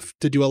smart enough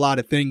to do a lot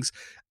of things.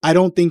 I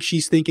don't think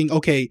she's thinking,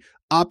 okay,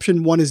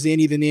 option 1 is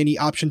Zanny the nanny.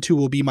 Option 2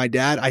 will be my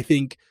dad. I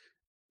think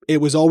it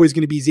was always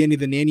going to be Zanny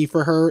the nanny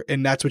for her,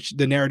 and that's what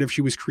the narrative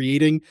she was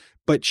creating.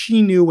 But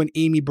she knew when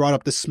Amy brought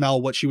up the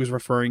smell what she was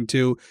referring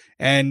to,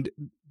 and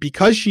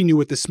because she knew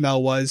what the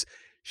smell was,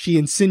 she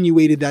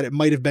insinuated that it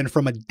might have been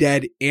from a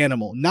dead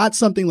animal, not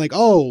something like,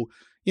 oh,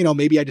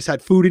 maybe I just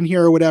had food in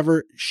here or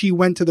whatever. She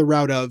went to the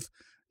route of,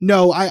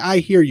 no, I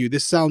hear you.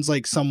 This sounds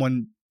like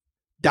someone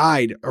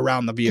died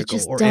around the vehicle.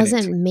 It just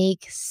doesn't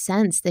make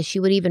sense that she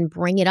would even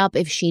bring it up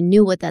if she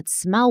knew what that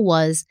smell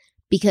was.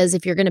 Because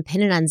if you're going to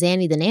pin it on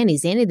Zanny the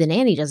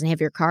nanny doesn't have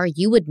your car.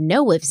 You would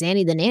know if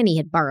Zanny the nanny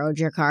had borrowed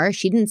your car.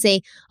 She didn't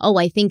say, oh,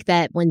 I think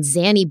that when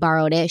Zanny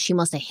borrowed it, she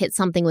must have hit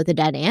something with a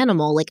dead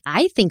animal.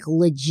 I think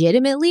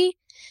legitimately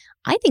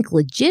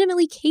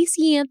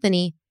Caylee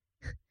Anthony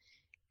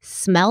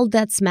smelled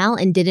that smell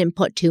and didn't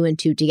put 2 and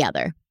 2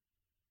 together.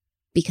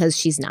 Because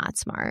she's not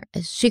smart.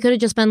 She could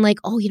have just been like,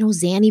 oh,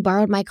 Zanny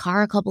borrowed my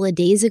car a couple of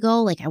days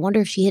ago. I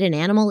wonder if she hit an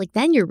animal.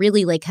 Then you're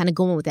really kind of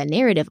going with that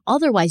narrative.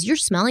 Otherwise, you're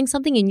smelling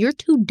something and you're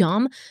too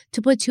dumb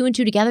to put 2 and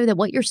 2 together that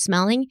what you're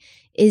smelling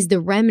is the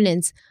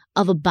remnants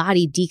of a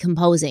body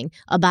decomposing,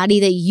 a body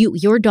that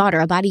your daughter,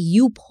 a body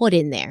you put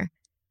in there.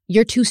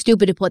 You're too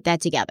stupid to put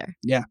that together.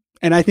 Yeah.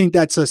 And I think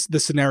that's the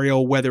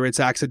scenario, whether it's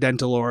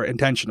accidental or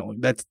intentional.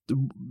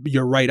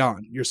 You're right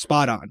on. You're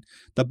spot on.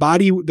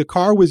 The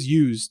car was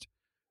used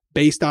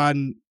based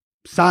on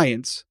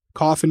science,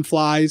 coffin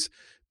flies,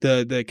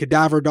 the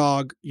cadaver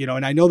dog,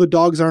 and I know the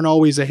dogs aren't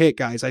always a hit,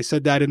 guys. I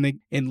said that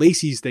in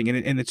Lacey's thing,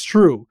 and it's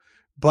true.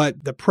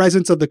 But the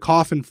presence of the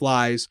coffin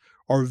flies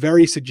are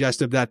very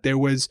suggestive that there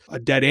was a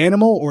dead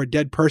animal or a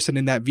dead person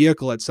in that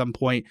vehicle at some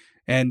point.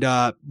 And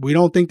we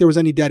don't think there was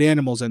any dead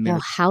animals in there.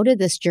 Well, how did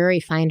this jury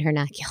find her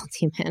not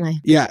guilty,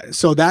 man? Yeah.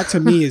 So that to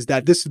me is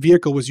that this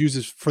vehicle was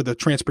used for the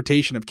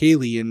transportation of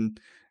Caylee. And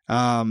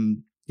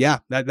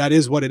that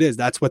is what it is.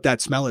 That's what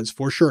that smell is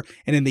for sure.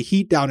 And in the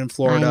heat down in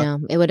Florida. I know.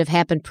 It would have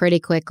happened pretty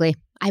quickly.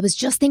 I was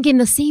just thinking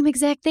the same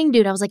exact thing,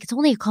 dude. I was like, it's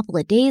only a couple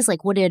of days.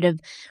 Like, would it have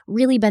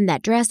really been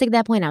that drastic at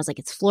that point? I was like,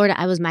 it's Florida.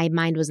 My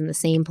mind was in the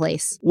same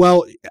place.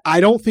 Well,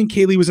 I don't think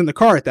Caylee was in the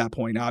car at that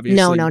point,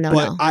 obviously. No.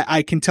 But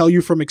I can tell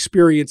you from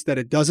experience that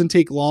it doesn't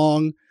take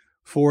long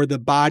for the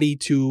body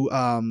to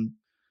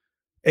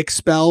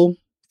expel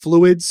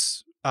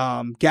fluids,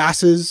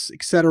 gases,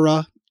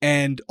 etc.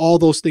 And all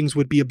those things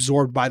would be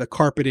absorbed by the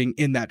carpeting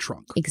in that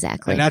trunk.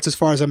 Exactly. And that's as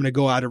far as I'm going to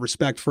go out of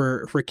respect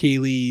for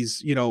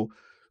Caylee's,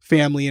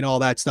 family and all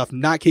that stuff.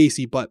 Not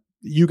Casey, but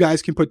you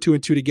guys can put two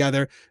and two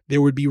together. There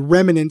would be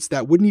remnants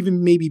that wouldn't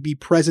even maybe be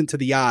present to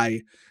the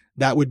eye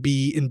that would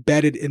be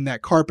embedded in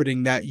that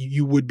carpeting that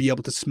you would be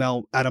able to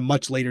smell at a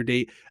much later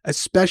date,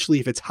 especially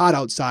if it's hot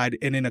outside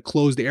and in a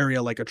closed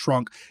area like a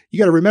trunk. You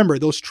got to remember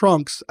those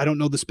trunks. I don't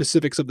know the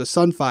specifics of the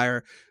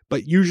Sunfire,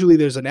 but usually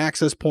there's an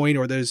access point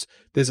or there's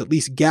at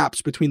least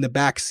gaps between the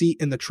back seat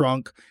and the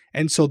trunk.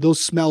 And so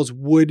those smells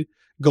would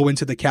go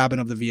into the cabin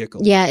of the vehicle.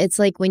 Yeah, it's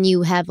like when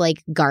you have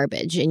like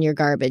garbage in your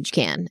garbage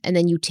can and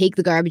then you take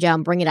the garbage out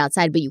and bring it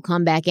outside, but you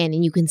come back in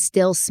and you can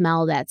still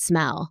smell that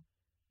smell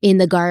in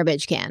the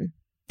garbage can.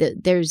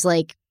 There's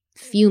like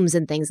fumes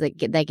and things that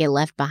get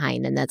left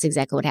behind, and that's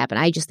exactly what happened.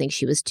 I just think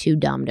she was too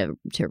dumb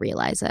to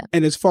realize it.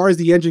 And as far as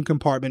the engine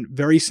compartment,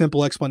 very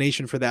simple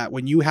explanation for that.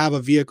 When you have a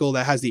vehicle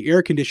that has the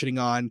air conditioning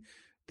on,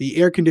 the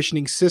air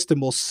conditioning system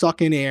will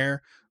suck in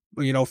air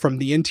from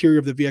the interior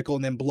of the vehicle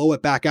and then blow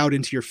it back out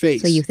into your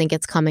face. So you think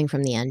it's coming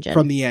from the engine?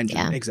 From the engine,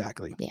 yeah.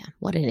 Exactly. Yeah,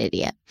 what an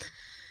idiot.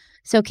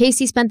 So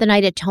Casey spent the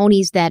night at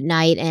Tony's that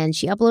night, and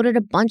she uploaded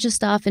a bunch of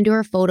stuff into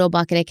her photo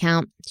bucket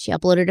account. She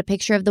uploaded a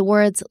picture of the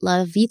words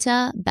La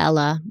Vita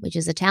Bella, which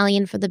is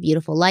Italian for the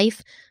beautiful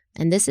life.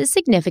 And this is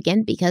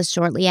significant because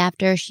shortly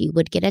after, she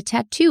would get a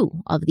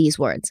tattoo of these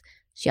words.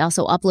 She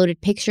also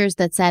uploaded pictures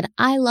that said,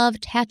 I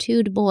love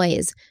tattooed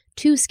boys,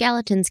 2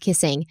 skeletons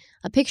kissing,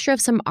 a picture of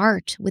some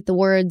art with the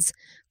words,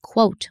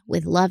 quote,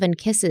 with love and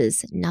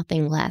kisses,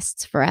 nothing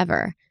lasts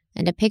forever,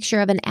 and a picture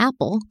of an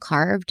apple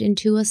carved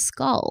into a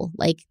skull,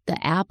 like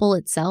the apple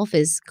itself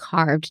is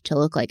carved to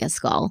look like a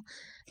skull,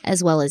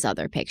 as well as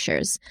other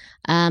pictures.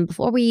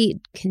 Before we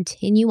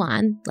continue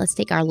on, let's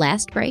take our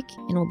last break,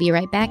 and we'll be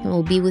right back, and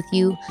we'll be with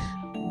you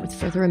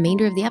for the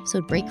remainder of the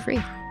episode,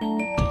 break-free.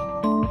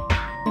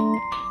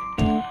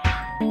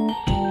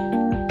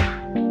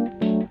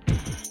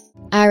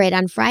 All right,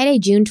 on Friday,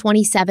 June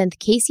 27th,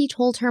 Casey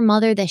told her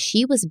mother that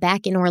she was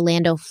back in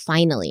Orlando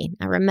finally.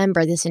 Now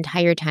remember, this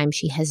entire time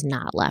she has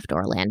not left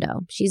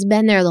Orlando. She's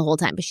been there the whole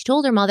time, but she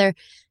told her mother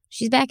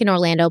she's back in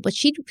Orlando, but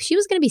she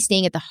was going to be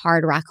staying at the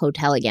Hard Rock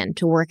Hotel again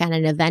to work on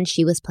an event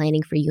she was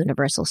planning for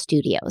Universal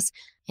Studios.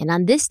 And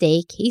on this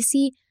day,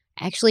 Casey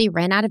actually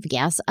ran out of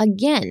gas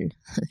again,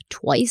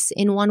 twice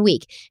in 1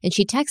 week. And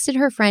she texted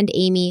her friend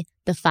Amy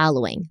the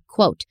following,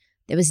 quote,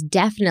 there was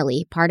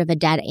definitely part of a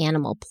dead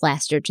animal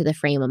plastered to the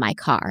frame of my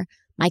car.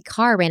 My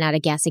car ran out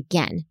of gas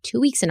again,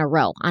 2 weeks in a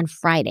row. On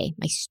Friday,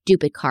 my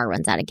stupid car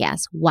runs out of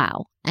gas.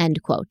 Wow.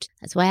 End quote.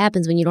 That's what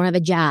happens when you don't have a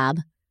job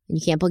and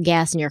you can't put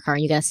gas in your car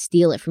and you got to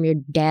steal it from your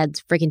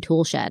dad's freaking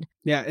tool shed.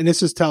 Yeah, and this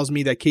just tells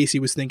me that Casey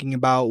was thinking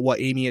about what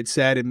Amy had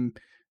said and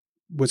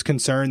was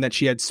concerned that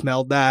she had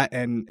smelled that,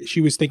 and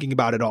she was thinking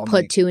about it all night.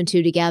 Put 2 and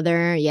 2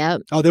 together.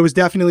 Yep. Oh, there was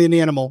definitely an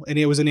animal, and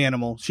it was an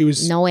animal. She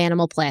was no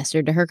animal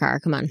plastered to her car.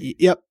 Come on.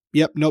 Yep.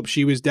 Nope.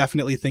 She was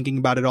definitely thinking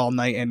about it all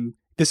night. And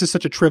this is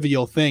such a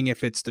trivial thing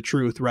if it's the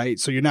truth, right?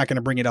 So you're not going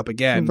to bring it up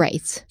again.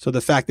 Right. So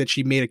the fact that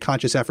she made a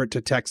conscious effort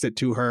to text it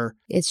to her.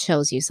 It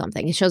shows you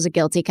something. It shows a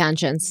guilty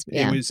conscience.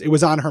 Yeah. It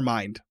was on her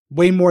mind.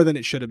 Way more than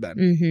it should have been.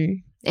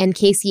 Mm-hmm. And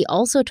Casey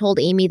also told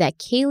Amy that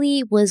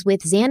Caylee was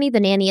with Zanny the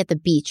nanny at the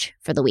beach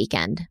for the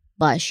weekend.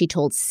 But she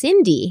told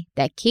Cindy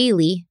that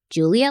Caylee,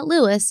 Juliette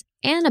Lewis,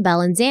 Annabelle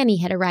and Zanny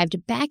had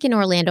arrived back in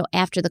Orlando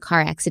after the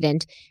car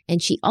accident,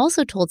 and she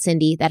also told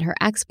Cindy that her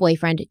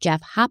ex-boyfriend,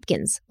 Jeff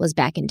Hopkins, was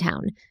back in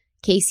town.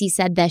 Casey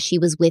said that she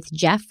was with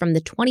Jeff from the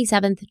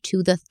 27th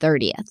to the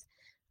 30th.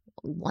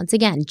 Once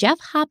again, Jeff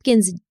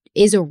Hopkins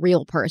is a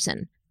real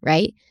person,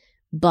 right?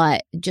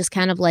 But just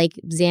kind of like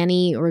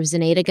Zanny or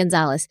Zenaida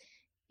Gonzalez,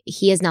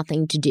 he has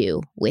nothing to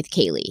do with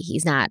Caylee.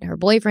 He's not her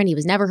boyfriend. He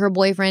was never her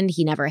boyfriend.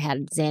 He never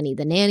had Zanny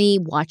the nanny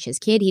watch his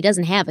kid. He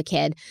doesn't have a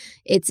kid.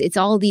 It's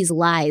all these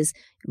lies.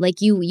 Like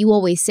you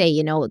always say,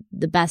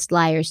 the best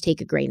liars take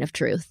a grain of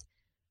truth.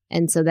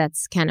 And so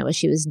that's kind of what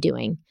she was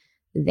doing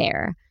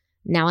there.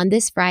 Now, on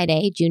this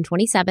Friday, June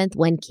 27th,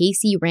 when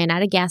Caylee ran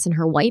out of gas in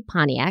her white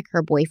Pontiac,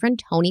 her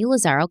boyfriend, Tony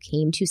Lazaro,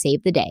 came to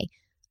save the day.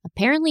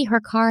 Apparently,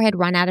 her car had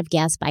run out of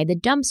gas by the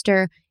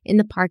dumpster in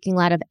the parking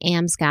lot of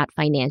Amscott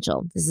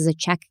Financial. This is a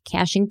check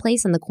cashing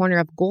place on the corner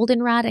of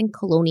Goldenrod and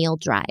Colonial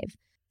Drive.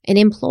 An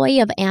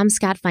employee of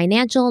Amscott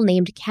Financial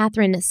named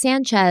Catherine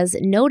Sanchez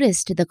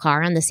noticed the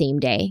car on the same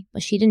day,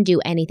 but she didn't do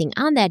anything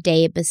on that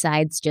day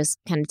besides just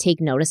kind of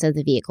take notice of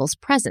the vehicle's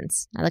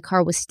presence. Now, the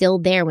car was still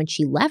there when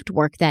she left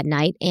work that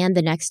night and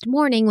the next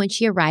morning when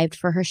she arrived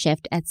for her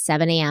shift at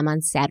 7 a.m.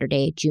 on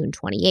Saturday, June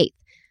 28th.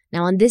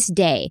 Now, on this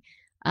day,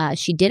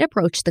 she did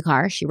approach the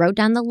car. She wrote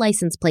down the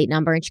license plate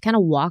number and she kind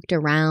of walked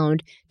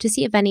around to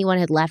see if anyone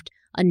had left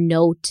a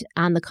note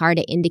on the car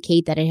to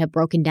indicate that it had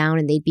broken down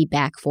and they'd be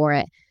back for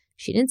it.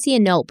 She didn't see a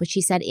note, but she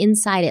said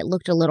inside it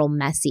looked a little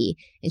messy,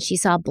 and she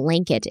saw a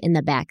blanket in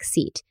the back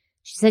seat.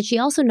 She said she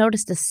also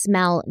noticed a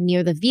smell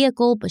near the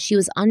vehicle, but she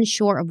was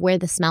unsure of where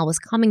the smell was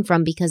coming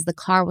from because the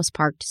car was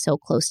parked so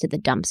close to the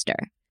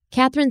dumpster.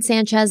 Catherine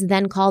Sanchez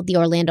then called the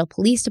Orlando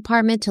Police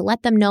Department to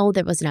let them know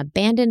there was an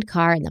abandoned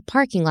car in the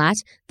parking lot.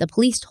 The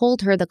police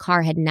told her the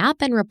car had not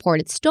been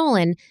reported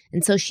stolen,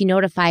 and so she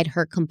notified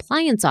her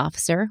compliance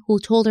officer, who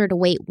told her to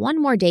wait one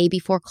more day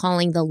before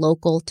calling the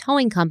local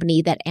towing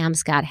company that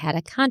Amscott had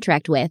a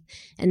contract with,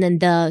 and then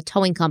the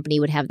towing company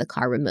would have the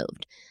car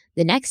removed.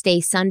 The next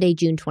day, Sunday,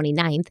 June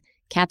 29th,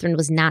 Catherine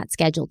was not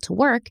scheduled to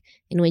work,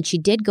 and when she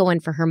did go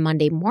in for her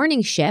Monday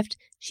morning shift,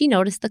 she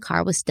noticed the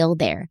car was still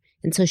there.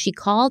 And so she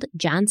called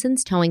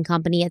Johnson's Towing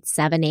Company at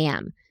 7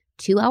 a.m.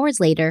 2 hours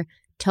later,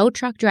 tow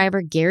truck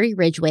driver Gary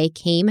Ridgway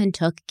came and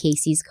took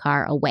Casey's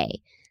car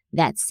away.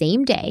 That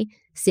same day,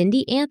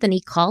 Cindy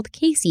Anthony called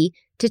Caylee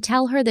to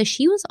tell her that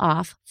she was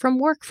off from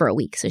work for a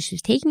week. So she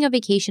was taking a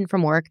vacation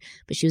from work,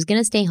 but she was going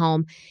to stay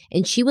home,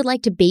 and she would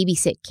like to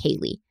babysit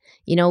Caylee.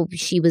 You know,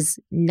 she was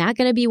not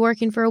going to be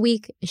working for a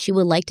week. She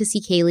would like to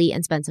see Caylee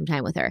and spend some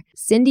time with her.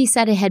 Cindy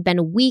said it had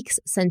been weeks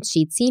since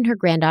she'd seen her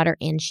granddaughter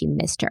and she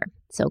missed her.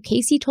 So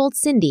Caylee told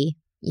Cindy,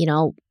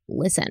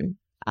 listen,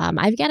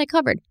 I've got it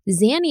covered.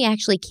 Zanny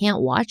actually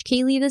can't watch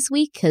Caylee this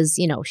week because,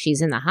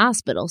 she's in the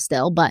hospital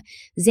still. But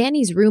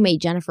Zanny's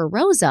roommate, Jennifer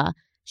Rosa,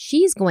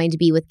 she's going to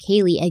be with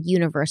Caylee at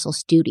Universal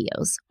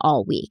Studios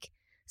all week.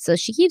 So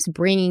she keeps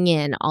bringing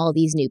in all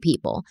these new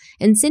people.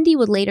 And Cindy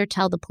would later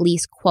tell the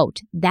police,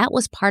 quote, "That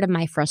was part of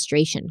my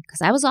frustration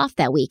because I was off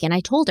that week and I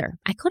told her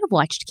I could have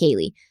watched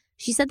Caylee.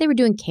 She said they were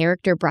doing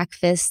character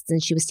breakfasts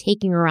and she was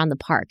taking her around the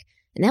park.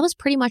 And that was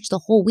pretty much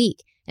the whole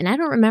week. And I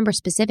don't remember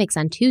specifics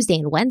on Tuesday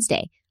and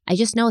Wednesday. I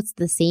just know it's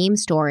the same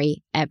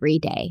story every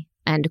day,"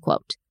 end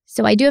quote.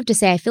 So I do have to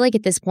say, I feel like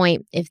at this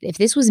point, if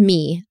this was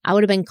me, I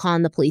would have been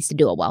calling the police to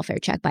do a welfare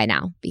check by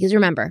now. Because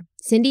remember,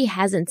 Cindy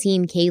hasn't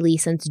seen Caylee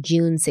since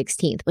June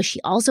 16th, but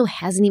she also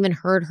hasn't even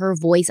heard her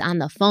voice on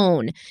the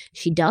phone.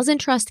 She doesn't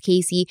trust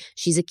Caylee.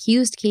 She's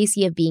accused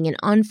Caylee of being an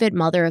unfit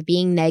mother, of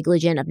being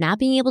negligent, of not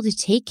being able to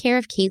take care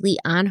of Caylee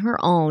on her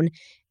own.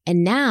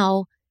 And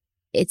now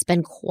it's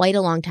been quite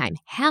a long time,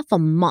 half a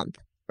month,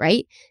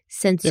 right?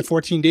 Since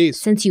 14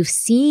 days. Since you've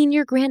seen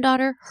your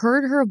granddaughter,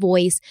 heard her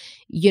voice,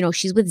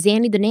 she's with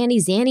Zanny, the nanny.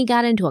 Zanny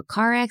got into a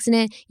car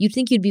accident. You'd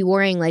think you'd be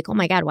worrying like, oh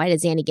my God, why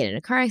did Zanny get in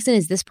a car accident?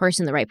 Is this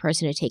person the right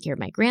person to take care of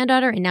my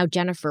granddaughter? And now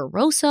Jennifer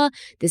Rosa,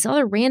 this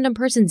other random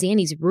person,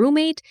 Zanny's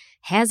roommate,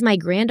 has my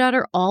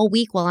granddaughter all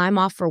week while I'm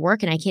off for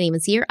work and I can't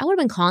even see her. I would have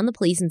been calling the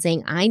police and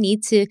saying, I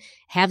need to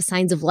have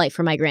signs of life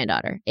for my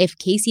granddaughter. If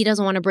Caylee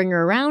doesn't want to bring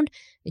her around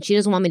and she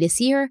doesn't want me to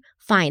see her,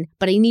 fine.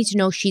 But I need to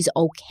know she's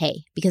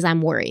okay because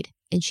I'm worried.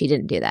 And she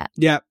didn't do that.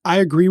 Yeah, I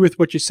agree with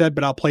what you said,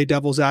 but I'll play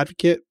devil's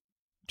advocate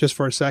just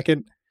for a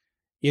second.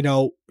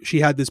 She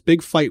had this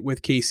big fight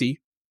with Caylee,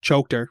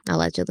 choked her.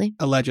 Allegedly.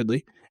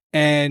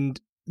 And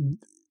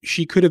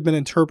she could have been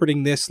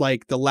interpreting this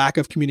like the lack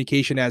of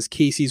communication as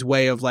Casey's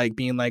way of like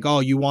being like, oh,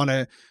 you want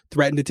to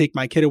threaten to take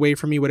my kid away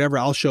from me, whatever,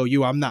 I'll show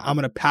you. I'm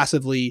going to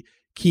passively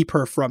keep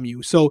her from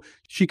you. So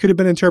she could have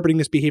been interpreting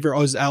this behavior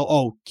as,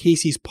 oh,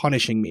 Casey's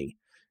punishing me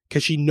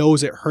because she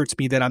knows it hurts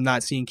me that I'm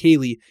not seeing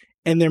Caylee.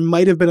 And there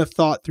might have been a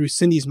thought through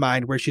Cindy's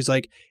mind where she's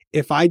like,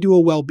 if I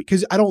do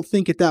because I don't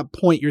think at that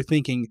point you're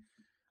thinking,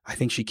 I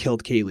think she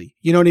killed Caylee.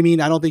 You know what I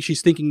mean? I don't think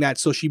she's thinking that.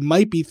 So she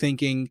might be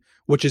thinking,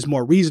 which is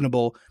more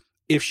reasonable,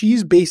 if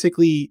she's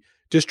basically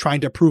just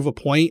trying to prove a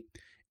point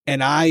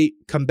and I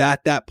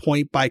combat that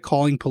point by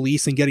calling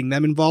police and getting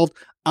them involved,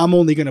 I'm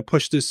only going to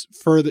push this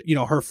further,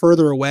 her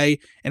further away,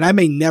 and I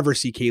may never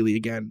see Caylee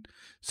again.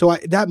 So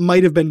that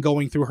might have been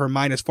going through her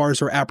mind as far as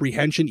her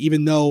apprehension,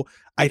 even though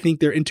I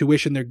think their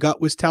intuition, their gut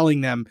was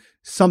telling them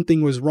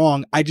something was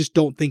wrong. I just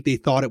don't think they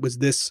thought it was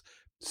this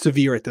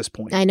severe at this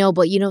point. I know,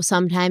 but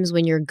sometimes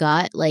when your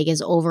gut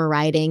is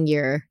overriding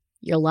your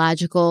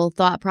logical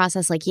thought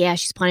process, like, yeah,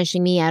 she's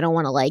punishing me. I don't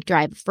want to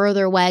drive a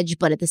further wedge,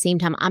 but at the same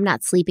time, I'm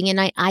not sleeping at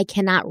night. I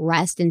cannot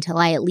rest until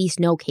I at least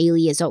know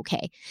Caylee is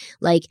okay.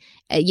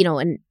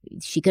 And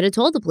she could have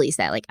told the police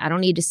that, I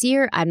don't need to see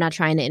her. I'm not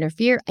trying to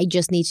interfere. I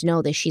just need to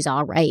know that she's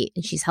all right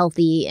and she's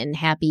healthy and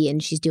happy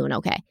and she's doing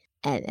okay.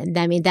 And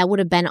I mean, that would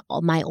have been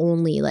my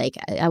only, like,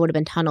 I would have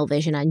been tunnel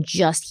vision on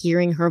just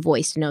hearing her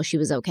voice to know she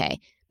was okay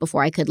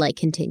before I could, like,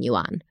 continue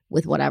on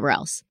with whatever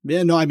else.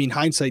 Yeah, no, I mean,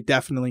 hindsight,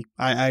 definitely.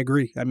 I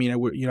agree. I mean,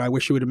 I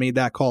wish she would have made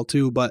that call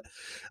too, but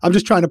I'm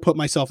just trying to put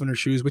myself in her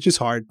shoes, which is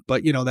hard.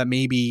 But, that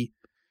maybe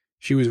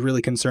she was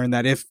really concerned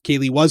that if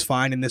Caylee was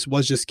fine and this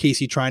was just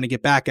Casey trying to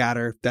get back at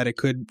her, that it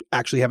could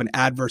actually have an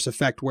adverse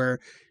effect where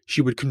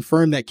she would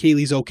confirm that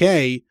Kaylee's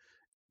okay,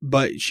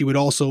 but she would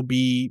also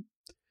be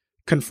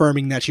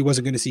confirming that she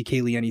wasn't going to see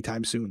Caylee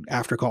anytime soon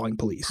after calling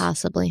police.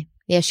 Possibly.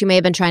 Yeah, she may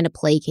have been trying to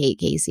placate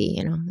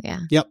Casey, Yeah.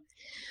 Yep.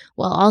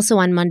 Well, also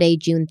on Monday,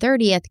 June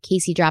 30th,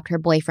 Casey dropped her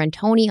boyfriend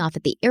Tony off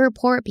at the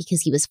airport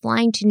because he was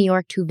flying to New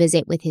York to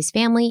visit with his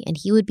family and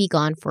he would be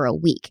gone for a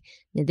week.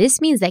 Now,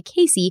 this means that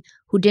Casey,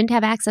 who didn't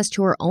have access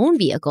to her own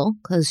vehicle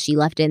because she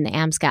left it in the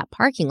Amscot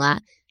parking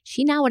lot,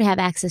 she now would have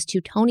access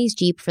to Tony's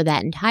Jeep for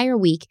that entire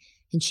week,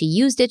 and she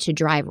used it to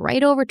drive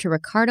right over to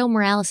Ricardo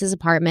Morales'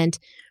 apartment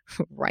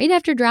right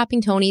after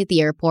dropping Tony at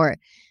the airport.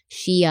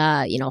 She,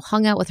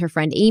 hung out with her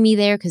friend Amy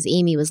there because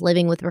Amy was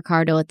living with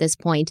Ricardo at this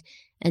point.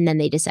 And then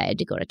they decided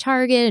to go to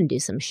Target and do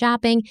some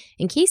shopping.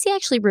 And Casey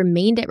actually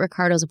remained at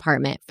Ricardo's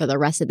apartment for the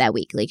rest of that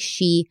week. Like,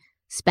 she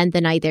spent the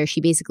night there.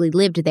 She basically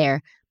lived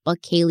there,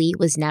 but Caylee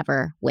was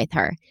never with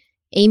her.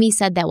 Amy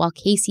said that while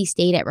Casey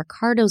stayed at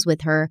Ricardo's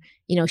with her,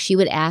 she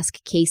would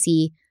ask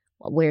Casey,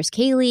 where's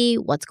Caylee?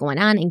 What's going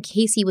on? And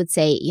Casey would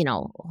say,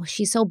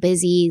 she's so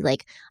busy.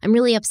 Like, I'm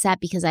really upset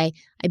because I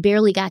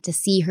barely got to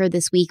see her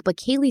this week, but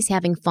Kaylee's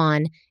having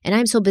fun and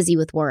I'm so busy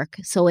with work.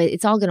 So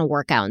it's all going to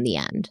work out in the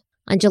end.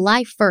 On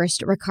July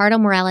 1st, Ricardo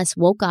Morales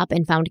woke up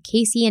and found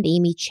Casey and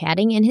Amy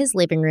chatting in his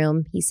living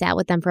room. He sat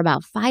with them for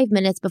about 5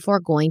 minutes before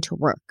going to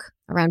work.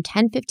 Around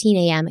 10:15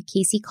 a.m.,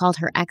 Casey called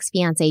her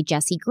ex-fiancé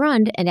Jesse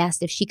Grund and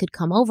asked if she could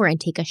come over and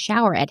take a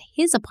shower at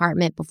his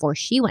apartment before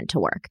she went to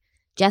work.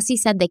 Jesse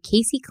said that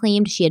Casey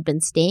claimed she had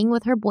been staying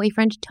with her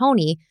boyfriend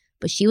Tony,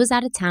 but she was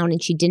out of town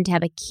and she didn't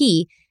have a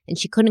key and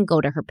she couldn't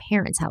go to her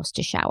parents' house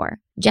to shower.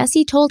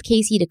 Jesse told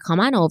Casey to come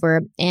on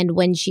over, and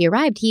when she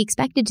arrived, he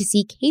expected to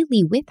see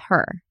Caylee with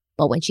her.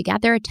 But when she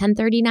got there at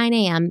 10:39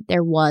 a.m.,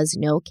 there was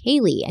no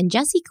Caylee, and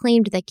Jesse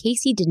claimed that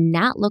Casey did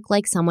not look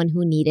like someone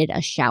who needed a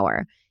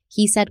shower.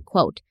 He said,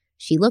 quote,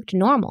 "She looked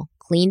normal,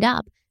 cleaned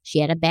up. She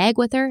had a bag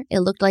with her.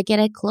 It looked like it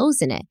had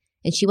clothes in it.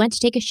 And she went to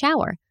take a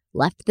shower,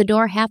 left the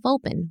door half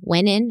open,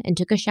 went in and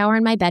took a shower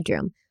in my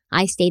bedroom.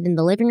 I stayed in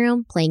the living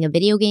room playing a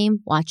video game,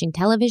 watching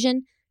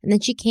television, and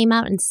then she came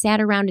out and sat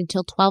around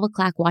until 12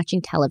 o'clock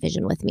watching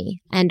television with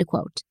me." End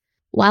quote.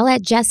 While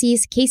at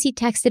Jesse's, Casey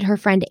texted her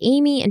friend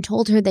Amy and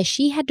told her that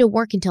she had to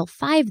work until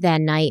 5 that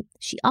night.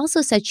 She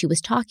also said she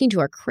was talking to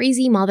her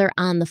crazy mother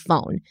on the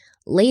phone.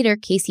 Later,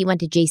 Casey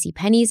went to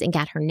JCPenney's and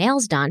got her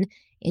nails done,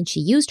 and she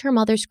used her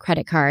mother's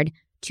credit card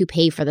to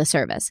pay for the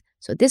service.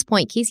 So at this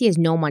point, Casey has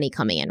no money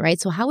coming in, right?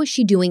 So how is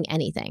she doing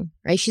anything,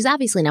 right? She's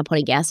obviously not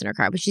putting gas in her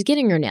car, but she's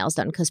getting her nails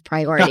done because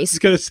priorities. I was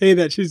going to say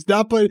that. She's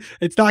not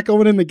it's not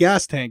going in the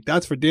gas tank.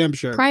 That's for damn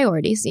sure.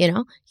 Priorities, you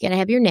got to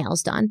have your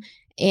nails done.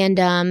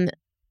 And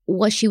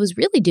what she was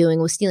really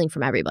doing was stealing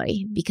from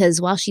everybody, because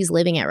while she's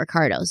living at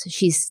Ricardo's,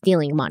 she's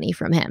stealing money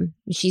from him.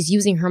 She's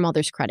using her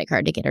mother's credit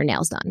card to get her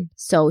nails done.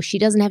 So she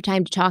doesn't have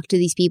time to talk to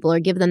these people or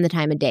give them the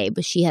time of day,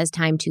 but she has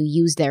time to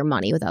use their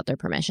money without their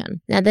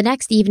permission. Now, the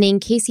next evening,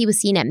 Casey was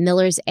seen at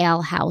Miller's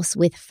Ale House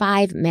with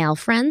 5 male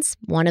friends.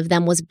 One of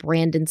them was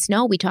Brandon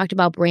Snow. We talked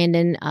about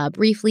Brandon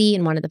briefly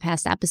in one of the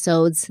past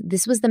episodes.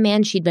 This was the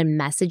man she'd been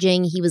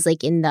messaging. He was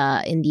like in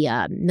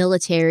the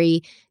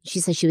military. She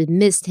said she had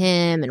missed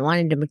him and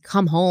wanted him to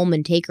come home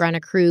and take her on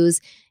a cruise.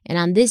 And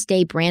on this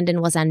day,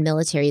 Brandon was on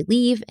military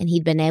leave, and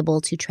he'd been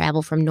able to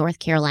travel from North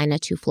Carolina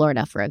to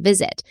Florida for a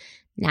visit.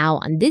 Now,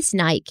 on this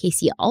night,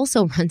 Casey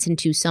also runs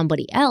into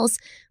somebody else,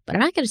 but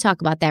I'm not going to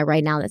talk about that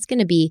right now. That's going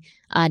to be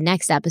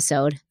next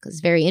episode because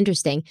it's very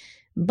interesting.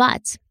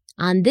 But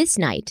on this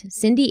night,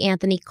 Cindy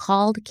Anthony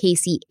called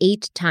Casey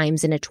 8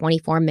 times in a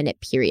 24-minute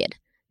period.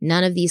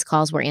 None of these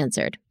calls were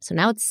answered. So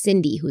now it's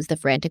Cindy who's the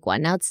frantic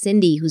one. Now it's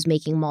Cindy who's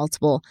making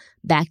multiple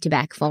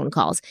back-to-back phone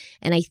calls.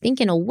 And I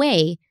think in a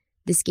way,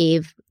 this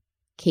gave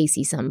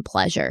Casey some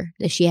pleasure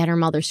that she had her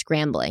mother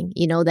scrambling.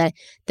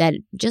 That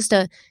just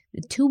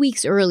 2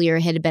 weeks earlier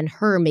had been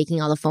her making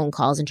all the phone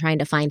calls and trying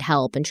to find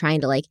help and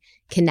trying to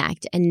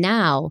connect. And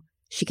now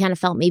she kind of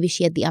felt maybe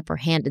she had the upper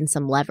hand and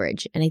some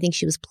leverage. And I think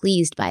she was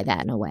pleased by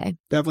that in a way.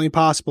 Definitely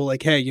possible.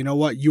 Hey, you know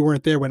what? You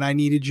weren't there when I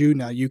needed you.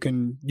 Now you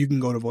can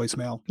go to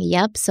voicemail.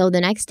 Yep. So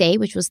the next day,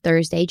 which was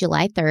Thursday,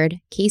 July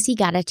 3rd, Casey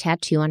got a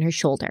tattoo on her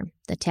shoulder.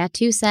 The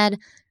tattoo said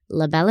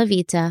La Bella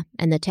Vita,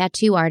 and the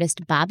tattoo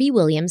artist Bobby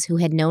Williams, who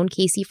had known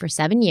Casey for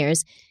 7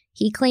 years,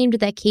 he claimed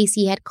that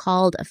Casey had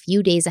called a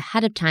few days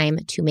ahead of time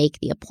to make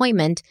the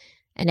appointment.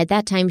 And at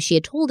that time, she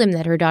had told him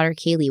that her daughter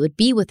Caylee would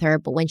be with her,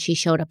 but when she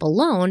showed up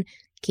alone,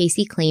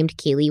 Casey claimed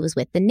Caylee was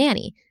with the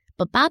nanny.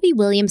 But Bobby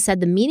Williams said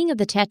the meaning of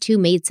the tattoo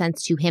made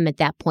sense to him at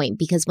that point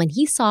because when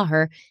he saw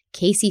her,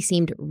 Casey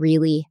seemed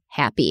really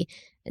happy.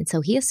 And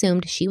so he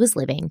assumed she was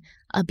living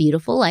a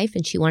beautiful life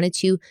and she wanted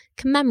to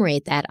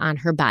commemorate that on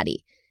her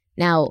body.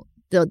 Now,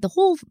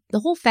 the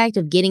whole fact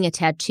of getting a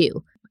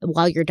tattoo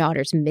while your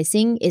daughter's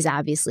missing is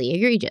obviously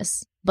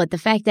egregious. But the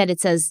fact that it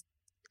says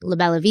La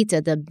Bella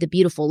Vita, the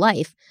beautiful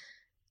life,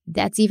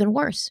 that's even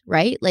worse,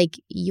 right? Like,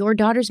 your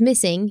daughter's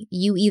missing.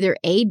 You either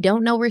A,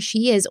 don't know where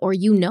she is, or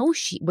you know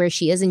where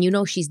she is and you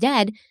know she's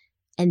dead.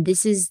 And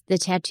this is the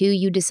tattoo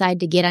you decide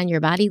to get on your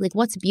body. Like,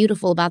 what's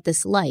beautiful about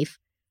this life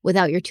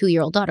without your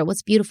 2-year-old daughter?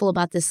 What's beautiful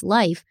about this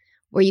life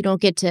where you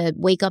don't get to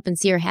wake up and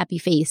see her happy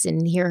face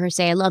and hear her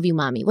say, I love you,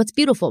 mommy? What's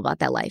beautiful about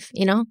that life,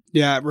 you know?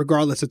 Yeah,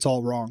 regardless, it's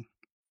all wrong.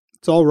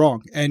 It's all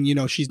wrong. And, you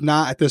know, she's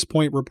not at this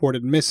point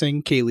reported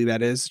missing. Caylee,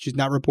 that is. She's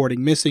not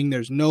reporting missing.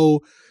 There's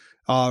no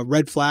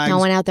red flags. No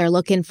one out there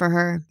looking for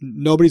her.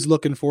 Nobody's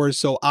looking for her.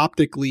 So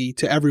optically,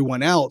 to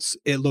everyone else,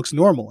 it looks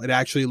normal. It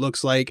actually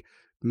looks like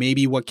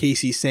maybe what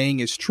Casey's saying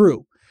is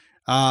true.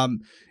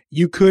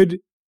 You could,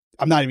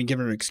 I'm not even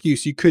giving her an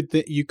excuse. You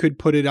could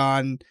put it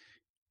on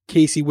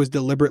Casey was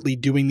deliberately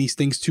doing these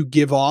things to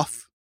give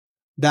off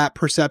that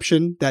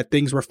perception that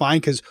things were fine.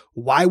 Because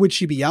why would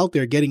she be out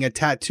there getting a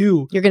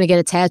tattoo? You're going to get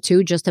a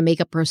tattoo just to make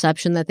a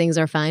perception that things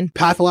are fine?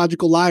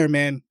 Pathological liar,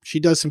 man. She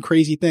does some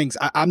crazy things.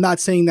 I'm not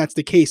saying that's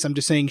the case. I'm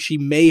just saying she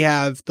may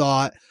have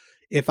thought,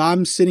 if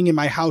I'm sitting in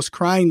my house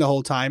crying the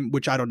whole time,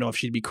 which I don't know if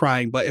she'd be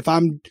crying, but if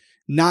I'm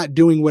not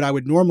doing what I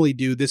would normally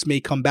do, this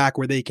may come back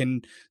where they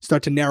can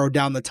start to narrow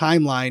down the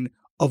timeline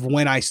of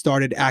when I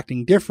started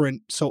acting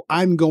different. So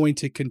I'm going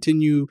to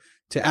continue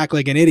to act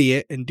like an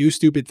idiot and do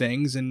stupid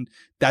things. And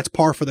that's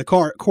par for the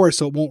course.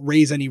 So it won't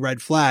raise any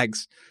red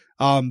flags.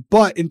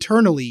 But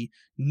internally,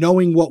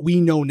 knowing what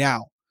we know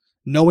now,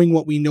 knowing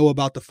what we know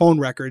about the phone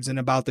records and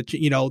about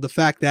the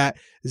fact that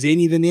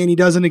Zany the nanny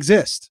doesn't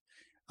exist,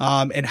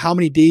 and how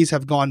many days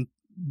have gone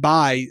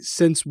by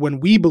since when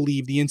we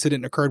believe the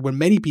incident occurred, when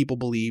many people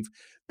believe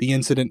the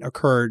incident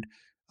occurred,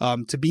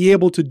 to be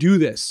able to do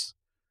this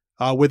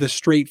with a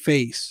straight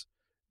face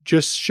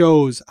just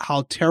shows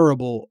how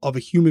terrible of a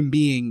human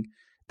being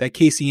that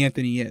Casey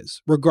Anthony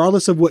is,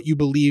 regardless of what you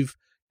believe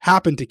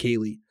happened to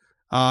Caylee.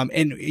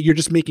 And you're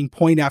just making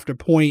point after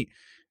point,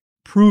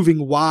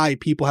 proving why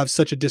people have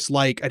such a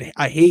dislike,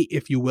 a hate,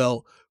 if you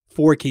will,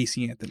 for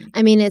Casey Anthony.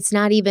 I mean,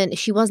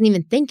 she wasn't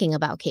even thinking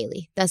about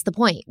Caylee. That's the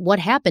point. What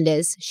happened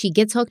is she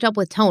gets hooked up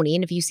with Tony.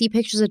 And if you see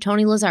pictures of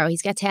Tony Lazzaro,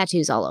 he's got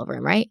tattoos all over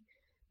him, right?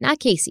 Not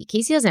Casey.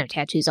 Casey doesn't have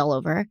tattoos all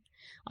over her.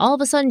 All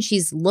of a sudden,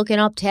 she's looking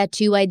up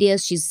tattoo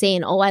ideas. She's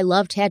saying, oh, I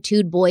love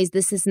tattooed boys,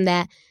 this and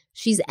that.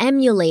 She's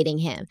emulating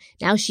him.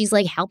 Now she's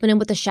like helping him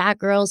with the shot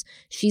girls.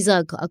 She's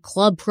a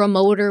club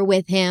promoter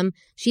with him.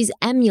 She's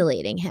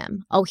emulating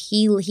him. Oh,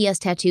 he has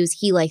tattoos.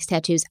 He likes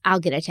tattoos. I'll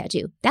get a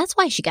tattoo. That's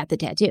why she got the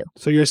tattoo.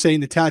 So you're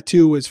saying the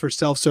tattoo was for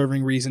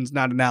self-serving reasons,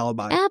 not an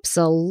alibi?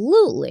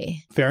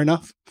 Absolutely. Fair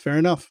enough. Fair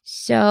enough.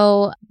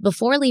 So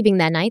before leaving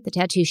that night, the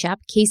tattoo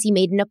shop, Casey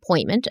made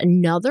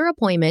another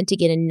appointment to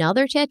get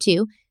another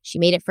tattoo. She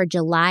made it for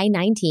July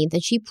 19th,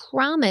 and she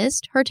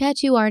promised her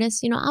tattoo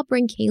artist, I'll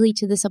bring Caylee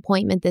to this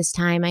appointment this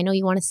time. I know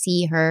you want to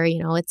see her,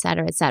 et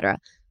cetera, et cetera.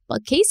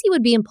 But Casey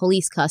would be in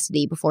police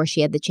custody before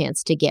she had the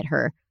chance to get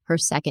her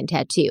second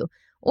tattoo,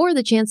 or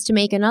the chance to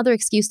make another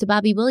excuse to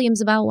Bobby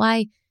Williams about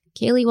why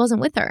Caylee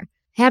wasn't with her.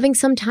 Having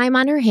some time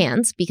on her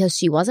hands because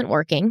she wasn't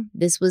working,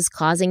 this was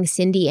causing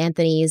Cindy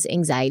Anthony's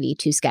anxiety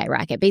to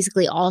skyrocket.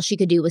 Basically, all she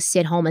could do was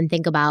sit home and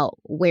think about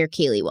where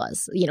Caylee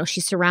was.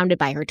 She's surrounded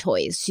by her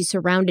toys. She's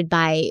surrounded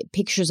by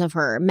pictures of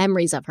her,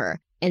 memories of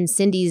her. And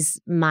Cindy's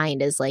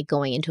mind is like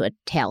going into a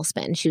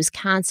tailspin. She was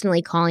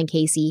constantly calling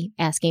Casey,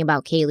 asking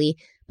about Caylee,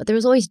 but there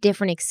was always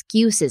different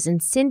excuses.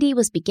 And Cindy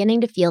was beginning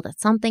to feel that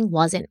something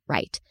wasn't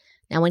right.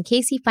 Now, when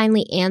Casey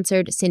finally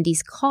answered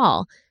Cindy's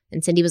call,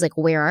 and Cindy was like,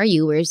 where are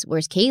you? Where's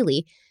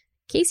Caylee?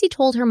 Casey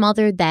told her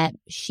mother that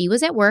she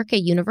was at work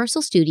at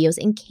Universal Studios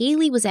and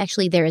Caylee was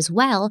actually there as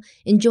well,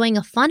 enjoying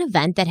a fun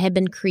event that had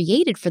been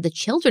created for the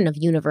children of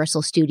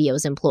Universal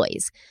Studios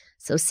employees.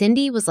 So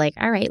Cindy was like,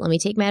 all right, let me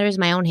take matters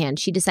in my own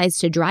hands. She decides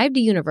to drive to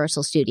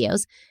Universal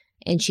Studios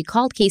and she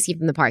called Casey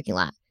from the parking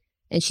lot.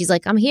 And she's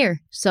like, I'm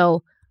here.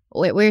 So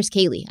where's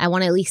Caylee? I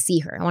want to at least see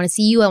her. I want to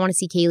see you. I want to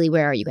see Caylee.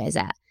 Where are you guys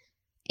at?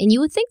 And you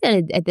would think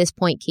that at this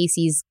point,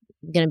 Casey's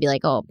going to be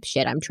like, oh,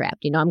 shit, I'm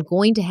trapped. I'm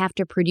going to have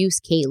to produce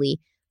Caylee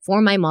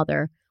for my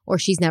mother or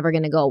she's never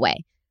going to go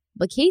away.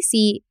 But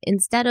Casey,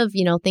 instead of,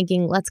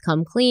 thinking, let's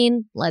come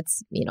clean,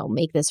 let's,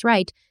 make this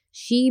right,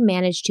 she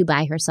managed to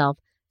buy herself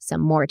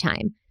some more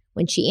time.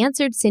 When she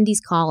answered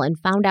Cindy's call and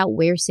found out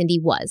where Cindy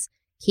was,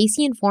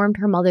 Casey informed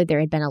her mother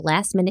there had been a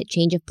last-minute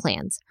change of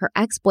plans. Her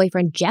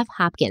ex-boyfriend, Jeff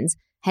Hopkins,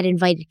 had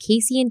invited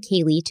Casey and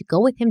Caylee to go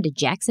with him to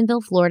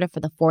Jacksonville, Florida for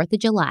the 4th of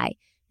July,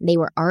 and they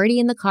were already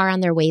in the car on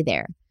their way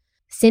there.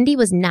 Cindy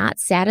was not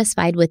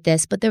satisfied with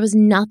this, but there was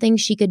nothing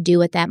she could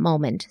do at that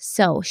moment,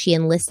 so she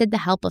enlisted the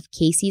help of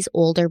Casey's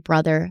older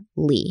brother,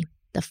 Lee.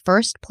 The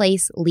first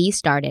place Lee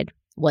started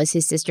was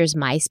his sister's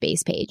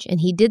MySpace page,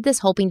 and he did this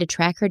hoping to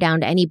track her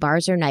down to any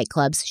bars or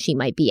nightclubs she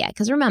might be at.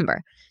 Because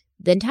remember,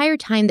 the entire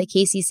time that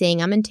Casey's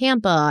saying, I'm in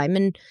Tampa, I'm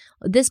in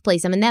this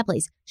place, I'm in that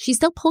place, she's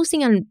still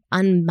posting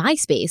on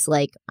MySpace,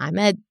 like, I'm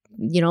at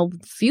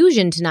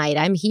fusion tonight.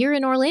 I'm here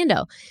in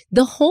Orlando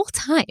the whole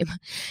time.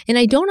 And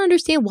I don't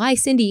understand why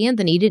Cindy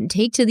Anthony didn't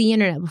take to the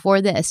internet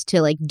before this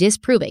to like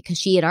disprove it, because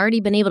she had already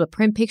been able to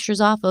print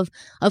pictures off of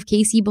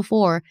Caylee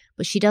before,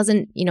 but she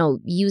doesn't,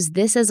 use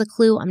this as a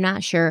clue. I'm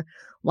not sure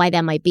why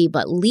that might be,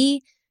 but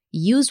Lee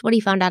used what he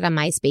found out on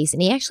MySpace,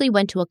 and he actually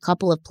went to a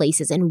couple of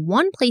places. And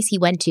one place he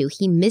went to,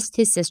 he missed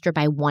his sister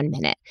by 1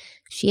 minute.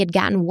 She had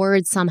gotten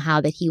word somehow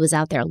that he was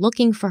out there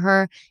looking for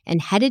her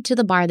and headed to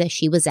the bar that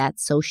she was at,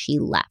 so she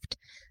left.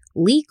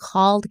 Lee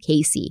called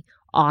Caylee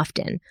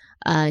often.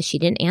 She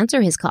didn't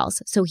answer his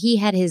calls, so he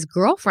had his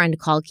girlfriend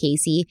call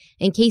Caylee,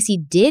 and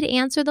Caylee did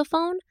answer the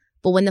phone,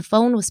 but when the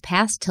phone was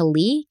passed to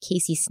Lee,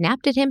 Caylee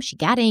snapped at him, she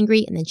got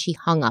angry, and then she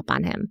hung up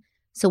on him.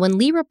 So when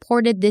Lee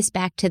reported this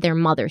back to their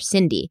mother,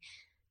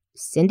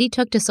 Cindy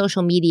took to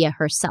social media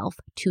herself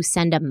to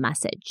send a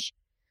message.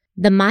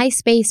 The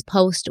MySpace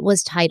post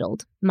was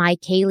titled, "My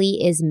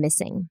Caylee is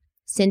Missing."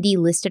 Cindy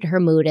listed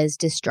her mood as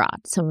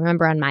distraught. So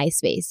remember, on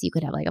MySpace, you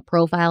could have like a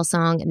profile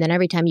song, and then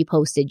every time you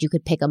posted, you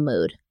could pick a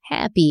mood.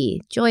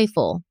 Happy,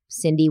 joyful.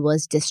 Cindy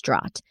was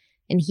distraught.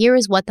 And here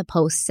is what the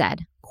post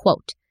said,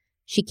 quote,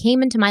 "She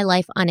came into my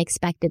life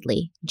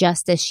unexpectedly,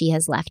 just as she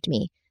has left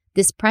me.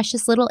 This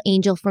precious little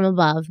angel from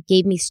above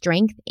gave me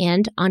strength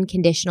and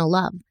unconditional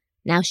love.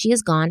 Now she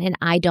is gone, and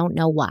I don't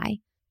know why.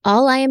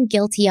 All I am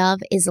guilty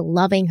of is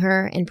loving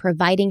her and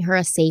providing her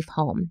a safe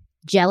home.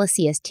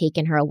 Jealousy has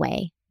taken her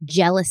away.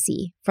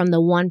 Jealousy from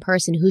the one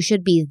person who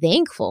should be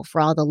thankful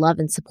for all the love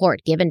and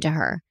support given to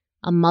her.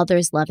 A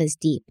mother's love is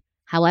deep.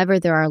 However,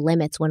 there are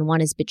limits when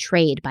one is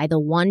betrayed by the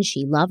one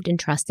she loved and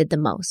trusted the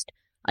most.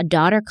 A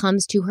daughter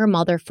comes to her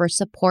mother for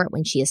support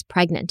when she is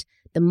pregnant.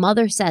 The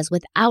mother says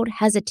without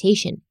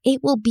hesitation,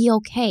 'It will be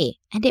okay,'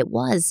 and it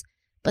was.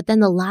 But then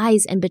the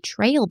lies and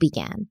betrayal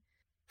began.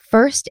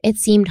 First, it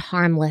seemed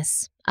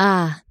harmless.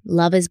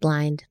 Love is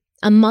blind.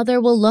 A mother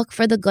will look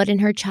for the good in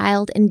her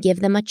child and give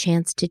them a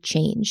chance to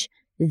change.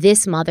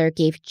 This mother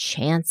gave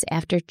chance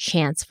after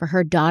chance for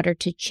her daughter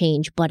to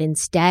change, but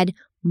instead,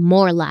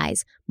 more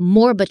lies,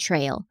 more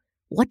betrayal.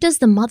 What does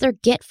the mother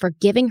get for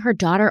giving her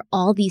daughter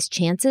all these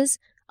chances?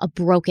 A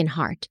broken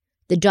heart.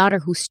 The daughter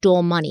who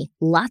stole money,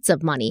 lots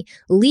of money,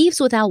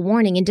 leaves without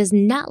warning and does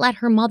not let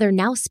her mother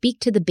now speak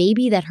to the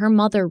baby that her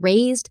mother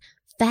raised,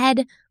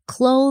 fed,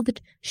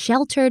 clothed,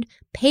 sheltered,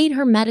 paid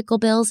her medical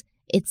bills,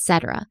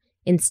 etc.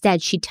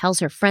 Instead, she tells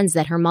her friends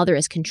that her mother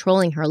is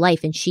controlling her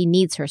life and she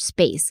needs her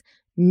space.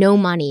 No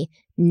money,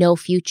 no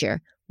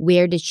future.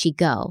 Where did she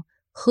go?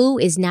 Who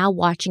is now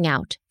watching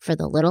out for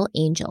the little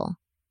angel?"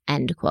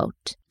 End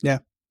quote. Yeah,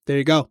 there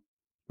you go.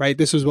 Right?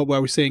 This is what I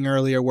was saying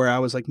earlier, where I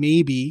was like,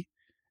 maybe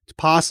it's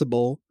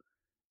possible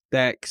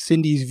that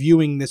Cindy's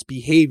viewing this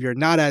behavior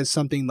not as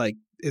something like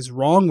is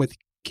wrong with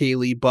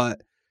Caylee,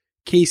 but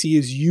Casey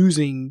is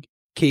using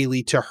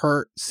Caylee to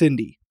hurt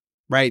Cindy,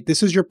 right?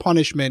 This is your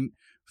punishment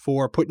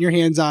for putting your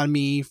hands on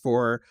me,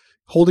 for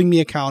holding me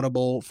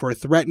accountable, for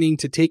threatening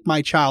to take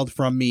my child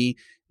from me.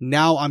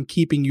 Now I'm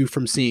keeping you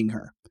from seeing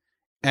her.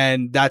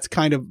 And that's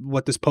kind of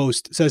what this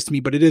post says to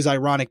me. But it is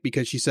ironic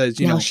because she says,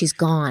 now she's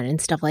gone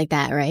and stuff like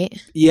that, right?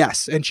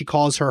 Yes. And she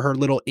calls her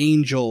little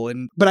angel.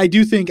 But I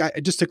do think,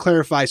 just to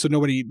clarify so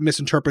nobody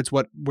misinterprets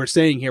what we're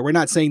saying here, we're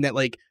not saying that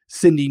like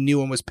Cindy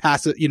knew and was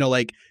passive,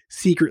 like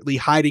secretly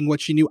hiding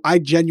what she knew. I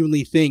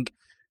genuinely think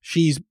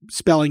she's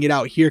spelling it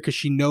out here because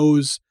she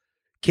knows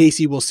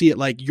Casey will see it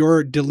like,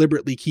 you're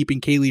deliberately keeping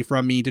Caylee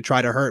from me to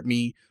try to hurt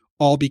me,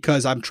 all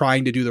because I'm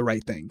trying to do the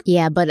right thing.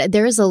 Yeah, but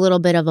there is a little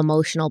bit of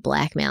emotional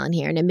blackmail in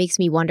here, and it makes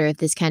me wonder if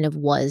this kind of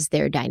was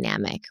their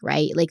dynamic,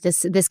 right? Like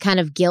this kind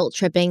of guilt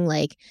tripping,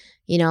 like,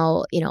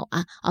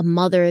 a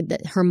mother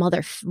that her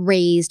mother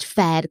raised,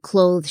 fed,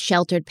 clothed,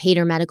 sheltered, paid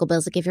her medical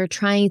bills. Like if you're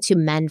trying to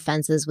mend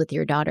fences with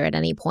your daughter at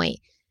any point,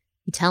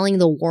 telling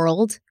the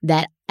world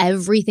that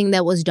everything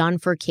that was done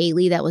for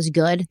Caylee that was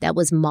good, that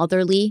was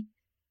motherly,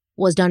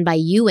 was done by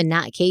you and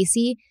not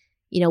Casey.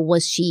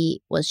 Was she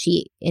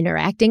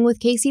interacting with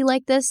Casey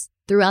like this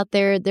throughout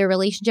their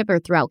relationship or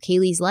throughout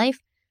Caylee's life?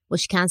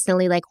 Was she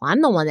constantly like, well,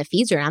 I'm the one that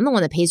feeds her. I'm the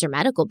one that pays her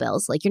medical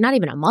bills. Like, you're not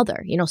even a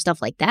mother,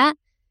 stuff like that.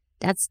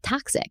 That's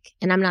toxic.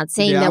 And I'm not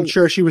saying that. I'm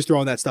sure she was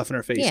throwing that stuff in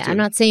her face. Yeah, too. I'm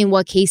not saying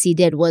what Casey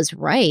did was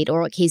right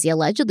or what Casey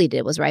allegedly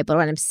did was right. But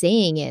what I'm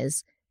saying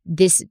is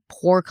this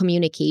poor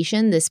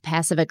communication, this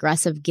passive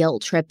aggressive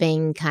guilt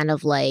tripping, kind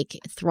of like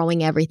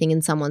throwing everything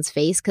in someone's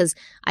face. Because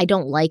I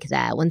don't like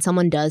that when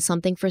someone does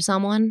something for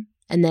someone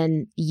and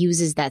then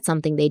uses that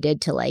something they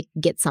did to like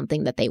get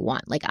something that they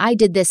want. Like, I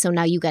did this, so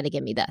now you got to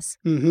give me this.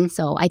 Mm-hmm.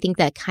 So I think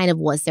that kind of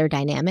was their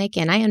dynamic.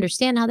 And I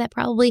understand how that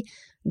probably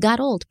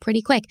got old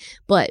pretty quick.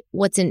 But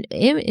what's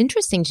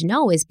interesting to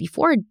know is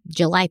before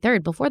July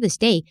 3rd, before this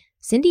day,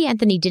 Cindy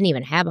Anthony didn't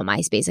even have a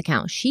MySpace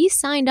account. She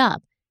signed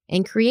up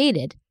and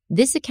created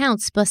this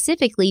account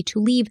specifically to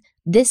leave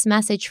this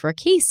message for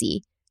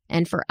Casey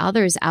and for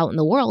others out in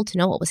the world to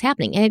know what was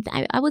happening. And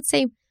I would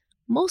say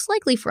most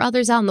likely for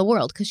others out in the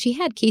world, because she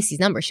had Casey's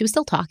number. She was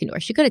still talking to her.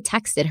 She could have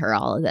texted her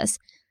all of this,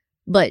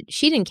 but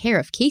she didn't care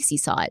if Casey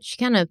saw it. She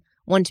kind of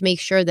wanted to make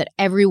sure that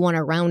everyone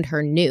around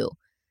her knew.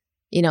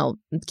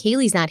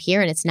 Caylee's not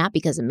here and it's not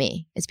because of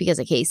me. It's because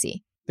of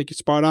Casey. I think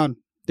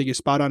you're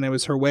spot on. It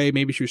was her way.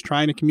 Maybe she was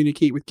trying to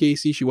communicate with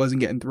Casey. She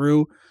wasn't getting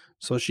through.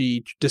 So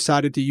she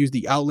decided to use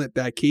the outlet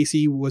that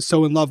Casey was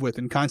so in love with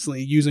and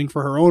constantly using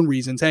for her own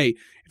reasons. Hey,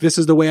 if this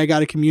is the way I got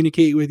to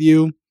communicate with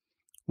you,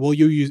 we'll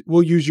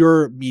use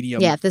your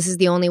medium. Yeah, if this is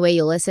the only way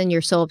you listen,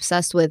 you're so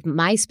obsessed with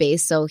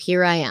MySpace, so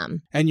here I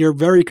am. And you're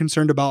very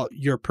concerned about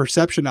your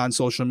perception on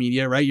social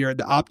media, right? You're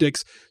the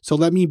optics. So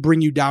let me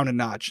bring you down a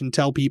notch and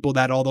tell people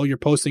that although you're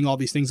posting all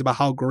these things about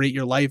how great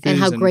your life is.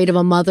 And how great of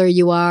a mother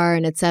you are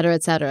and et cetera,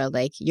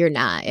 like you're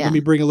not. Yeah. Let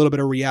me bring a little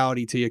bit of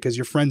reality to you because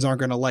your friends aren't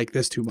going to like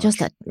this too much.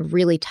 Just a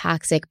really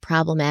toxic,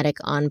 problematic,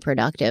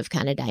 unproductive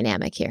kind of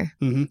dynamic here.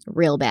 Mm-hmm.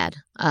 Real bad.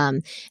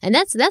 And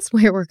that's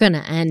where we're going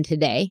to end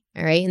today.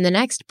 All right. In the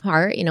next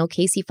part,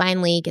 Casey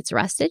finally gets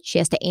arrested. She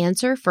has to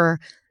answer for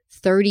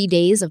 30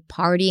 days of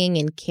partying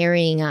and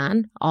carrying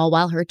on, all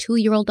while her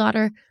 2-year-old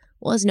daughter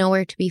was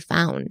nowhere to be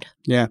found.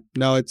 Yeah,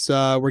 no, it's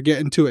we're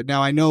getting to it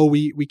now. I know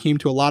we came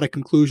to a lot of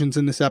conclusions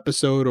in this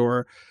episode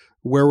or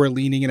where we're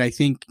leaning. And I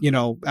think,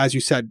 as you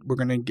said, we're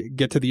going to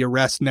get to the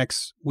arrest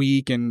next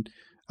week. And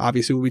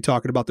obviously we'll be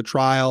talking about the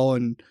trial.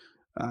 And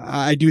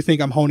I do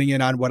think I'm honing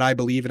in on what I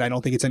believe. And I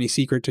don't think it's any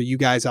secret to you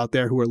guys out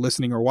there who are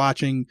listening or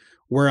watching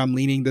where I'm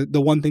leaning.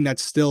 The one thing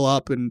that's still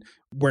up and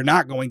we're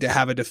not going to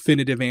have a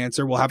definitive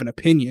answer, we'll have an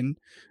opinion,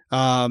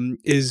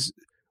 is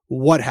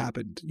what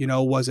happened.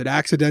 Was it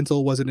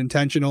accidental? Was it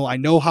intentional? I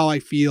know how I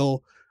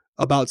feel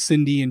about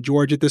Cindy and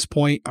George at this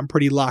point. I'm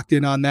pretty locked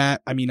in on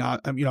that. I mean,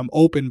 I'm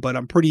open, but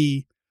I'm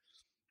pretty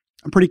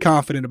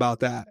confident about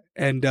that.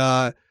 And,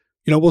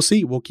 we'll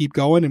see. We'll keep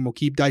going and we'll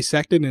keep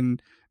dissecting,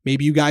 and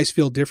maybe you guys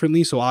feel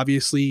differently. So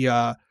obviously,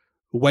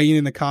 weigh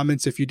in the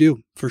comments if you do.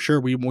 For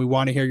sure, we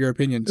want to hear your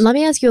opinions. Let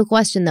me ask you a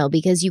question, though,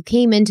 because you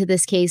came into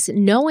this case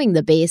knowing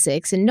the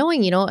basics and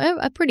knowing,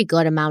 a pretty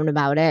good amount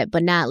about it,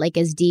 but not like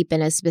as deep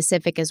and as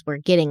specific as we're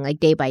getting like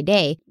day by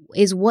day.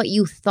 Is what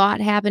you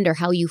thought happened or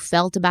how you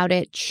felt about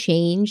it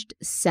changed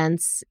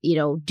since,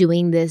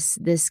 doing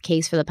this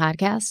case for the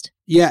podcast?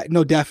 Yeah,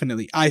 no,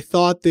 definitely. I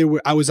thought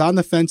I was on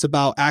the fence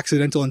about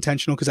accidental,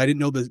 intentional, because I didn't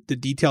know the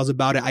details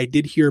about it. I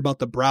did hear about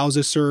the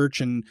browser search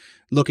and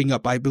looking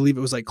up, I believe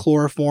it was like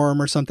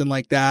chloroform or something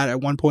like that at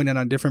one point on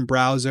a different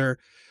browser.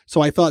 So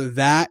I thought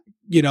that,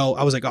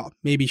 I was like, oh,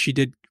 maybe she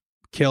did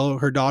kill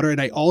her daughter. And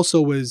I also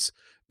was,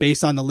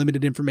 based on the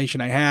limited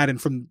information I had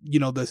and from,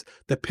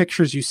 the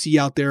pictures you see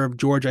out there of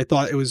George, I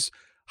thought it was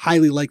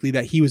highly likely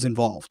that he was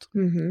involved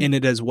in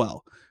it as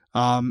well.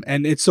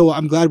 So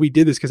I'm glad we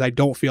did this because I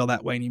don't feel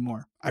that way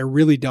anymore. I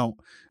really don't.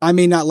 I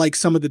may not like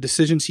some of the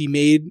decisions he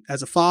made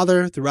as a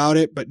father throughout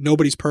it, but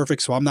nobody's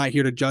perfect. So I'm not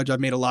here to judge. I've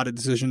made a lot of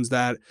decisions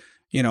that,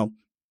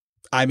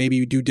 I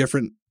maybe do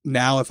different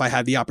now if I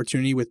had the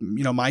opportunity with,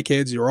 my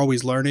kids. You're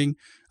always learning.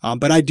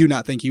 But I do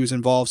not think he was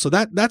involved. So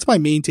that's my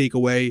main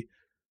takeaway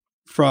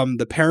from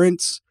the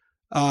parents.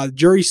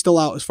 Jury's still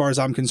out as far as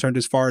I'm concerned,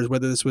 as far as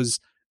whether this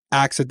was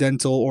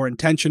accidental or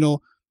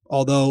intentional.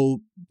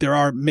 Although there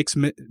are mixed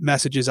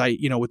messages,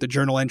 with the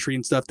journal entry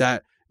and stuff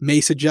that may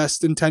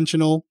suggest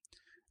intentional.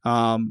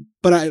 But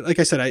like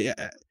I said,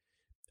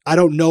 I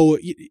don't know.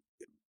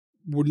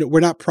 We're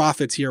not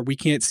prophets here. We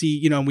can't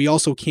see, and we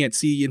also can't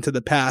see into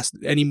the past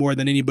any more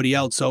than anybody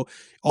else. So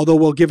although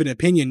we'll give an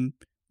opinion,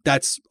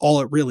 that's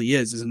all it really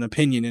is an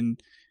opinion. And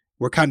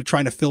we're kind of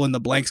trying to fill in the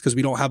blanks because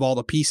we don't have all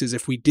the pieces.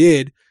 If we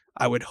did,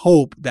 I would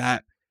hope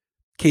that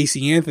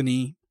Casey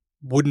Anthony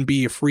wouldn't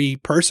be a free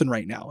person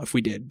right now if we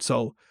did.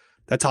 So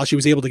that's how she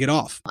was able to get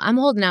off. I'm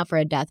holding out for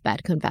a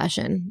deathbed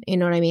confession. You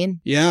know what I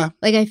mean? Yeah.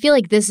 Like, I feel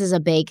like this is a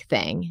big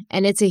thing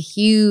and it's a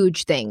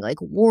huge thing,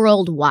 like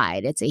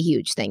worldwide. It's a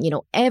huge thing.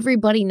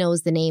 Everybody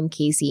knows the name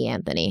Casey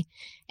Anthony,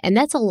 and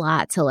that's a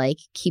lot to like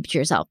keep to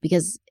yourself,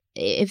 because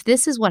if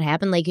this is what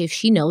happened, like if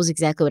she knows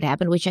exactly what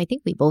happened, which I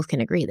think we both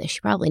can agree that she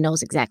probably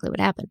knows exactly what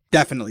happened.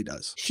 Definitely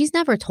does. She's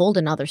never told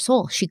another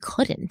soul. She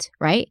couldn't,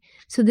 right?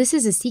 So this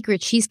is a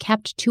secret she's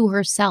kept to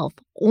herself,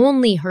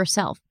 only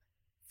herself,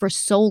 for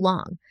so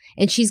long.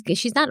 And she's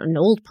not an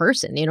old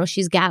person,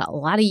 she's got a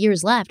lot of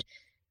years left.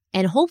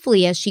 And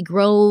hopefully as she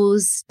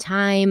grows,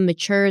 time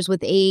matures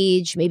with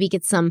age, maybe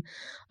gets some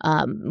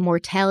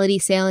mortality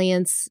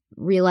salience,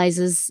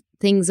 realizes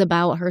things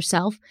about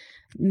herself,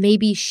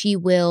 maybe she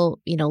will,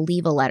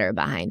 leave a letter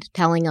behind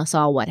telling us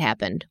all what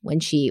happened when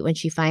she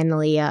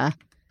finally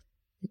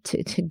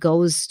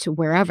goes to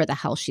wherever the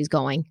hell she's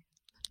going.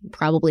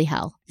 Probably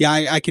hell. Yeah,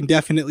 I can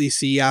definitely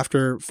see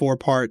after 4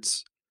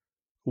 parts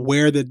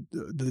where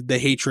the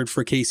hatred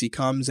for Casey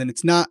comes. And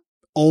it's not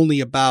only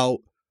about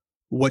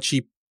what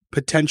she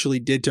potentially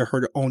did to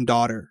her own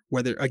daughter,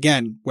 whether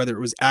it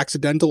was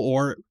accidental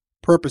or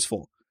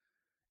purposeful.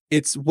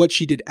 It's what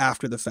she did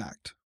after the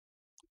fact.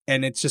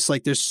 And it's just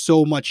like there's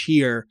so much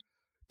here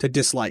to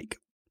dislike.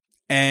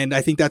 And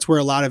I think that's where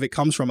a lot of it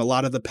comes from. A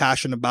lot of the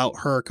passion about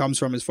her comes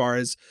from, as far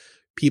as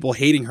people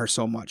hating her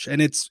so much.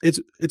 And it's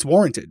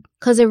warranted.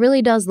 Because it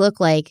really does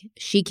look like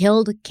she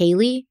killed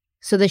Caylee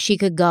so that she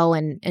could go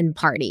and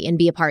party and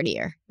be a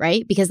partier,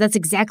 right? Because that's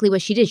exactly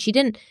what she did. She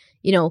didn't,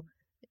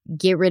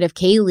 get rid of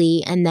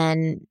Caylee and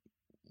then,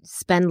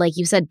 spend, like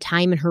you said,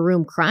 time in her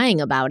room crying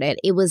about it.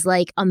 It was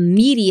like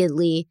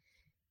immediately,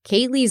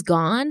 Caylee's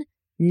gone.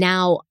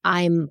 Now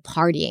I'm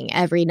partying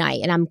every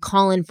night and I'm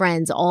calling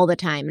friends all the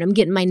time and I'm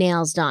getting my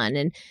nails done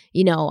and,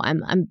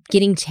 I'm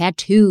getting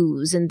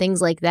tattoos and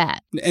things like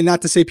that. And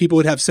not to say people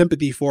would have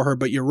sympathy for her,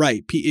 but you're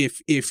right.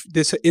 If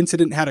this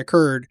incident had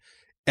occurred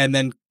and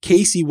then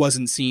Casey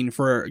wasn't seen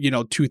for,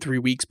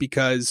 2-3 weeks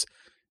because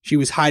she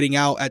was hiding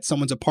out at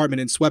someone's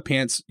apartment in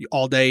sweatpants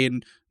all day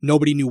and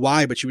nobody knew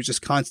why, but she was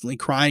just constantly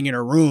crying in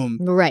her room.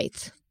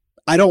 Right.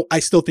 I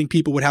still think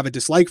people would have a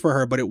dislike for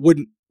her, but it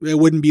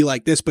wouldn't be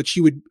like this, but she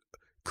would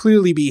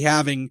clearly be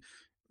having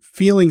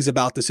feelings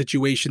about the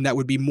situation that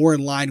would be more in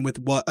line with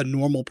what a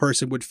normal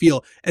person would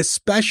feel,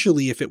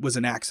 especially if it was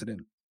an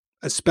accident.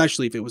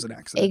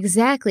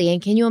 Exactly.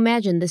 And can you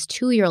imagine this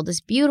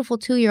beautiful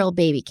 2-year-old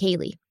baby,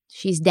 Caylee,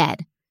 she's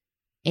dead.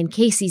 And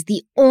Casey's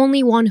the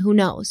only one who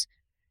knows.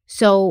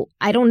 So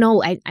I don't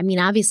know. I mean,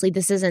 obviously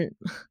this isn't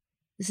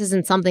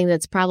something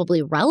that's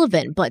probably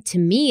relevant, but to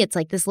me, it's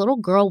like this little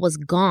girl was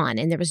gone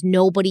and there was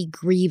nobody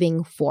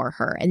grieving for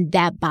her. And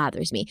that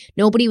bothers me.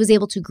 Nobody was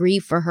able to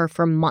grieve for her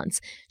for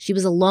months. She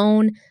was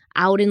alone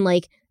out in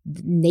like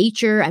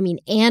nature. I mean,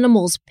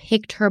 animals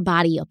picked her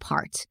body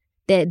apart.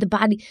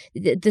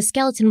 The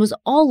skeleton was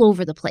all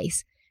over the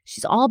place.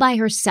 She's all by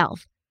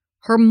herself.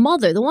 Her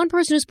mother, the one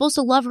person who's supposed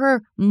to love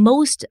her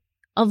most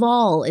of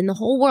all in the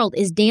whole world,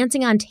 is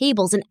dancing on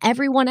tables and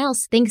everyone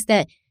else thinks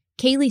that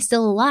Caylee's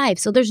still alive.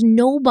 So there's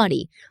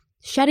nobody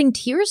shedding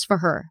tears for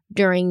her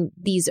during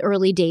these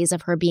early days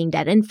of her being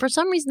dead. And for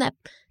some reason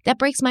that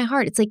breaks my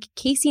heart. It's like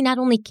Casey not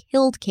only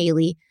killed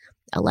Caylee,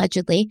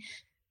 allegedly,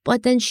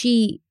 but then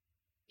she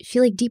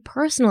like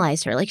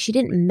depersonalized her. Like she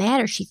didn't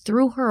matter. She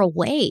threw her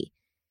away.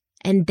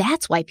 And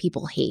that's why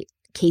people hate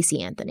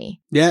Casey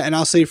Anthony. Yeah. And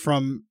I'll say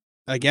from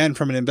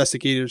an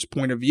investigator's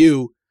point of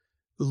view,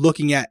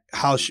 looking at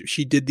how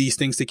she did these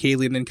things to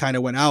Caylee and then kind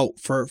of went out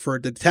for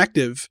a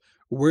detective,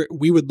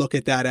 we would look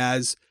at that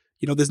as,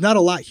 there's not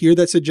a lot here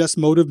that suggests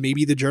motive,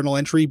 maybe the journal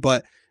entry,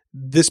 but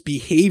this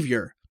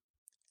behavior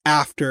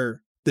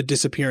after the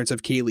disappearance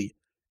of Caylee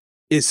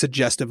is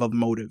suggestive of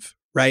motive,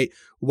 right?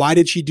 Why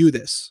did she do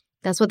this?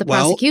 That's what the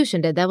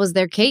prosecution did. That was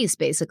their case,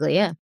 basically,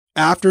 yeah.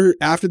 After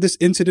this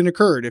incident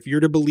occurred, if you're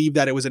to believe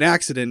that it was an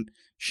accident,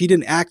 she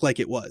didn't act like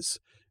it was.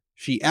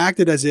 She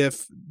acted as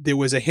if there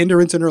was a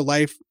hindrance in her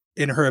life,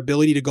 in her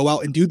ability to go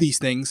out and do these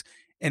things.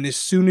 And as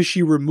soon as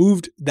she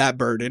removed that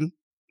burden,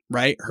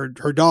 right,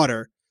 her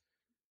daughter,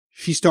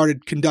 she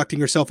started conducting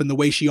herself in the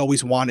way she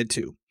always wanted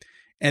to.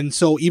 And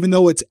so even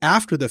though it's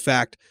after the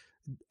fact,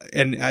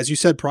 and as you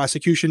said,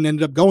 prosecution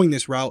ended up going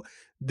this route,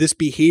 this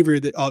behavior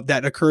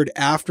that occurred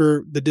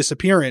after the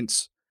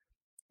disappearance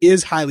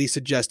is highly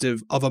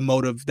suggestive of a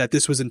motive that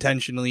this was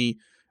intentionally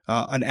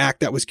an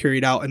act that was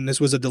carried out and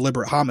this was a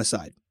deliberate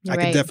homicide.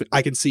 Right.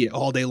 I can see it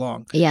all day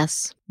long.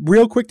 Yes.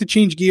 Real quick to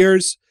change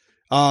gears,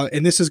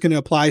 and this is going to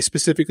apply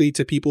specifically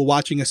to people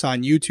watching us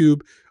on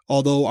YouTube.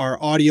 Although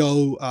our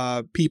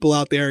audio people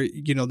out there,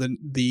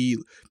 the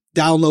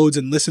downloads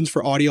and listens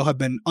for audio have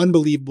been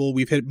unbelievable.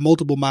 We've hit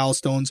multiple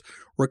milestones.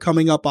 We're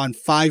coming up on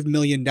 5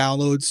 million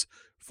downloads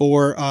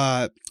for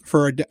our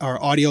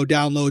audio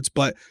downloads.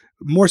 But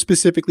more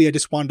specifically, I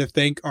just wanted to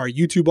thank our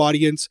YouTube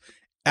audience.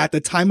 At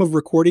the time of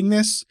recording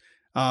this,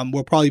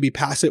 we'll probably be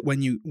past it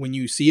when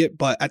you see it.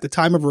 But at the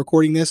time of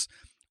recording this,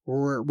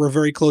 we're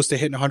very close to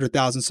hitting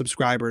 100,000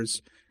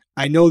 subscribers.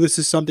 I know this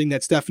is something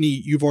that,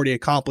 Stephanie, you've already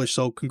accomplished,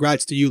 so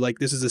congrats to you. Like,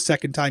 this is the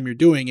second time you're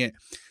doing it.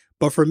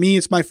 But for me,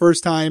 it's my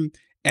first time,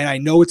 and I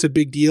know it's a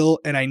big deal,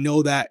 and I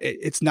know that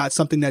it's not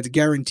something that's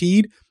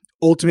guaranteed.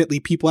 Ultimately,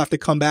 people have to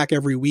come back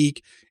every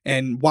week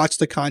and watch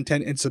the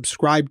content and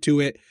subscribe to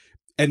it.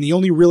 And the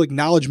only real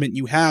acknowledgement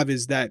you have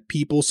is that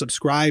people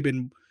subscribe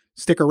and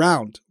stick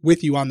around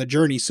with you on the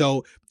journey.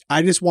 So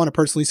I just want to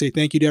personally say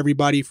thank you to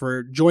everybody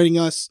for joining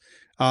us.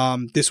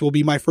 This will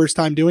be my first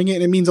time doing it,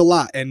 and it means a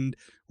lot. And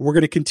we're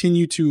going to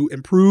continue to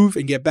improve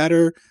and get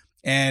better,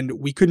 and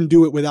we couldn't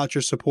do it without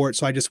your support.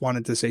 So I just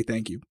wanted to say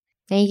thank you.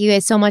 Thank you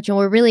guys so much. And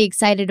we're really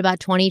excited about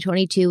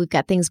 2022. We've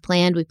got things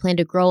planned. We plan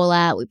to grow a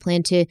lot. We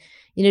plan to,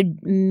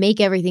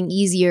 make everything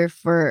easier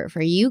for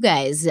you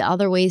guys.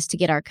 Other ways to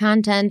get our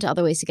content,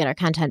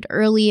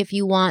 early if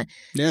you want.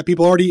 Yeah,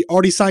 people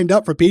already signed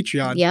up for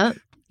Patreon. Yep.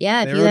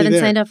 Yeah, if you haven't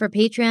signed up for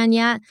Patreon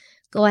yet,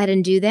 go ahead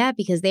and do that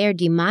because they are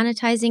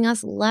demonetizing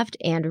us left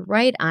and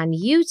right on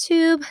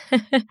YouTube,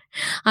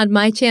 on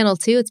my channel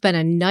too. It's been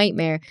a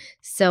nightmare.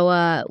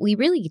 So we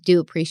really do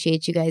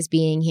appreciate you guys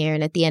being here.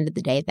 And at the end of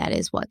the day, that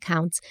is what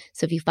counts.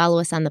 So if you follow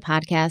us on the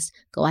podcast,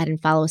 go ahead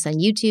and follow us on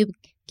YouTube.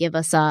 Give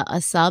us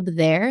a sub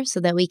there so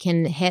that we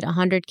can hit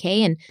 100K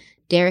and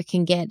Derek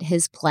can get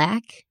his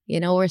plaque.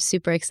 We're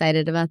super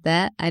excited about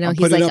that. I know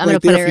he's like, I'm going to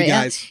put it right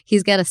guys.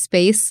 He's got a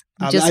space.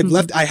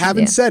 I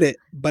haven't said it,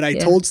 but I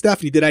told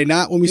Stephanie, did I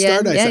not when we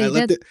started? I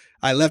said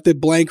I left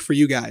it blank for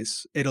you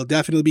guys. It'll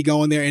definitely be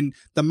going there. And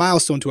the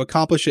milestone to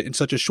accomplish it in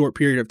such a short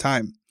period of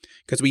time,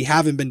 because we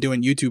haven't been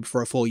doing YouTube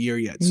for a full year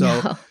yet.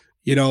 So,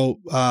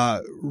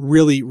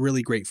 really,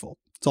 really grateful.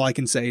 That's all I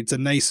can say. It's a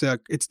nice,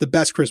 it's the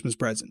best Christmas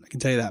present. I can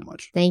tell you that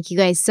much. Thank you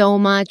guys so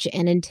much.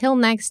 And until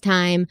next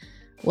time,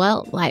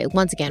 well,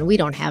 once again, we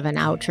don't have an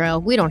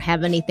outro. We don't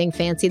have anything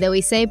fancy that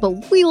we say,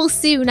 but we will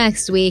see you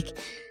next week.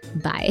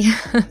 Bye.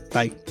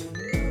 Bye.